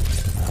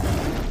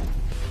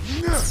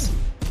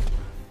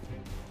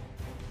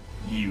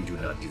 You do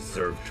not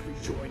deserve to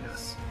rejoin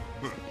us.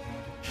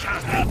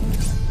 Shut up!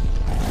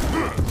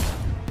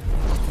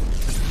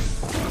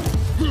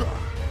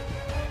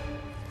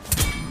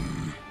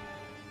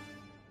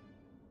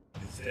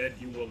 Instead,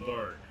 you will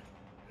learn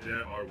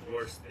there are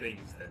worse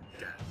things than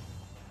death.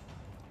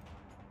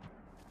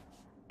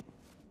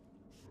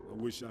 I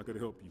wish I could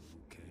help you,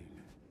 Liu Kang.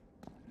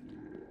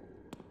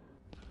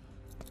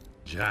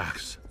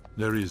 Jax,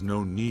 there is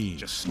no need.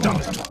 Just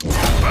stop it.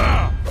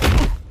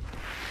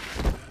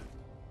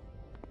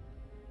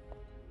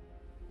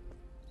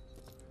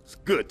 It's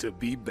good to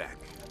be back.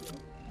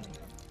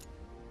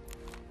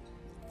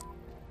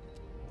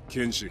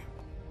 Kenshi,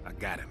 I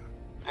got him.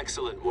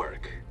 Excellent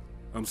work.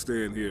 I'm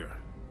staying here.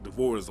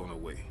 Devora's on her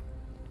way.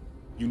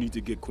 You need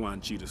to get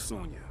Quan Chi to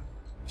Sonya.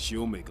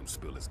 She'll make him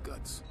spill his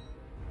guts.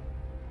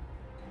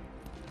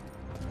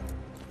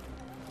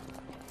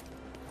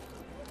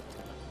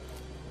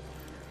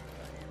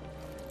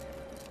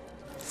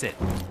 Sit.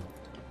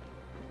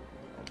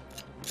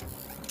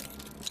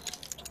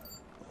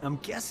 I'm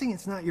guessing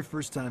it's not your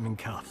first time in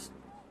cuffs.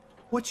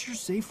 What's your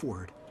safe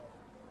word?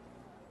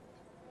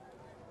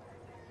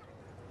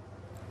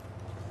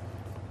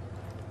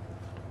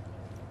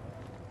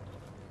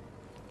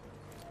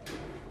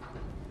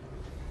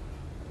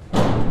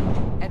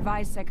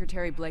 Advise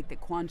Secretary Blake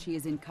that Quan Chi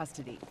is in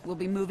custody. We'll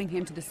be moving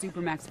him to the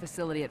Supermax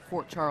facility at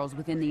Fort Charles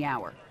within the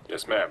hour.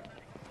 Yes, ma'am.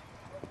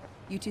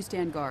 You two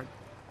stand guard.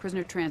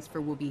 Prisoner transfer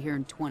will be here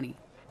in 20.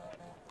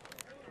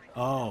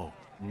 Oh,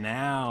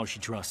 now she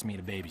trusts me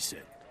to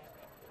babysit.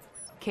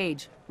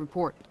 Cage,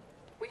 report.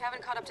 We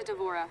haven't caught up to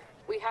Devora.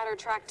 We had her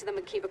tracked to the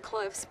Makiba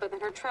Cliffs, but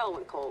then her trail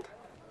went cold.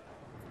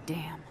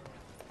 Damn.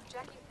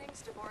 Jackie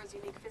thinks Devora's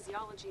unique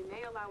physiology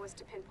may allow us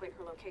to pinpoint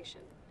her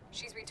location.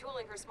 She's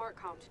retooling her smart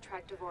comm to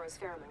track Devora's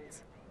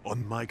pheromones.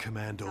 On my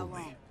command How only.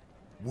 long?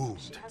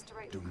 Wound. Has to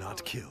write Do in not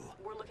code. kill.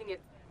 We're looking at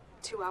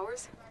 2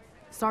 hours?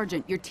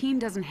 Sergeant, your team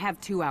doesn't have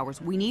 2 hours.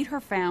 We need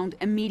her found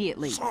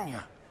immediately.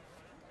 Sonya!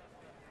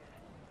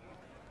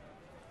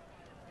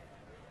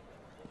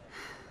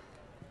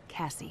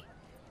 Cassie,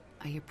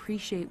 I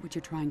appreciate what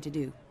you're trying to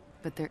do,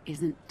 but there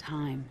isn't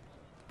time.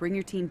 Bring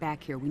your team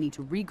back here. We need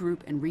to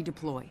regroup and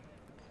redeploy.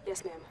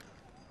 Yes, ma'am.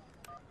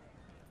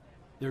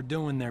 They're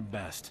doing their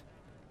best.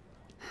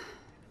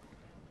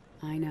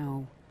 I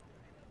know.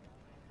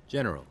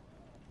 General,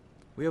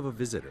 we have a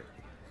visitor.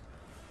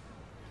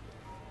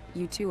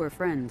 You two are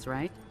friends,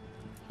 right?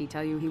 He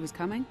tell you he was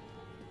coming?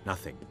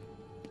 Nothing.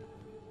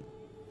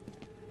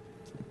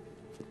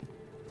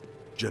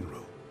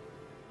 General,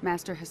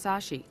 Master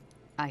Hisashi,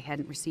 I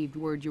hadn't received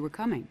word you were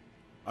coming.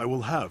 I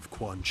will have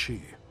Quan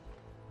Chi.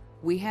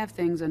 We have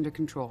things under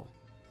control.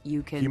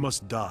 You can... He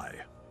must die.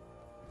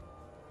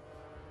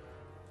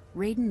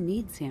 Raiden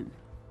needs him.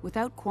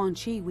 Without Quan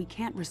Chi, we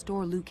can't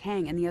restore Liu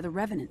Kang and the other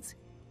Revenants.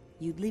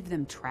 You'd leave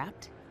them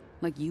trapped?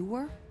 Like you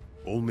were?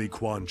 Only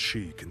Quan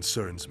Chi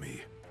concerns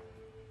me.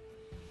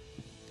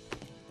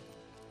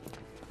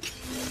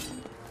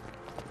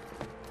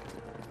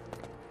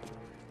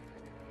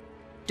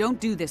 Don't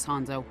do this,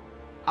 Hanzo.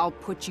 I'll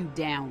put you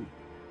down.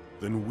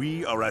 Then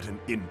we are at an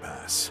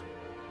impasse.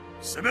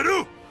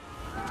 Semeru!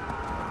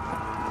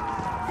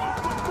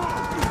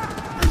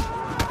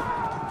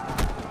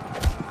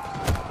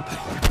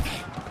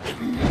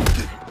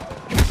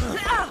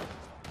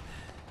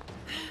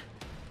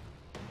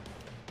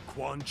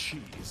 Quan Chi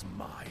is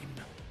mine.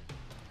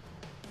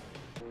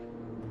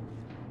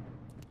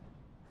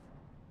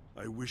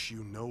 I wish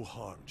you no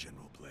harm,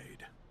 General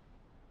Blade.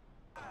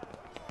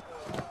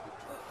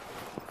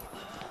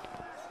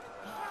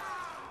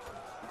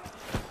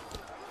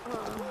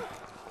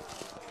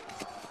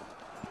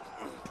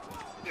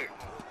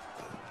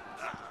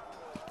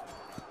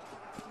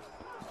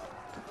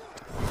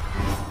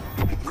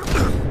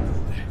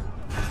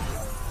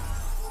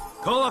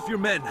 Call off your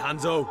men,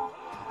 Hanzo!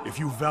 If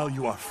you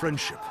value our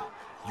friendship,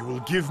 you will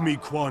give me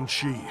Quan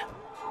Chi.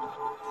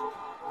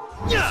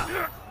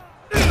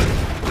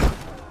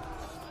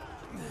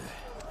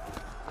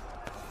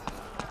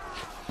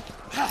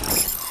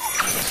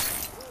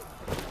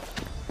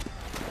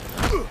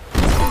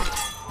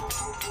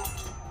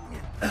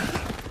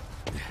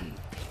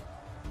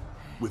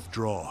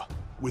 Withdraw.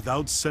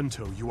 Without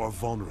Sento, you are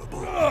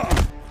vulnerable.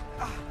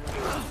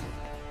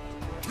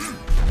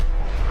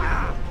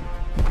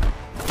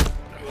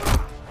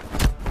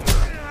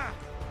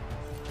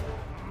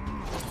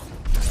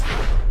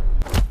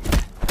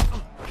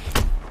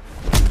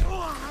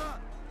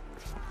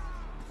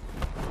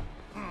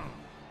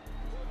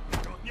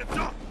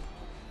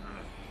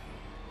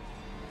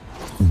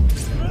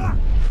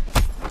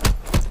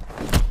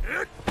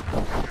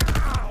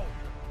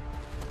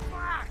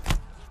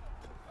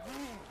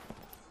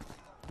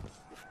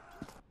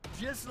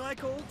 just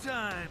like old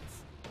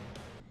times.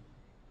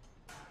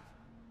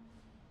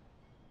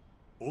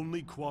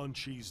 Only Quan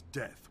Chi's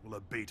death will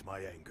abate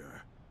my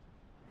anger.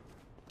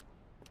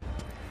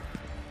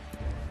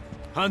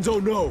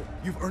 Hanzo, no!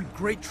 You've earned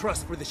great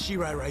trust for the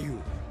Shirai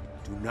Ryu.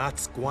 Do not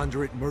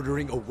squander it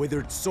murdering a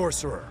withered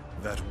sorcerer.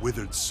 That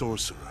withered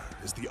sorcerer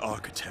is the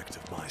architect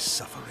of my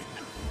suffering.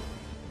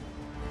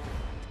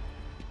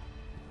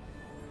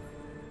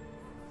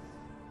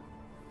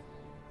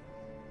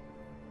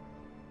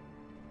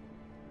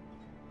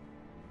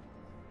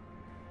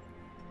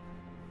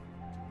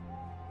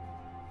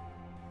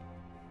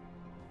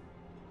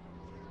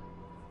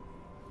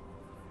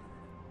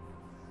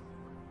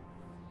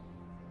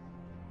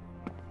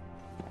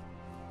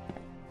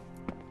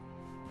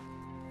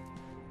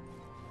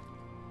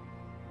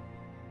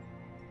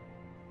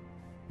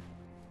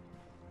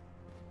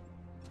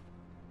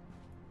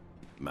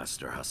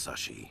 Master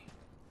Hasashi,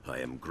 I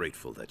am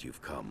grateful that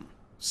you've come.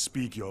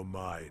 Speak your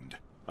mind.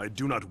 I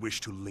do not wish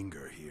to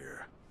linger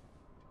here.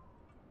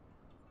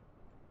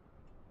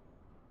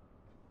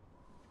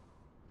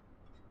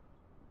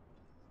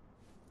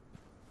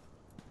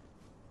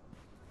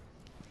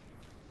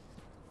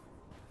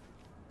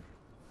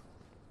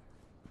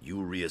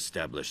 You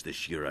re-establish the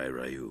Shirai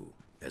Ryu,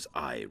 as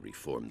I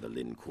reform the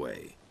Lin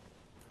Kuei.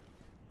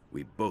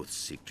 We both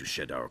seek to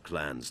shed our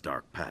clan's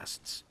dark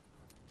pasts,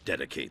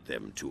 dedicate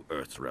them to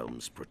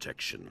Earthrealm's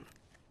protection.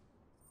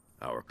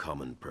 Our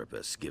common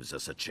purpose gives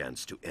us a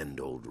chance to end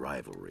old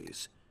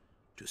rivalries,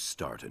 to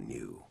start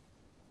anew.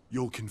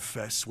 You'll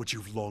confess what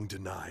you've long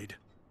denied?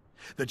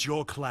 That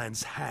your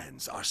clan's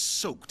hands are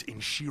soaked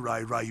in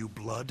Shirai Ryu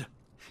blood?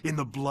 In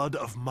the blood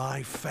of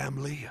my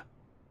family?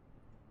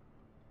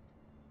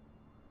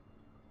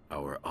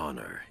 Our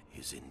honor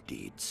is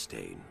indeed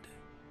stained.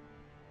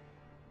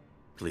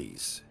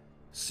 Please,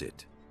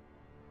 sit.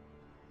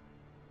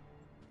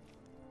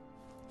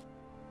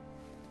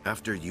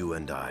 After you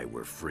and I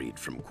were freed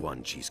from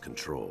Quan Chi's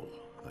control,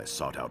 I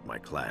sought out my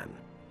clan.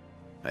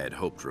 I had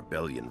hoped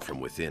rebellion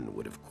from within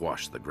would have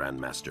quashed the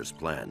Grandmaster's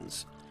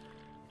plans.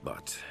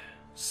 But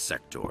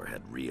Sector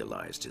had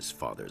realized his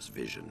father's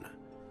vision.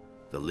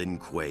 The Lin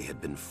Kuei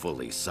had been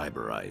fully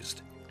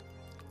cyberized.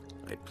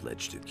 I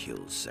pledged to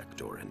kill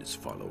Sector and his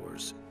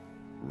followers,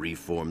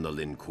 reform the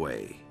Lin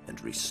Kuei,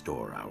 and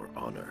restore our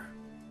honor.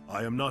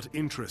 I am not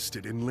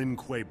interested in Lin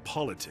Kuei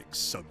politics,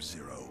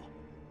 Sub-Zero.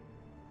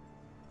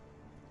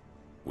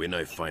 When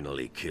I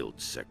finally killed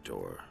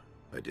Sector,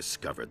 I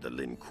discovered the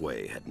Lin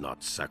Kuei had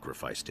not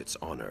sacrificed its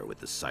honor with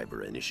the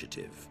Cyber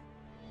Initiative.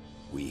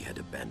 We had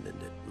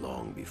abandoned it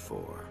long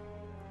before.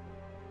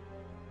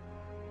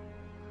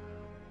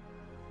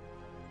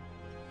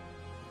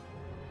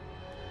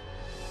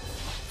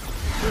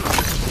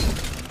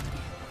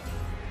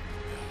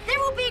 There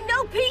will be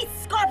no peace,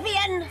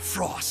 Scorpion!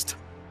 Frost!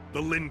 The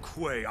Lin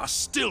Kuei are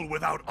still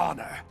without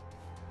honor!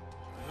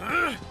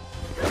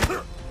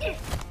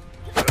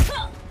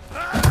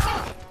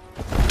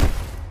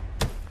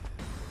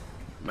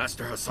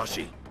 Master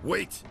Hasashi,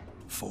 wait!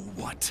 For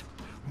what?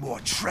 More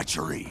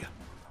treachery?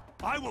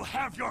 I will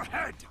have your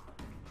head!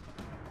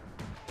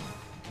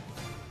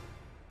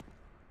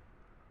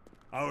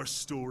 Our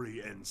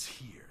story ends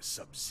here,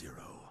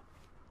 Sub-Zero.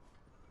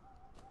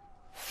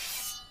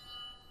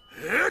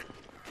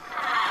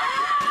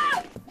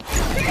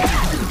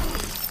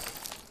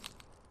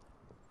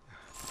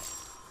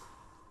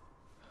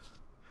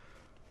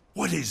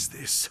 What is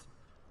this?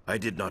 I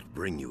did not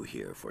bring you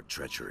here for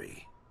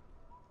treachery.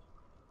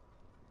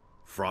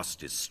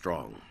 Frost is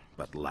strong,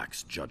 but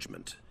lacks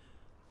judgment.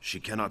 She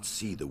cannot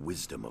see the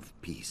wisdom of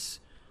peace.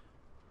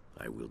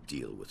 I will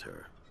deal with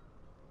her.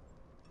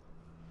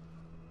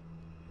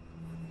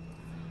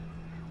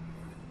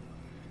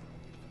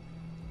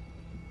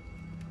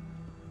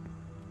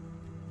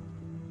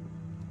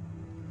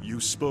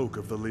 You spoke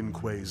of the Lin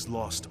Kuei's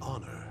lost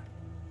honor.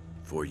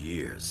 For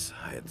years,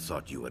 I had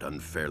thought you would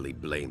unfairly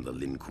blame the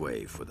Lin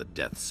Kuei for the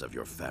deaths of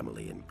your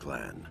family and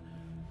clan.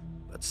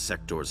 But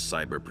Sector's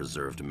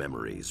cyber-preserved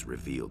memories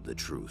revealed the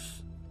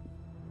truth.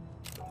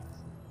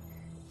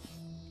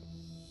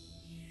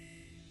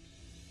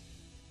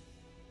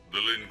 The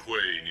Lin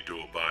Kuei need to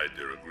abide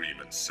their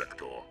agreements,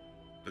 Sector.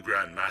 The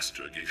Grand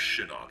Master gave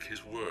Shinnok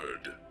his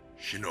word.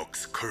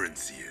 Shinnok's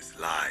currency is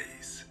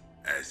lies,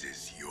 as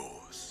is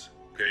yours.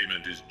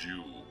 Payment is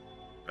due.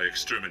 I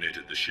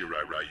exterminated the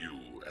Shirai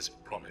Ryu as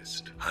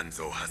promised.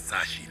 Hanzo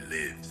Hasashi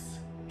lives.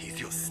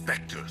 He's your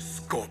specter,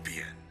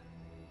 Scorpion.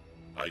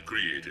 I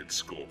created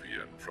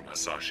Scorpion from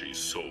Hasashi's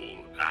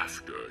soul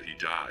after he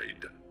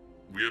died.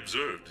 We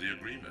observed the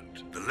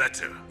agreement. The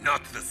letter,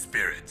 not the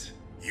spirit.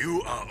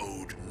 You are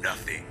owed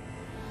nothing.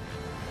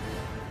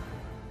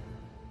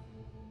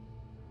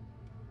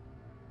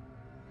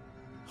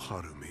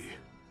 Harumi.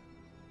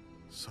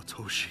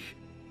 Satoshi.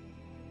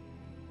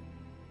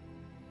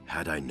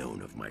 Had I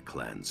known of my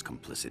clan's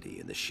complicity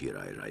in the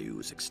Shirai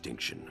Ryu's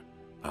extinction,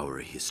 our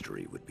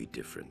history would be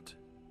different.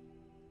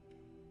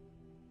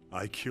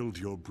 I killed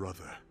your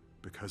brother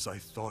because I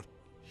thought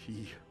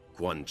he...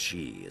 Quan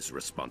Chi is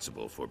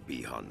responsible for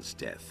Bihan's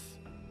death.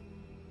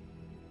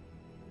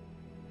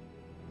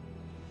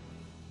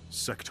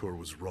 Sector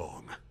was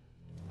wrong.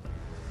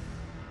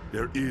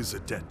 There is a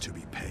debt to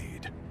be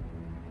paid,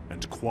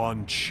 and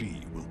Quan Chi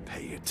will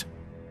pay it.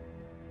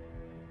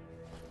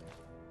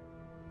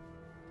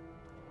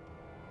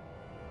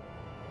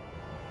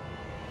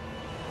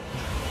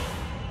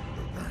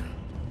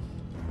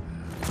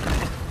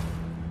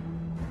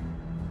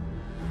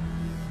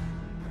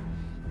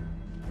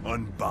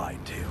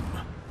 Unbind him.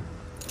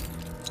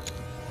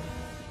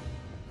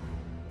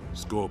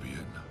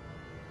 Scorpion,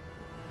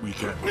 we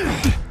can...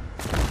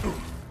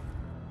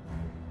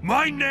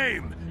 My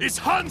name is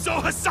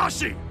Hanzo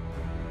Hasashi!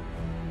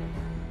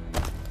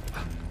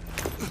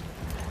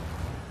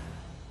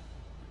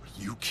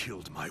 You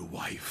killed my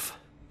wife,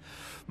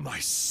 my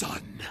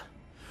son,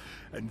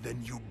 and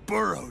then you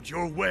burrowed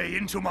your way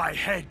into my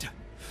head,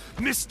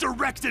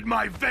 misdirected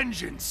my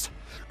vengeance,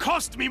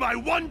 cost me my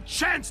one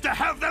chance to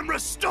have them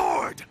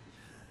restored!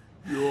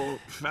 Your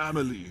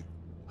family,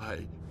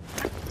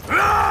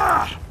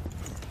 Ah!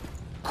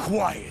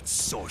 Quiet,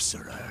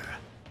 sorcerer.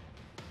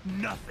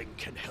 Nothing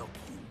can help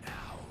you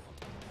now.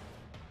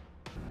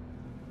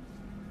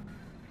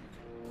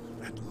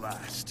 At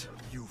last,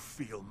 you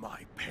feel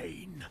my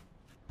pain.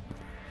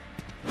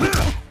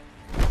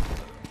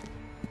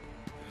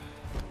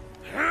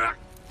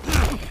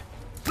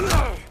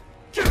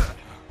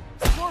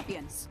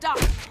 Scorpion, stop!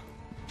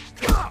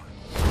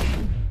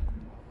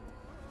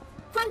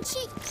 Quan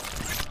Chi!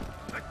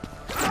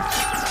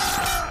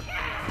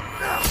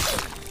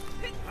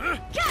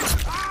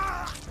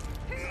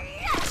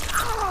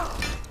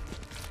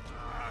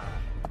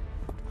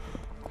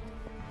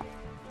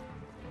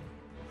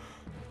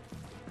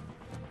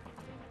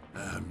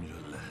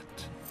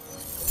 Amulet.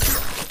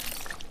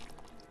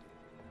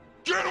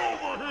 Get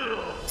over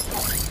here!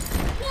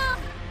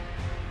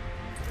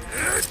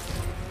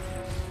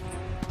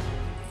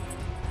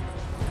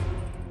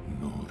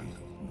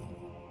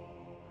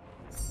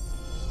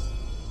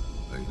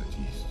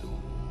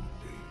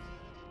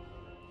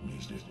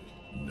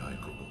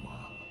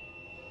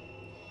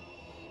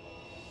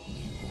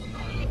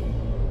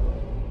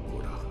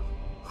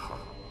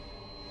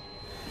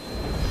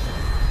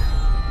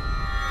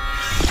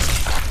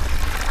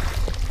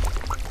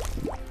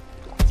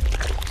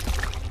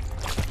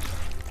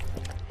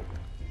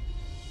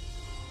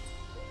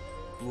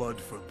 Blood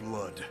for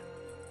blood.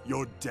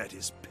 Your debt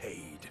is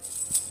paid.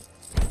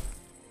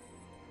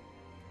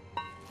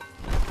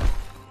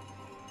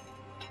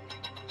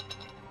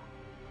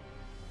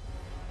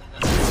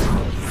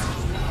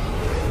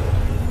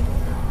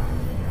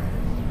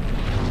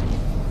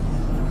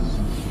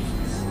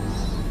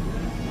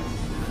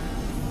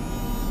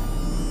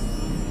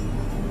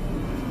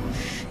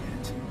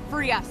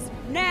 Free us,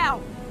 now!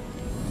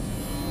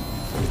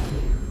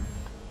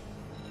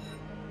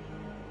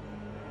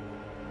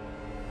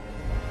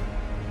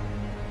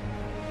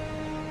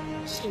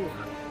 Shinnok.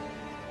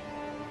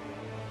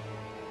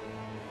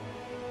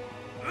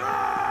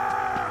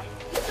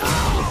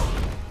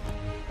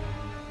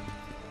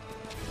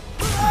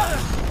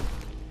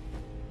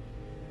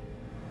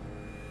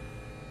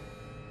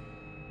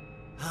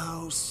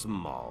 How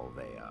small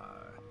they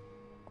are.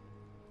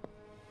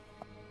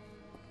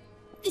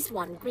 This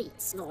one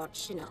greets Lord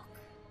Shinnok.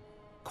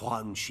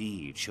 Quan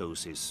Chi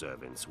chose his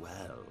servants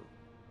well.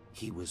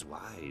 He was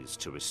wise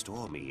to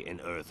restore me in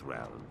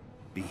Earthrealm,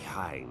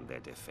 behind their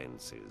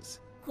defenses.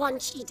 Quan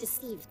Chi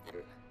deceived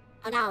them,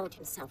 allowed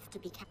himself to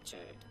be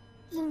captured.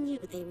 He knew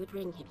they would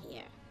bring him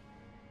here.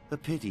 A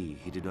pity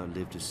he did not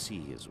live to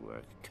see his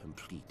work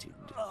completed.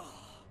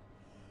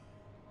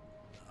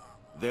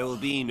 There will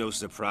be no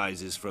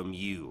surprises from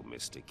you,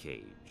 Mr.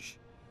 Cage.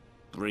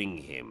 Bring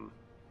him.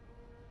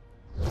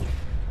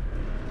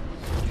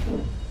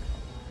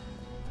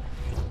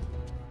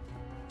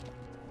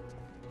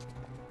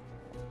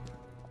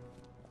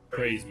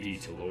 Praise be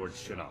to Lord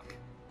Shinnok.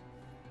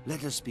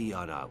 Let us be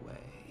on our way.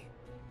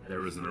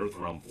 There is an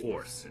Earthrealm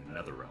force in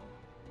Netherrealm.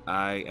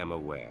 I am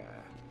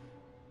aware.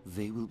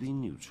 They will be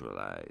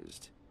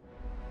neutralized.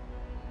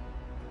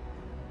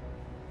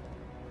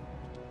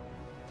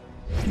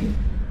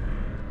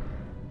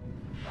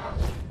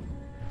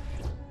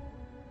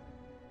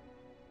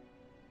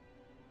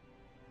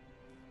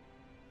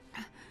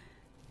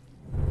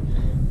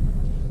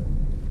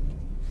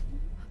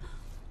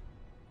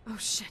 Oh,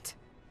 shit.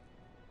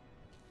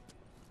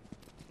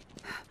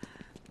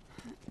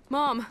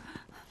 Mom!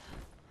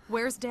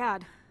 Where's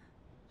Dad?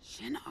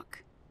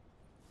 Shinnok.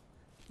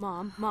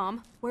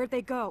 Mom, where'd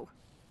they go?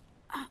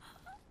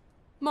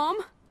 Mom?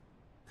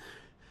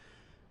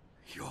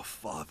 Your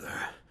father,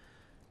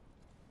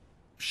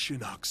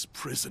 Shinnok's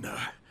prisoner,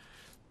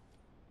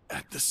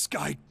 at the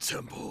Sky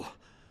Temple.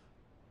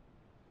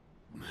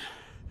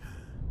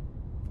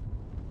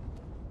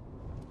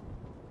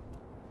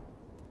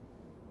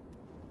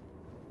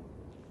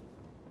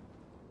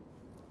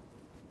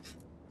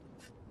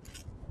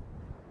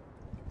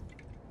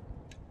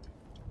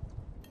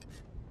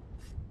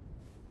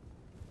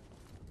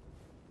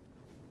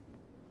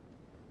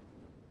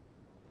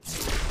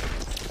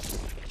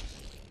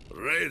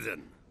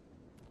 Raiden.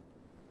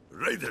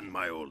 Raiden,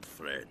 my old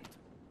friend.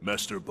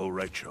 Master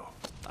Borecho.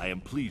 I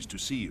am pleased to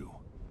see you.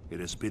 It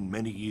has been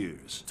many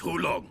years. Too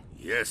long.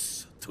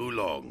 Yes, too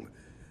long.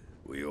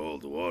 We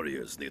old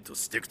warriors need to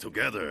stick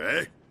together,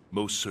 eh?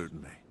 Most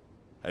certainly.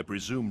 I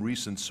presume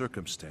recent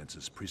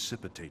circumstances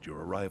precipitate your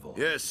arrival.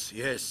 Yes,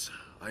 yes.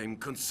 I'm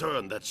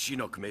concerned that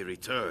Shinnok may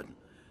return.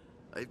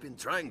 I've been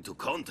trying to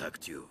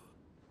contact you.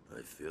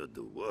 I feared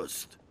the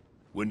worst.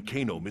 When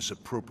Kano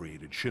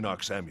misappropriated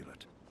Shinnok's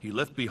amulet, he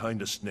left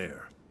behind a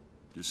snare.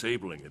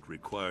 Disabling it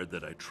required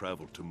that I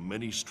travel to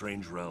many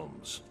strange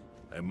realms.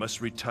 I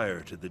must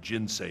retire to the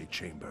Jinsei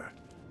chamber,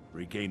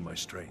 regain my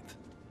strength.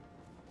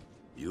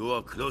 You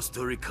are close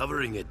to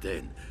recovering it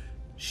then.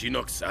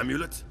 Shinnok's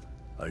amulet?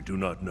 I do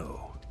not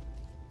know.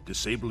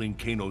 Disabling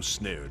Kano's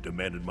snare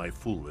demanded my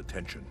full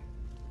attention.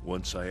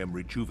 Once I am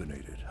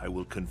rejuvenated, I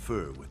will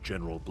confer with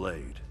General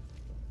Blade.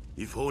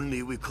 If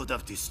only we could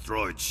have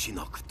destroyed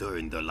Shinnok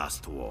during the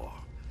last war.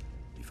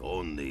 If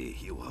only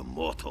he were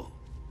mortal.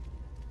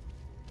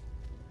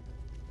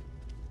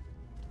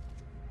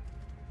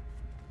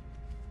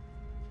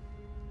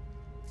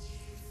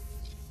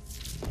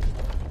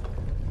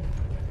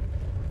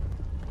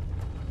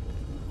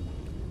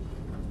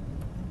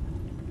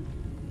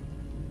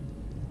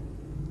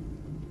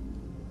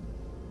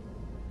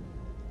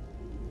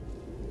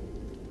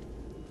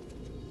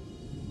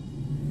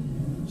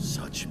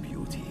 Such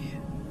beauty,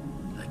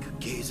 like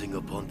gazing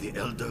upon the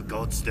Elder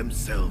Gods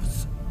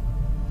themselves.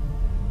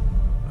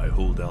 I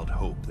hold out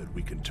hope that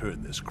we can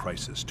turn this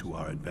crisis to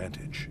our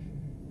advantage.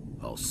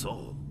 How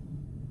so?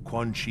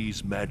 Quan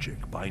Chi's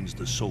magic binds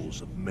the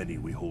souls of many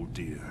we hold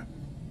dear.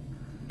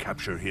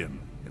 Capture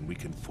him, and we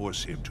can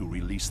force him to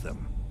release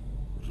them.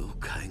 Liu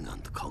Kang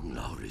and Kung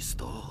Lao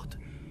restored.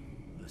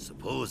 I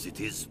suppose it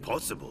is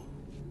possible.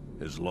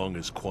 As long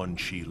as Quan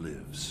Chi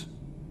lives.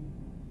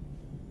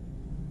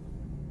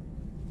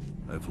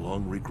 I've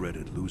long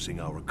regretted losing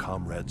our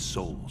comrades'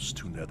 souls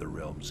to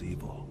Netherrealm's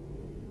evil.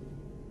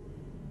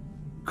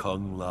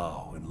 Kung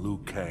Lao and Liu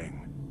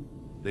Kang,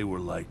 they were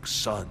like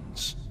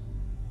sons.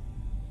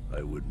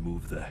 I would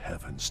move the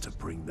heavens to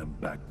bring them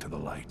back to the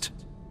light.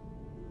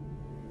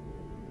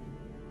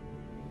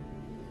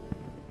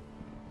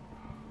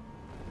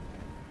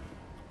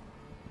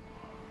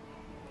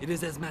 It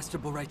is as Master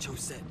Boraicho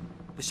said.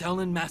 The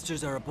Shaolin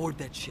Masters are aboard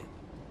that ship.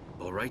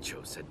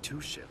 Boraicho said 2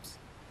 ships.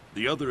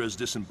 The other has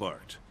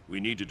disembarked. We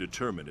need to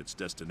determine its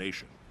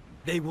destination.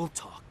 They will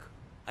talk.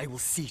 I will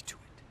see to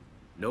it.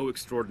 No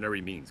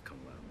extraordinary means, Kung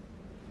Lao.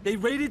 They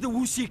raided the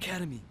Wuxi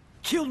Academy,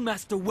 killed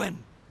Master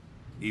Wen.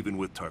 Even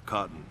with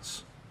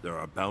Tarkatans, there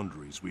are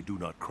boundaries we do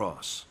not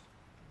cross.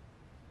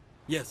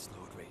 Yes,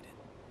 Lord Raiden.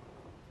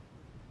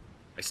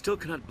 I still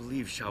cannot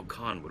believe Shao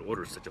Kahn would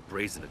order such a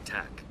brazen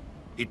attack.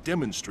 It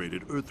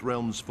demonstrated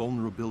Earthrealm's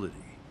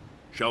vulnerability.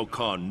 Shao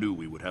Kahn knew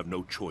we would have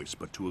no choice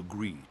but to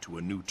agree to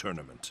a new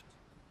tournament.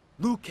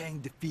 Liu Kang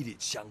defeated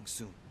Shang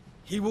Tsung.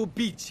 He will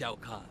beat Shao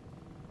Kahn.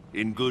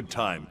 In good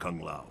time, Kung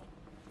Lao.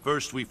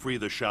 First we free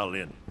the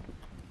Shaolin.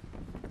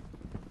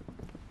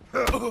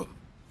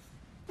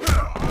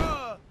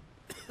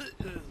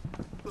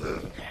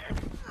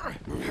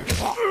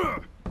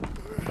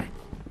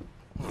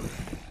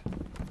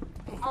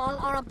 All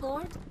are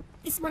aboard?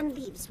 This one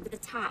leaves with the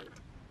tide.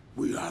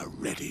 We are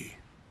ready.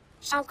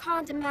 Shao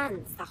Kahn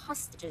demands the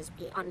hostages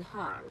be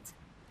unharmed.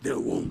 Their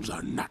wounds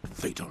are not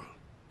fatal.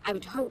 I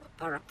would hope,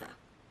 Baraka.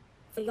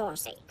 For your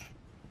sake.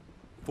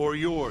 For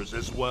yours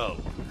as well.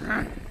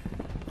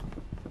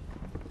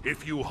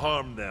 If you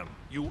harm them,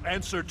 you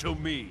answer to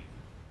me.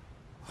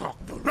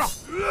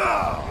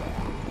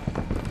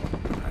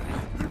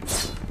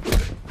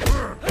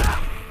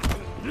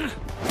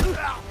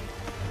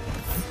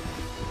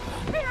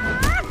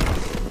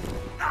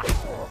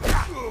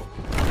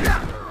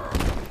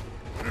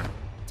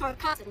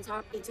 Tarkatans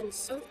aren't beaten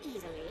so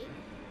easily.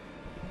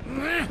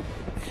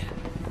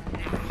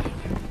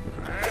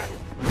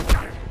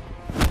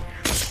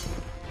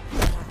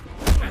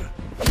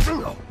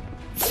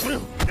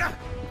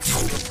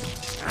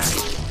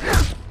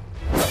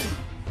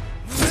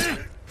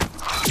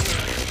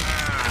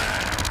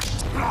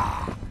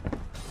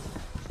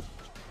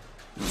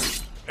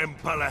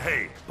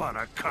 Empalahe,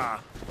 Baraka.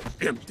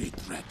 Empty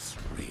threats,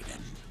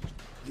 Raiden.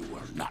 You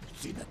will not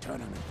see the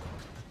tournament.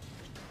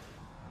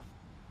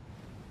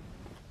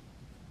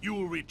 You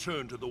will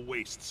return to the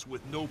wastes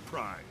with no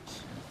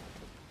prize.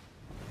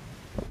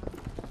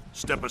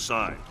 Step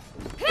aside.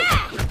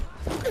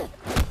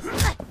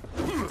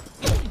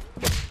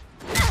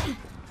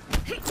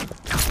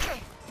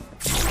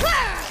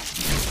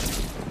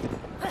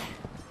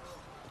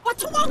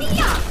 What's wrong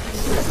here?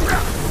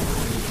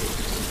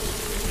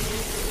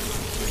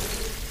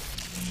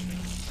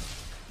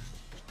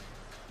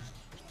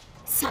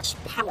 Such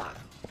power.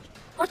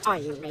 What are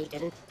you,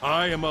 Raiden?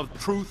 I am of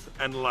truth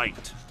and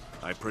light.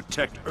 I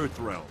protect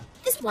Earthrealm.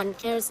 This one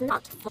cares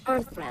not for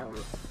Earthrealm,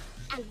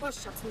 and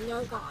worships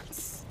no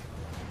gods.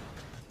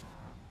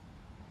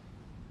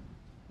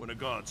 When a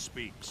god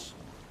speaks,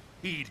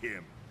 heed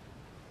him.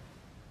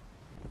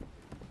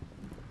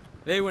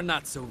 They were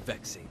not so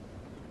vexing.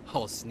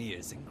 All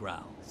sneers and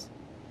growls.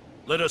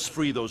 Let us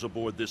free those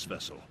aboard this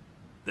vessel.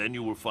 Then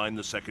you will find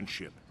the second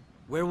ship.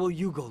 Where will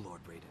you go,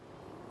 Lord Raiden?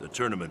 The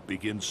tournament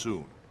begins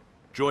soon.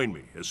 Join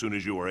me as soon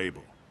as you are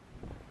able.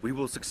 We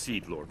will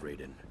succeed, Lord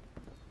Raiden.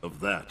 Of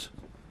that,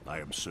 I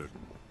am certain.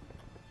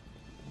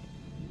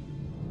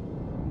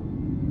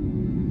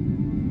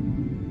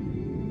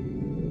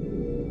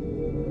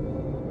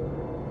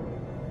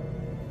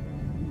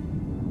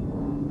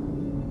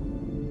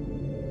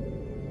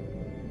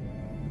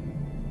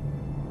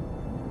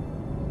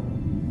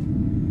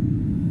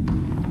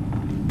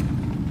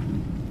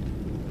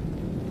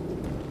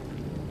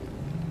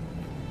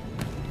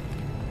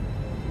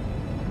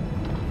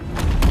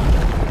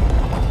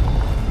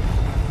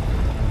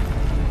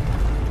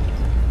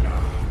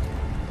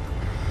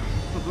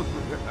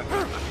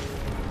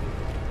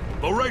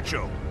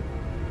 Borracho!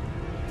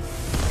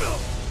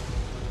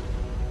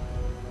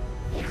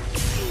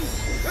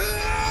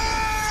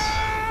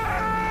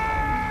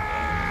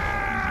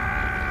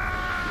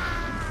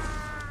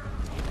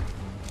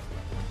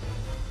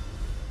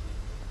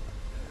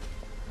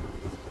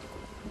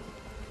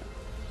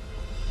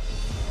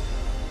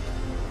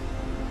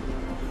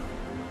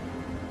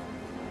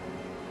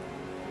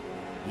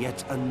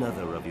 Yet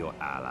another of your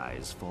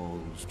allies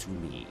falls to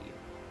me.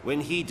 When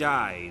he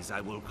dies,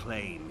 I will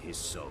claim his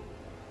soul.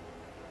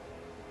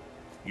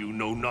 You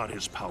know not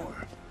his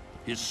power.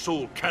 His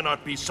soul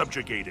cannot be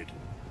subjugated.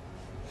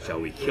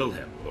 Shall we kill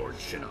him, Lord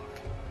Shinnok?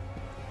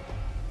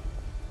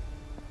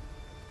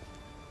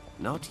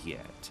 Not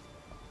yet.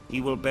 He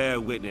will bear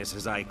witness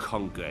as I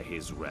conquer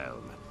his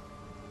realm.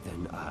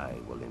 Then I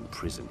will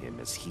imprison him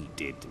as he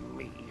did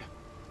me.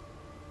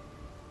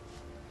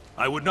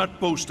 I would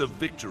not boast of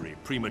victory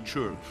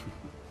prematurely.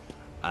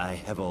 I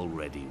have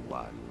already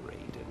won,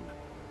 Raiden.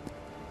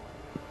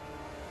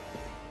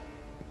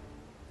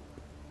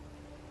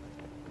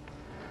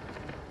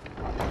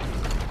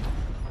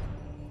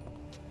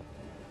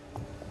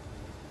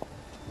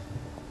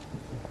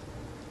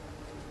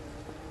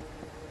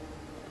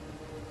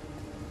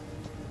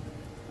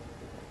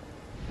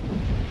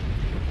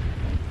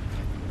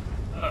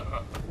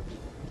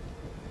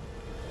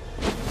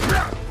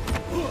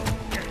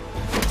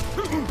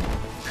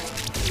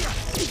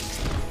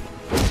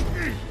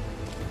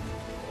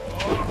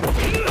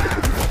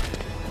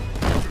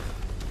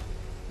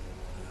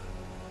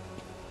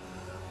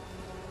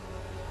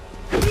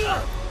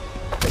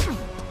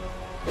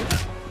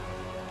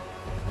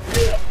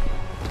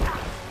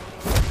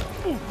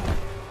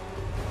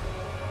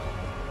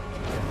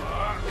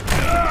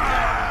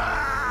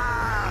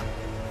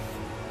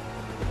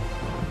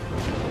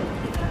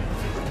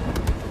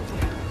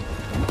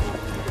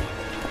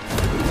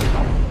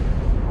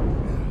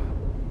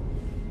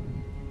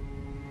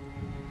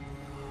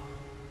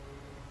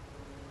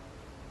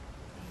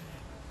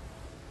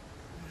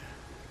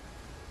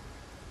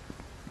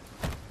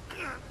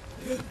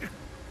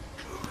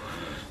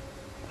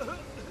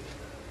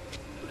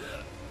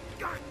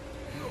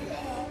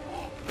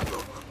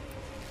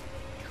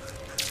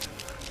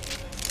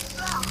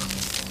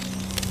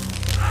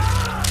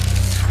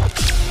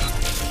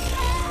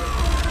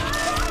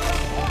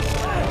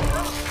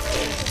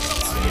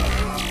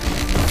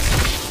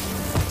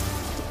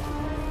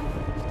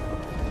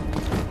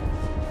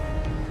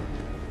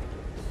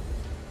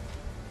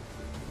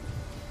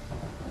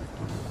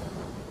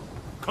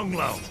 Kung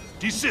Lao,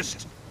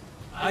 desist!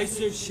 I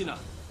serve Shinnok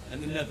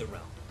and the Netherrealm.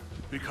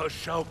 Because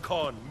Shao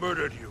Kahn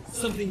murdered you.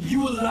 Something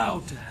you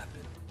allowed to happen.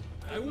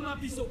 I will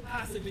not be so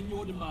passive in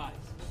your demise.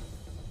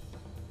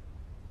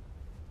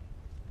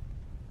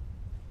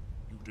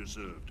 You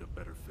deserved a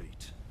better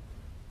fate.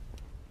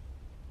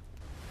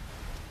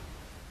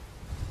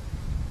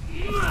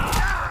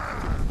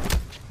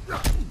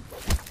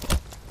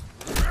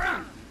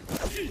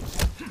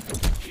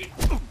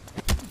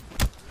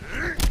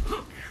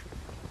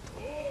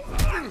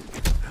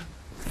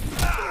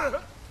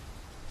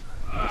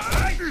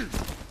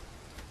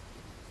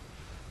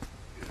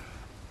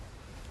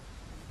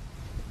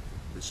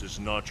 This is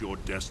not your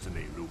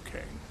destiny, Liu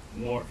Kang.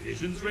 More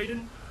visions,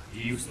 Raiden? Do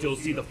you still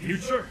see the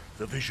future?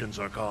 The visions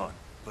are gone,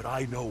 but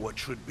I know what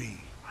should be.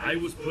 I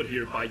was put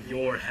here by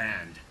your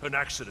hand. An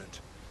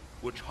accident,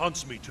 which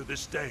haunts me to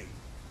this day.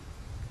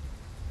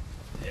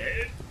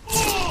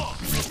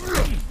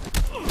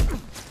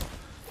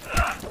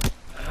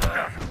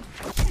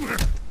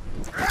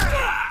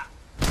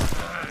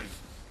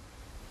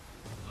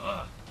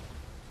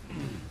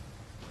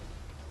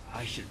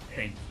 I should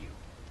thank you.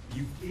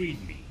 You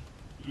freed me.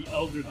 The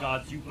Elder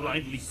Gods you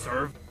blindly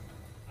serve.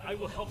 I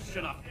will help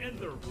Shinnok end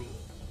their rule.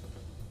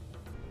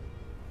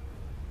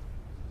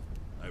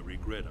 I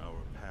regret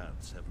our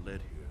paths have led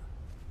here.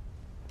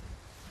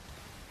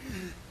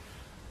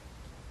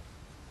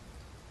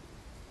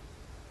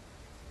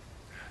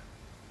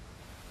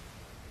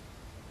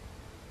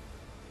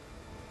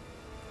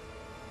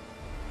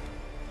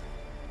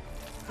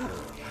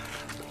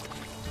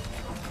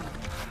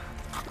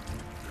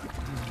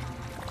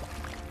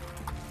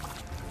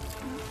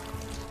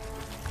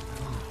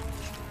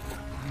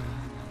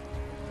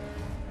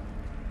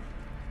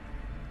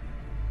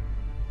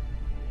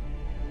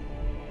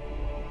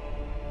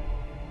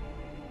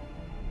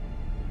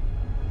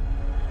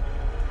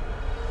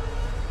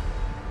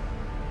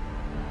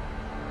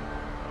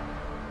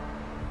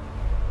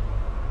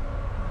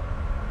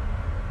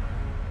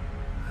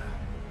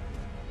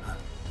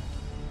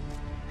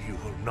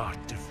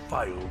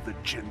 defile the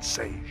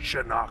Jinsei,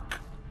 Shinnok.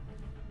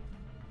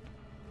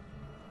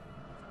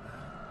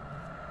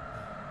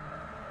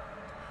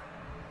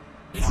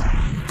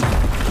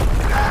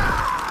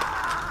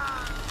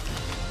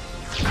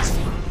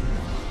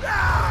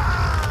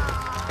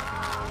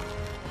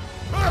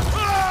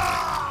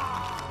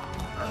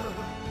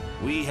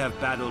 We have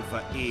battled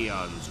for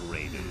eons,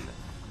 Raiden.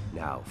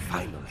 Now,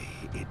 finally,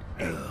 it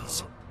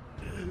ends.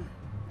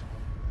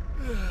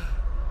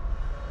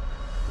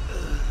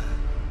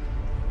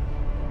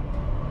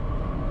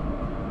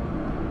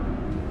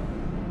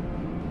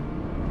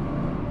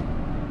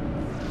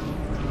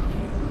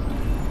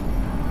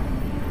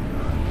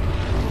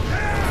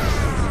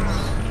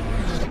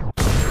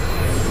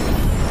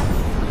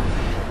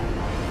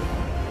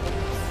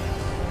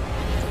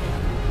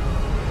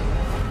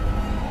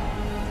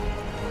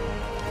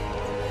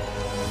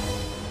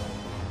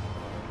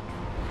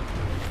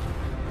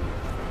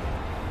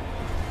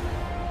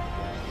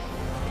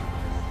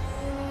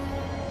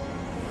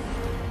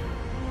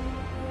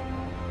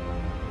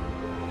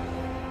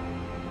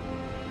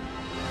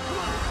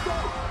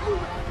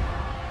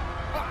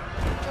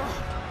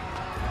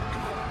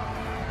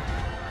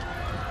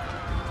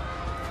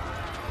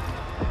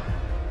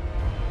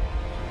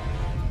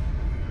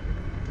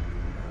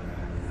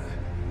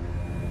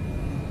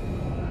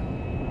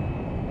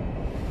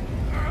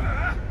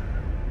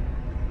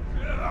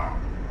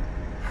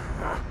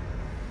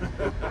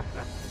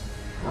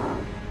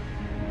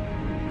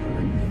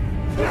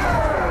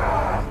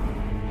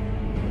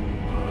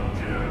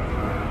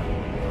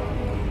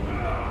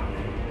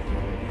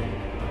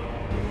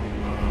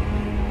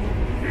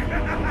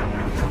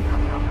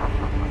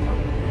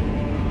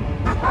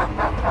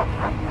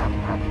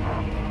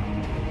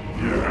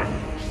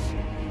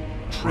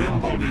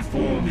 Tremble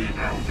before me,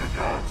 Elder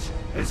Gods,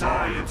 as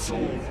I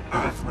absorb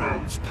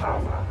Earthrealm's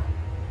power.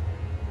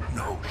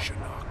 No,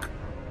 Shinnok.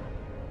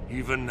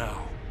 Even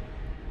now,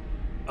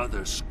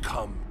 others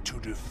come to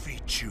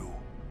defeat you.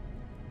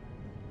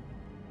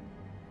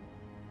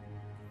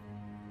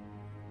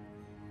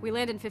 We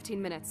land in 15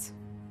 minutes.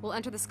 We'll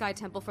enter the Sky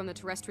Temple from the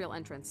terrestrial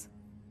entrance.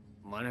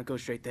 Why not go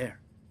straight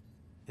there?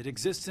 It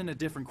exists in a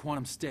different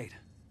quantum state,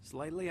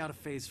 slightly out of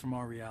phase from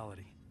our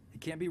reality. It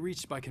can't be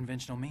reached by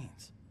conventional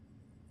means.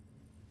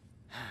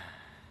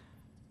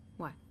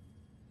 What?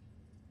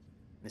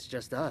 It's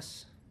just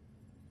us.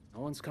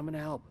 No one's coming to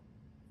help.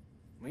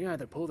 We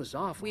either pull this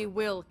off or... We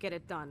will get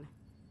it done.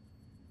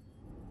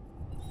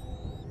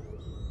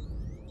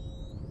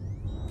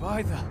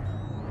 By the...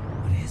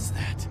 What is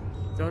that?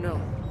 Don't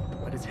know,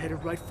 but it's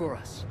headed right for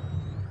us.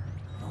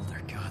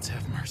 Elder Gods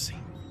have mercy.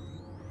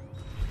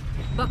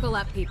 Buckle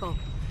up, people.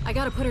 I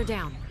gotta put her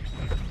down.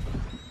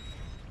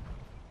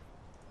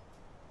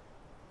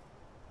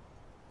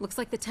 Looks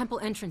like the temple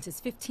entrance is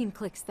 15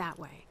 clicks that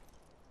way.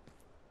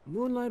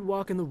 Moonlight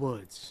walk in the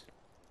woods.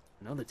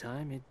 Another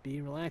time, it'd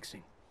be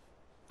relaxing.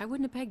 I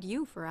wouldn't have pegged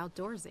you for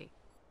outdoorsy.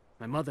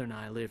 My mother and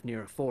I live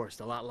near a forest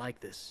a lot like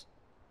this.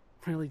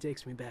 Really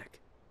takes me back.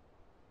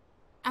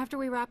 After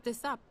we wrap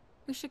this up,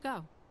 we should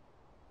go.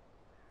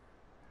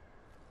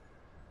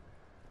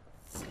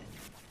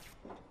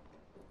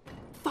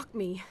 Fuck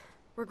me.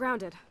 We're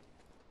grounded.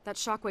 That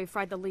shockwave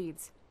fried the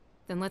leads.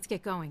 Then let's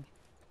get going.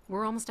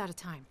 We're almost out of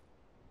time.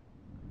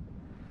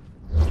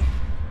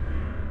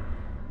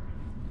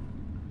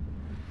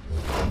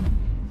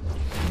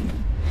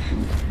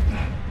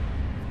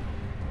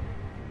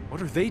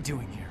 What are they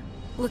doing here?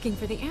 Looking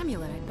for the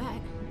amulet, I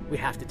bet. We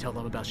have to tell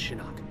them about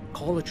Shinnok.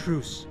 Call a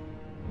truce.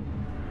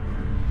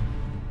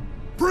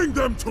 Bring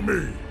them to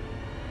me!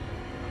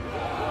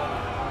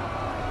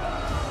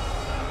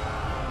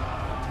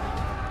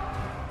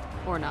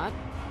 Or not.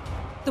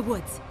 The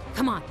woods.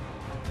 Come on.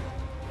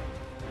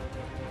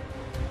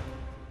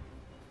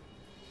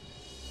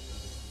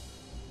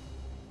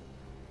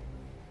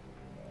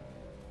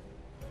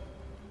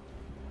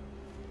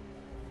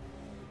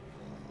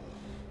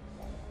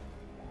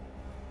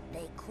 Be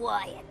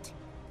quiet.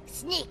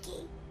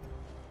 Sneaky.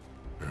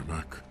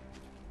 Ermac.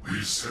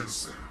 We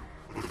sense them,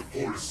 but the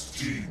forest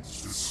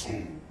teems with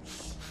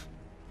souls.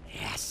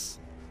 Yes,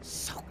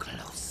 so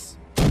close.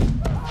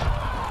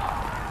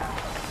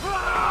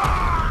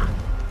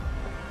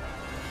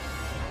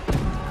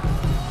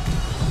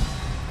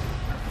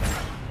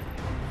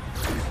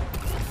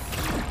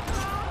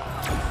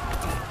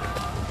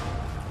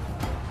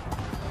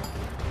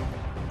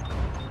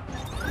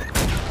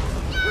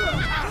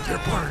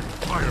 They're burning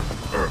fire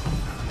from Earth.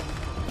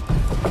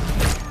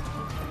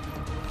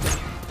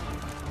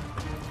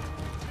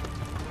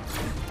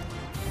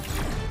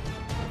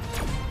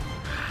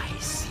 I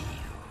see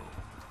you.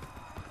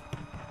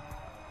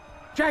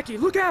 Jackie,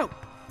 look out!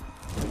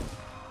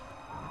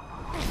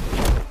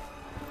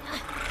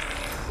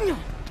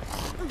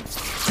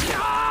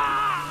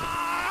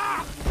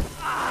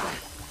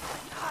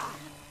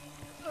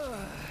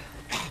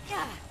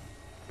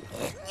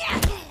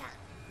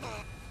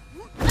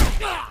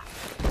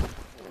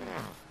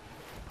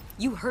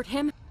 You hurt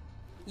him?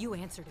 You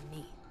answer to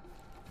me.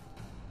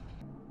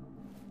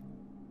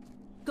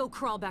 Go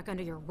crawl back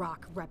under your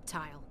rock,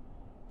 reptile.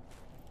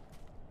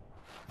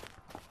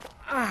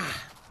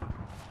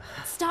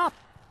 Stop!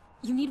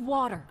 You need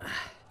water.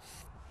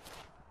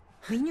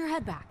 Lean your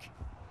head back.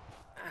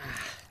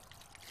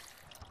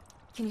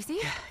 Can you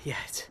see? Yeah,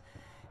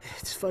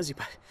 it's fuzzy,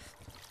 but...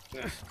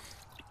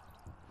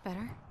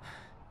 Better?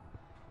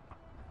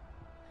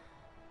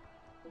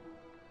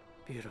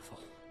 Beautiful.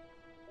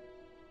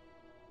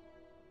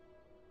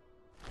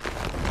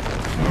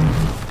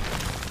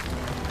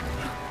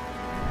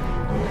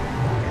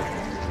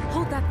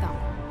 Hold that thumb.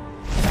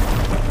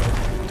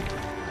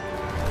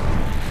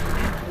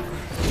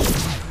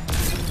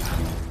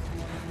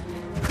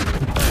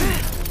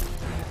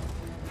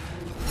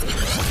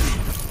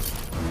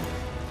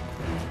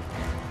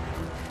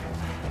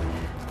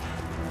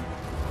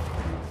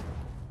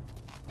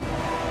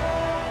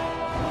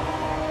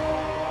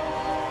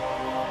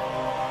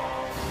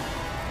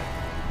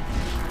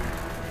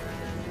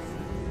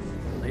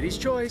 Lady's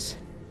choice.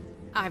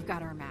 I've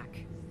got our Mac.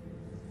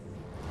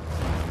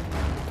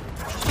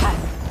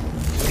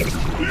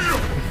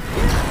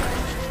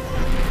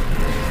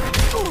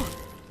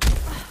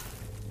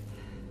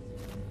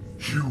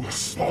 You were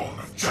spawn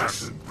of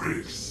Jackson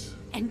Briggs.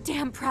 And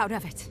damn proud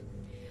of it.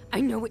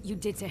 I know what you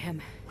did to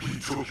him. We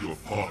took your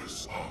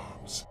father's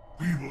arms.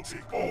 We will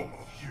take all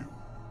of you.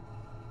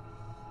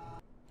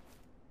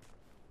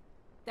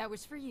 That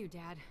was for you,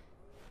 Dad.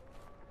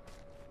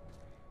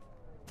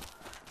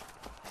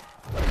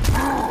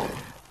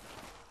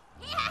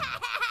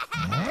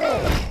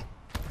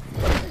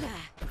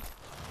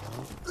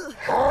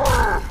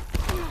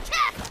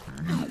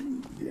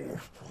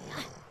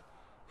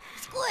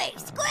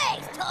 Squeeze,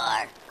 squeeze,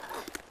 Tor!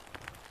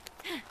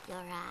 Your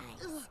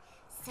eyes,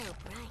 so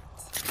bright.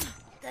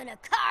 Gonna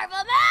carve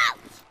them out!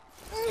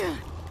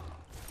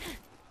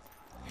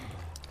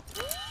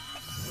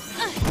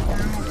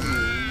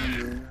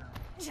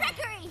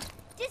 Trickery!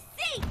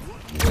 Deceit!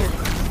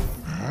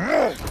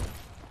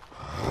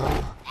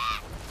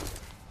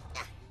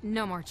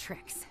 No more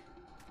tricks.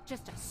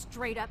 Just a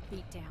straight-up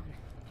beatdown.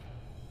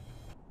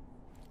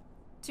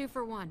 2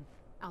 for 1.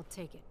 I'll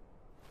take it.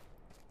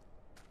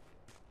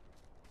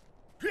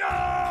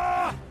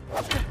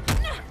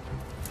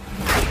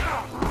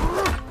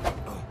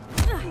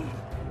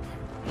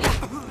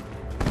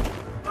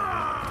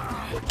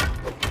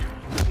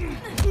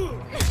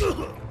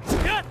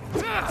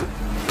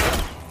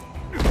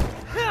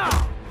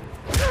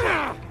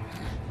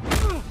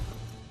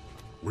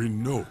 We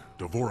know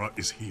Devora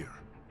is here.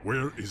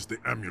 Where is the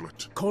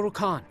amulet? Kotal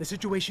Khan, the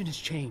situation has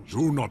changed.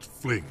 Do not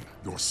fling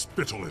your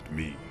spittle at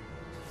me.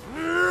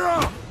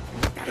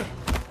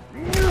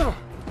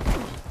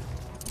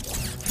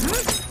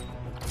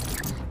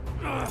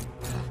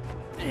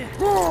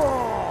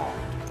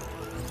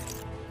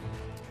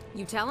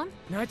 You tell him?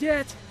 Not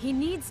yet. He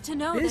needs to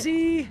know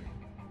Busy.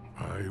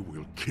 I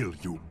will kill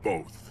you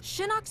both.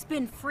 Shinnok's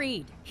been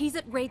freed. He's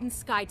at Raiden's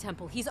Sky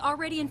Temple. He's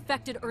already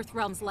infected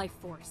Earthrealm's life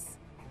force.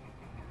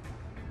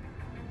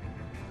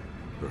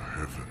 The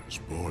heavens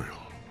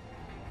boil.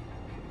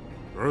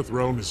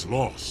 Earthrealm is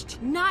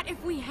lost. Not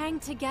if we hang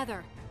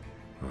together.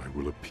 I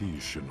will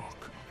appease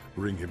Shinnok.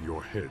 Bring him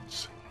your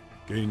heads.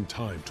 Gain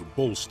time to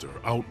bolster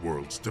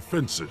Outworld's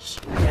defenses.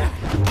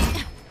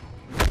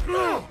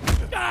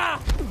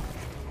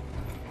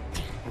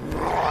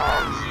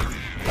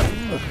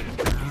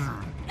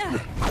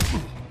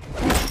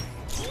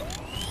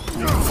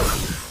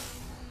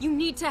 You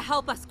need to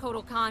help us,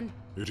 Kotal Khan.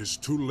 It is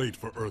too late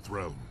for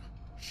Earthrealm.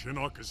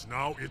 Shinnok is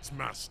now its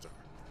master.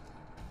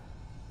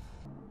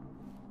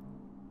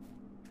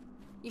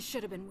 You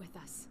should have been with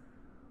us.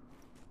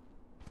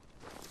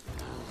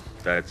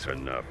 That's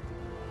enough.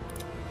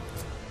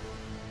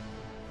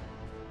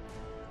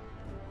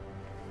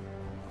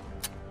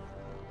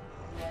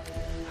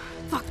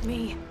 Fuck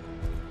me.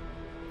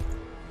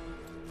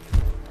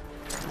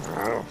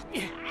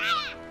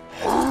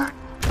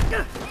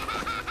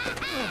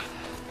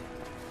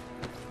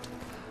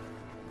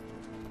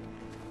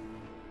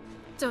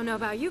 Don't know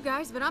about you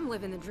guys, but I'm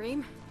living the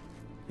dream.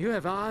 You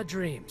have odd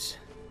dreams.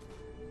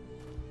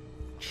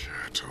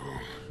 Chattel,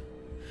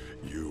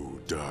 you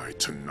die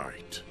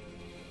tonight.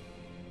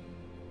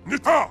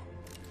 Nita!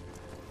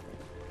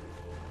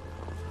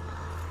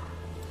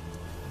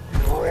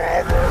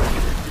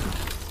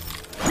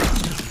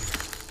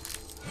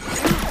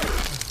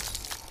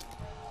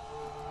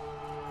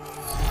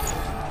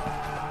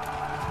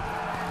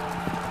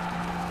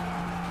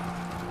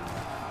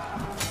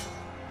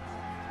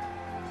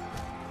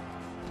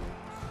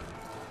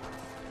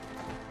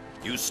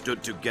 You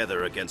stood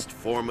together against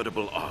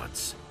formidable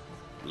odds.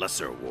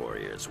 Lesser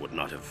warriors would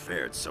not have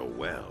fared so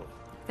well.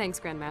 Thanks,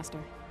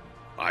 Grandmaster.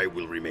 I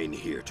will remain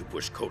here to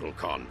push Kotal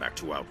Khan back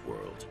to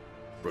Outworld.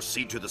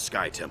 Proceed to the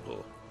Sky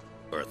Temple.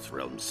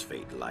 Earthrealm's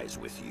fate lies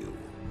with you.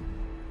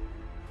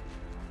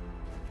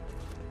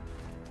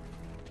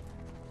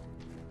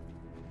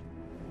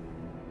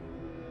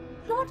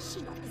 Lord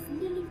Shinnok is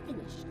nearly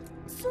finished.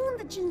 Soon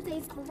the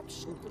Jinsei's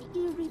corruption will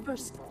be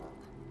irreversible.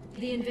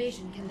 The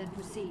invasion can then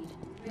proceed.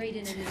 Raiden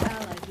and his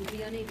allies will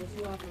be unable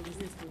to offer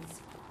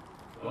resistance.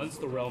 Once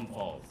the realm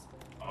falls,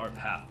 our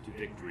path to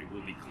victory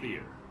will be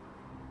clear.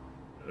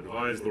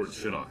 Advise Lord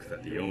Shinnok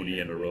that the Oni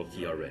and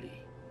Orochi are ready.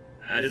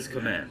 At his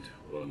command,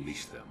 we'll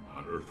unleash them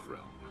on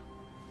Earthrealm.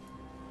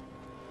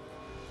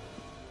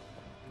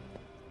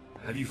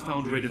 Have you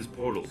found Raiden's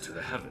portal to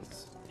the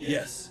heavens?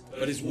 Yes,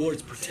 but his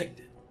ward's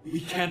protected. We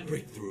can't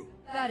break through.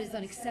 That is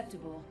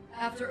unacceptable.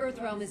 After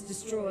Earthrealm is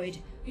destroyed,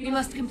 we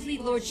must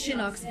complete Lord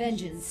Shinnok's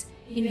vengeance,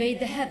 invade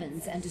the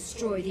heavens, and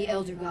destroy the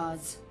Elder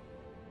Gods.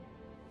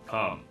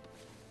 Come.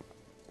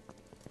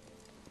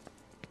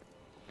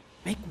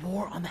 Make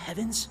war on the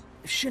heavens?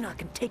 If Shinnok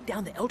can take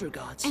down the Elder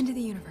Gods... End of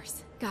the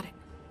universe. Got it.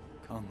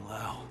 Kung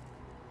Lao.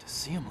 To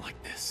see him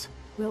like this...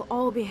 We'll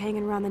all be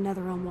hanging around the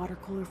Netherrealm water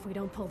cooler if we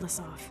don't pull this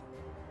off.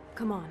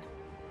 Come on.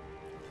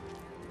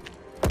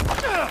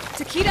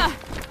 Takeda!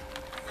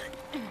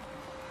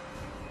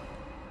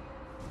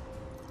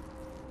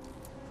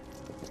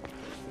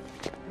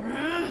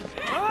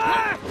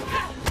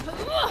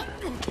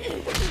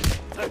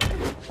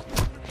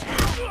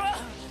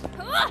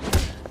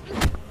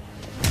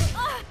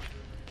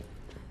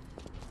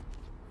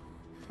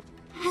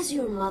 Has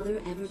your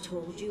mother ever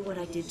told you what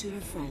I did to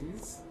her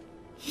friends?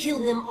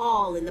 Killed them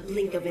all in the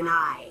blink of an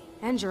eye.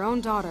 And your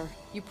own daughter.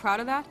 You proud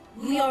of that?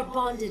 We are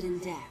bonded in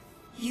death.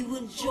 You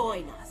will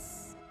join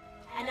us.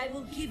 And I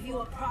will give you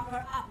a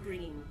proper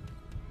upbringing.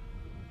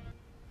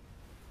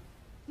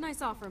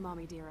 Nice offer,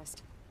 Mommy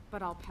dearest.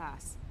 But I'll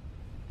pass.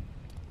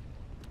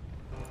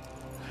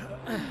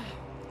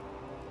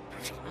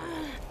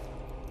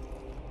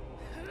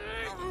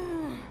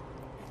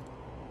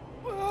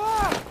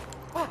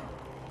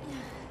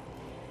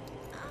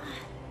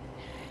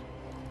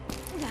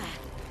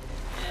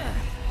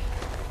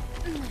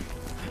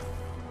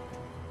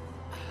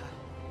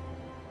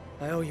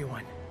 I owe you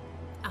one.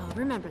 I'll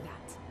remember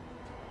that.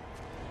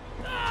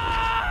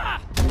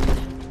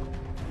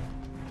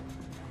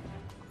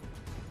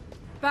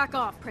 Back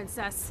off,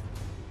 princess.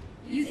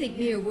 You think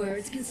mere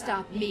words can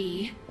stop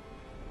me?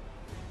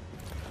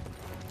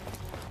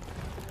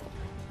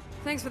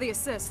 Thanks for the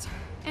assist.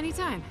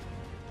 Anytime.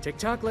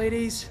 TikTok,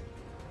 ladies.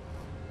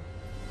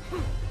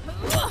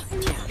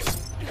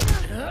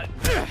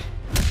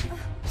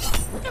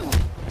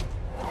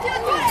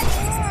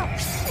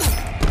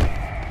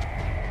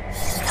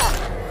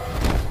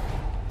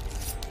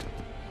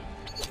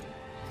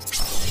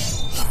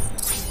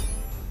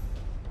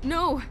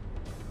 No!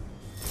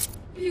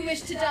 You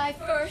wish to die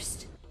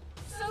first?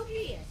 So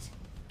be it.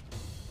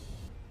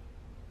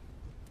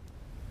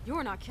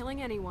 You're not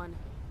killing anyone.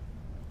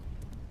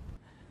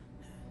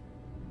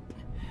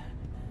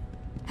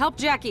 Help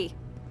Jackie!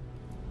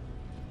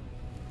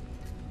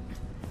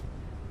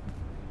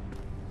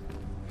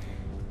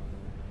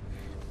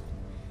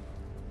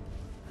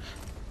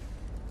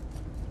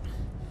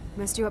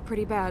 Messed you up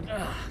pretty bad.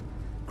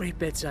 Great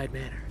bedside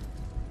manner.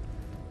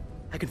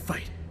 I can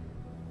fight.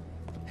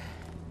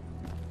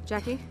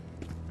 Jackie?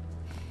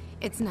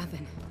 It's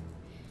nothing.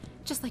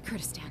 Just like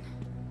Kurdistan.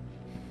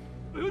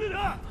 Boot it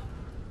up!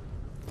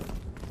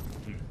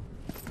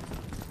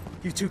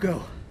 You two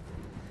go.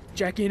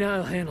 Jackie and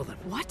I'll handle them.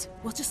 What?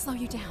 We'll just slow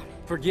you down.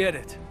 Forget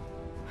it.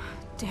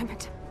 Damn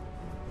it.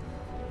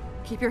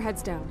 Keep your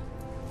heads down.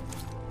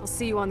 I'll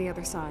see you on the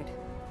other side.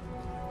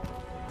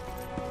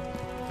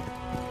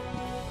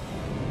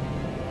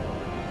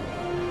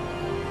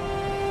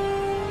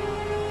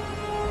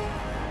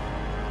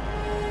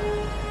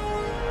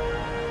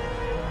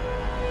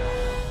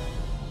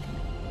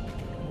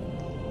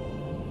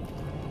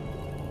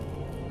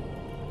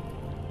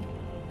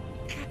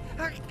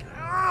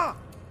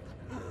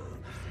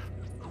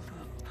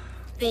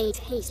 They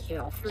taste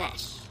your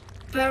flesh,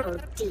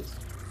 burrowed deep.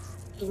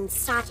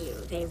 Inside you,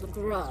 they will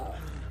grow.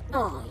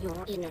 All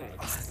your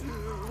innards.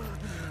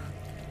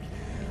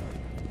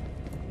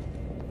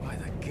 By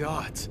the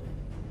gods.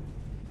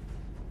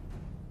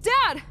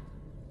 Dad!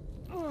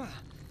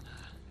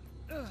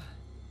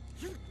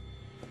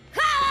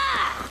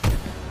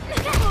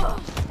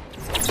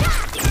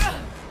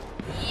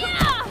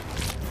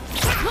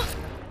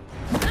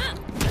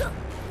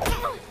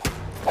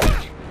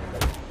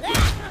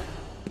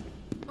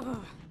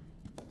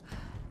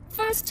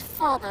 First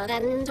father,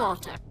 then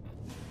daughter.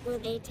 Will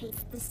they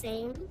taste the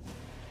same?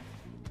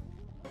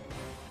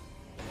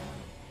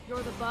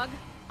 You're the bug,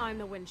 I'm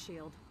the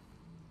windshield.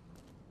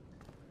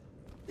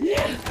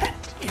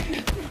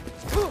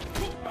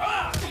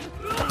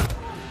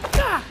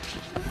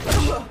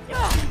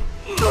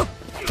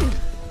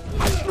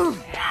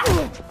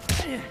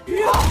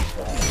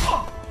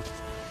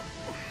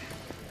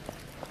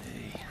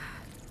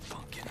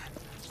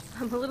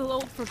 I'm a little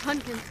old for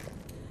pumpkin.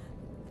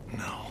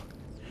 No.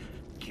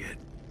 Get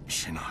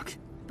Shinnok.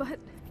 But...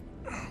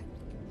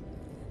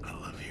 I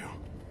love you.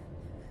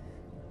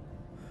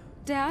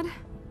 Dad?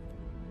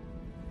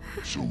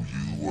 So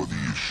you are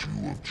the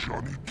issue of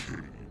Johnny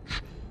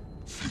Cage.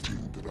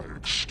 Fitting that I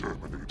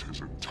exterminate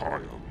his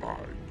entire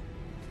line.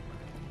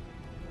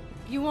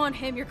 You want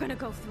him, you're gonna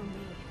go through me.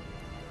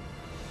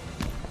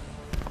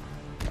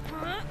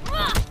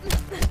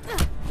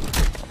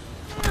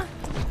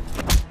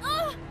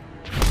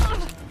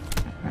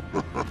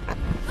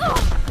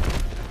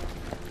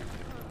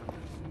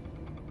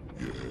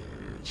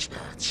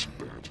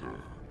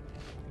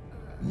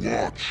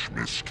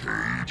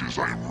 watch as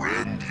I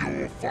rend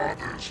your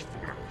father's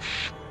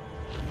flesh.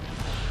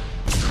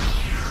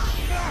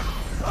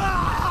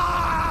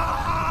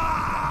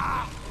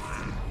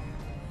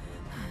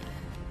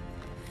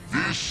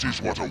 This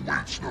is what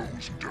awaits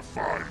those who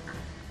defy me.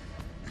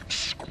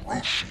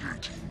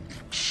 Excruciating,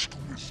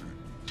 exquisite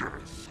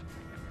death.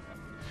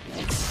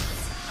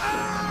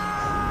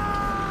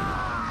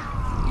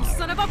 You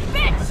son of a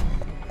bitch!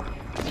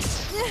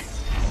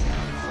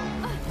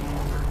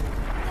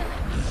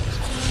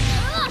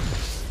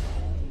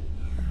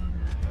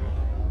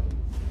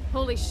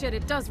 Holy shit,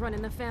 it does run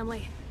in the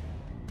family.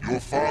 Your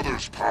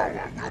father's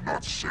power will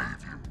not save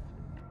you.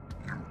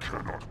 You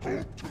cannot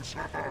hope to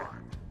survive.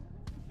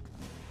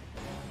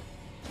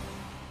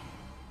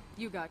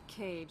 You got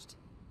caged.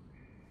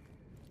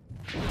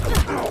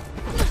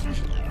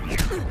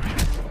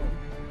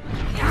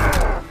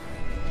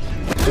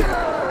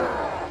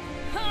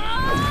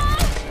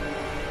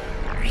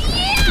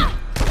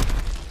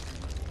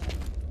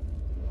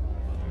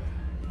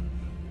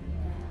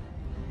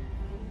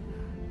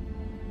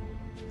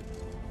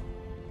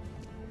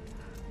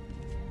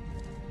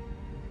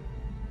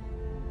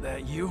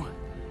 That you?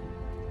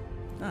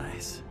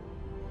 Nice.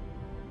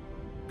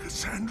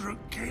 Cassandra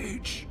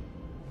Cage.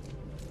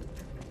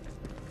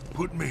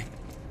 Put me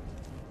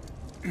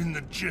in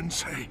the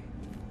Jinsei.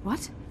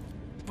 What?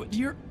 But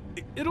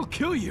it'll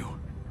kill you.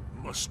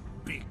 Must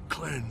be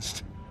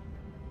cleansed.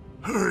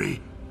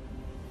 Hurry.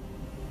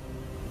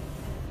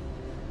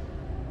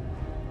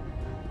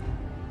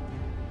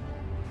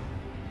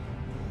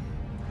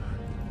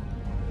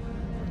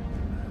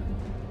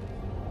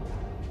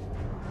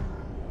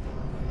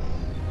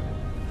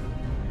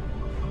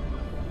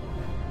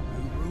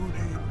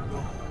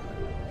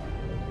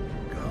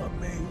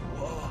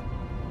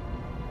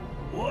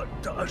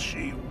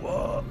 Watashi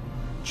wa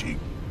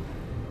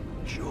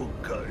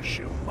Joka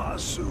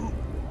shimasu.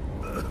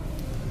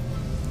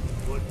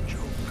 What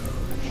Joka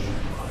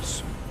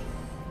shimasu?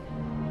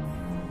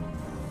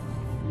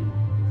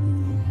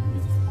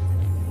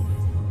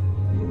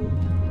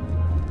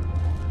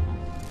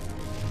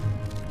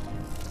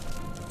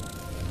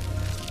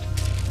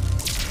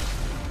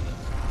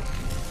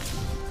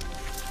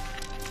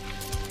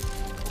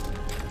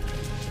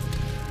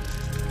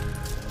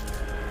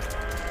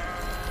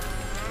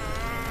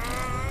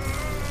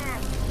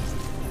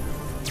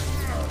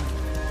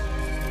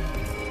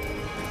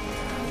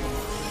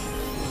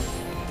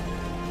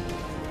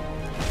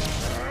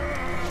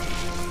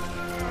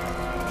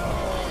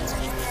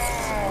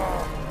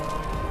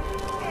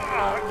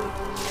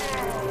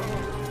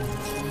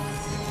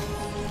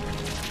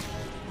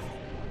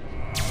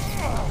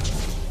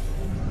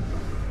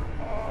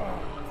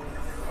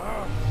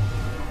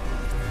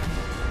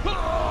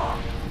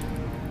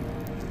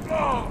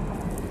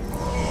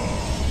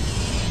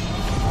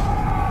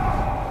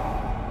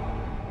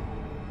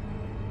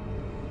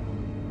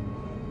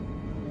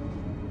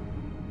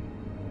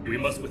 We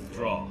must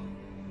withdraw.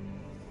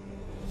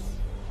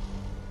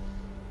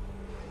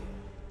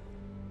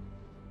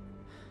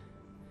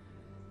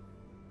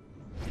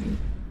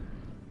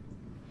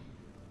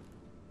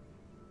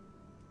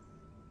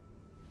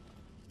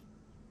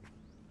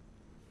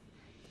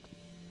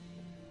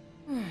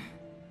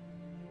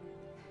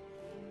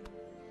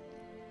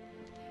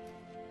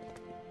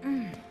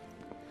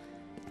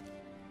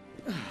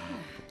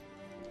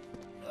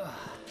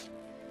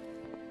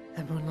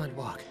 That moonlight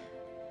walk.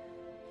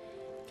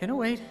 Can it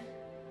wait?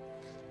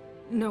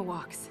 No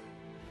walks.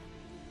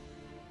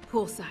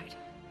 Poolside.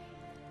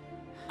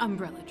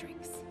 Umbrella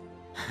drinks.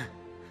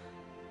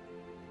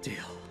 Deal.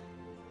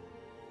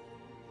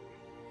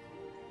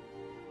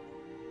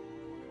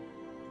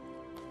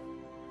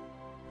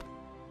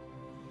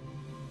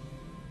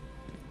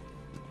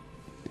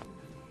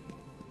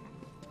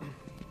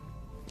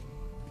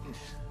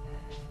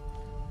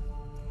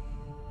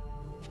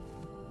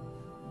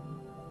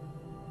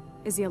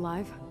 Is he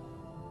alive?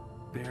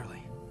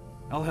 Barely.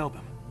 I'll help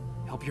him.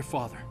 Help your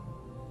father.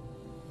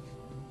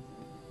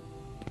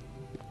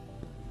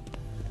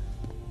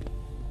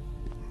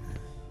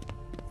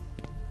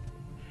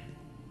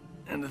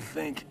 And to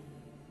think,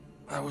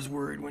 I was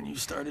worried when you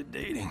started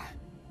dating.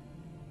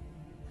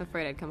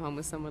 Afraid I'd come home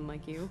with someone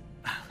like you?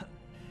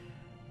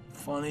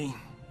 Funny,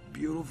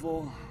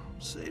 beautiful,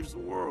 saves the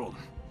world.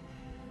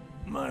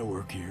 My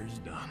work here is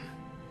done.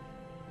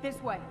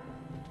 This way.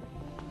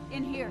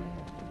 In here.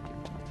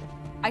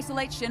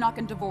 Isolate Shinnok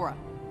and D'Vorah.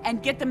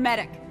 And get the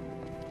medic.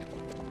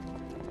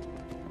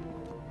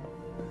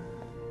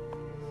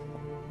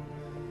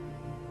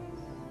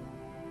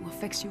 We'll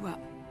fix you up.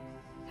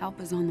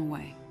 Help is on the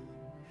way.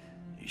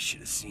 You should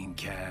have seen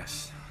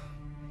Cass.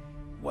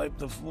 Wipe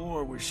the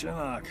floor with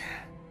Shinnok.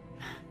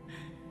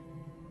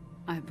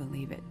 I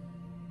believe it.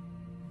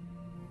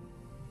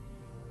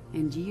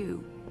 And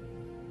you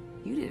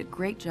did a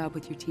great job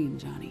with your team,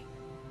 Johnny.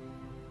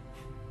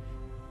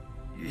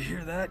 You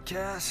hear that,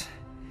 Cass?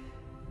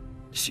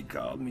 She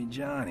called me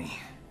Johnny.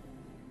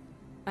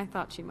 I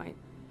thought she might.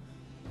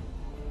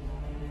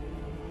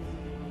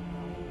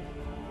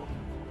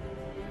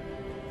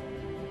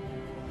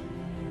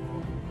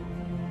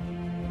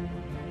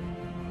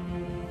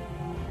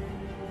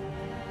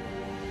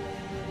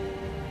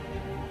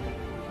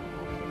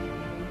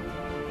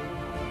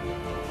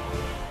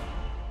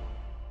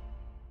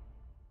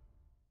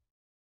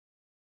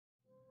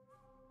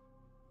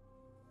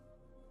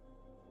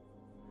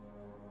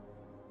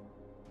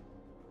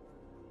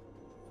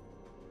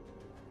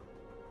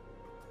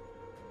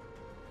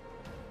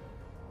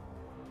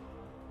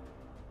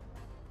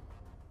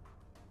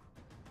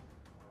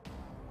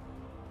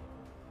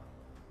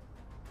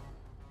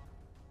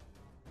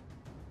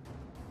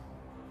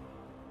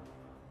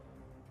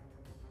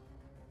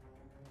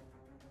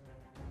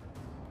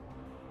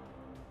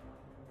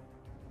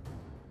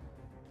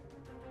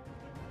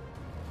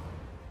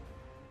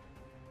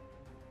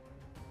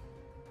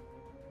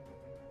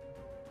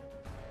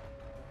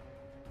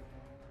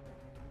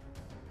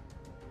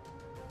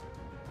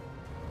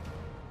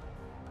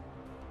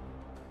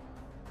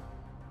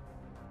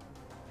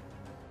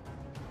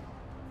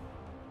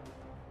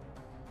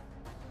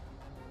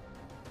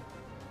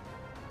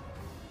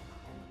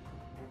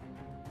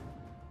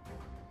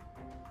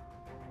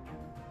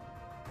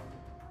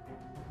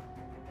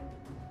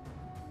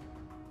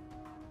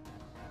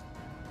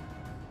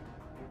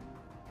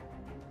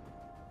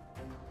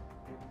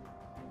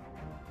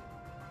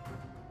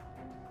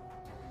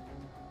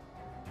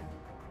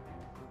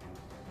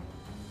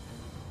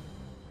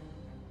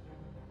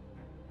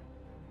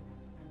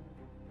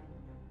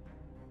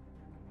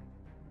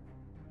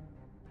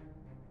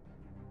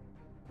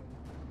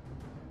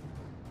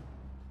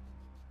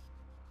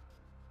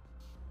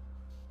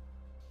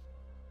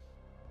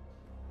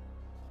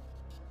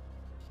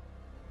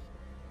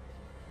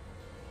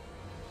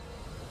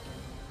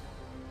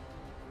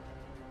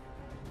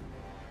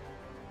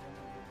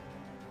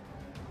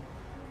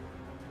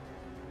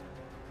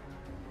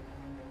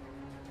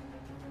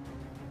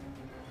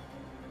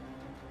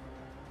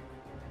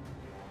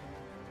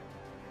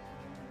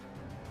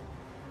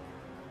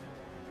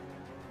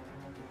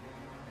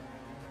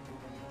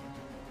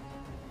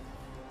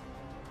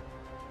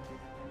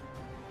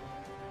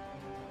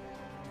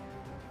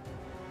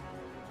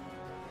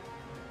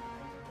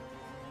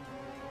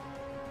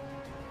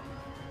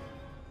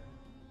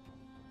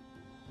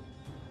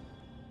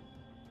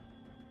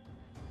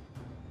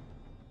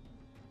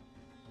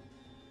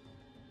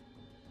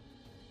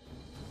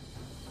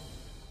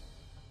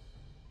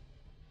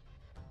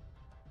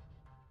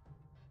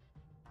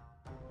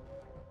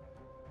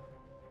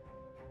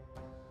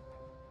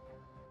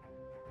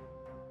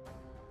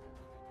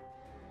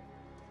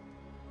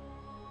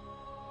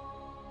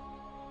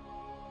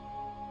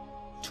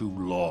 too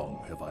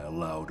long have I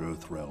allowed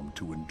Earthrealm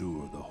to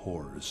endure the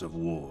horrors of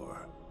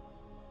war.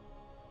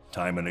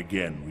 Time and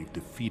again we've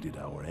defeated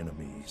our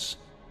enemies,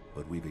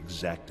 but we've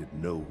exacted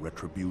no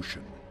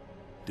retribution,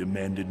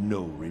 demanded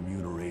no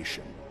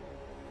remuneration.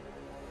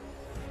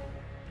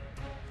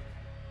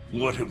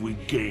 What have we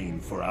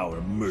gained for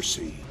our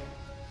mercy?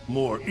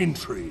 More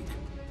intrigue,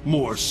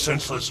 more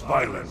senseless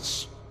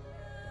violence.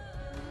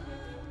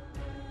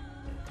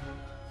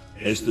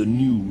 As the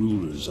new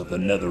rulers of the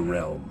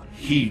Netherrealm,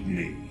 heed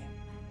me.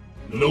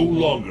 No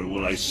longer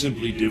will I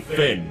simply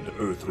defend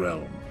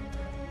Earthrealm.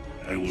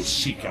 I will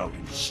seek out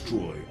and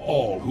destroy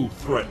all who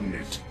threaten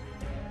it.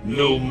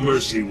 No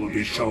mercy will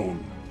be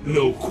shown,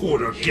 no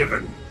quarter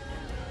given.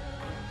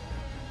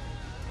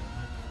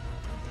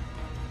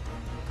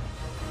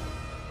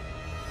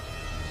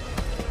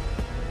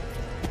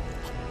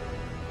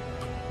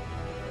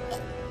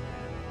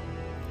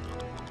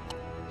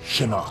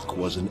 Shinnok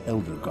was an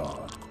Elder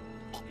God,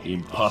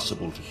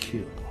 impossible to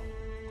kill.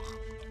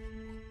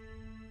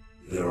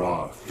 There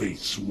are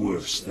fates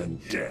worse than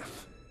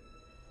death.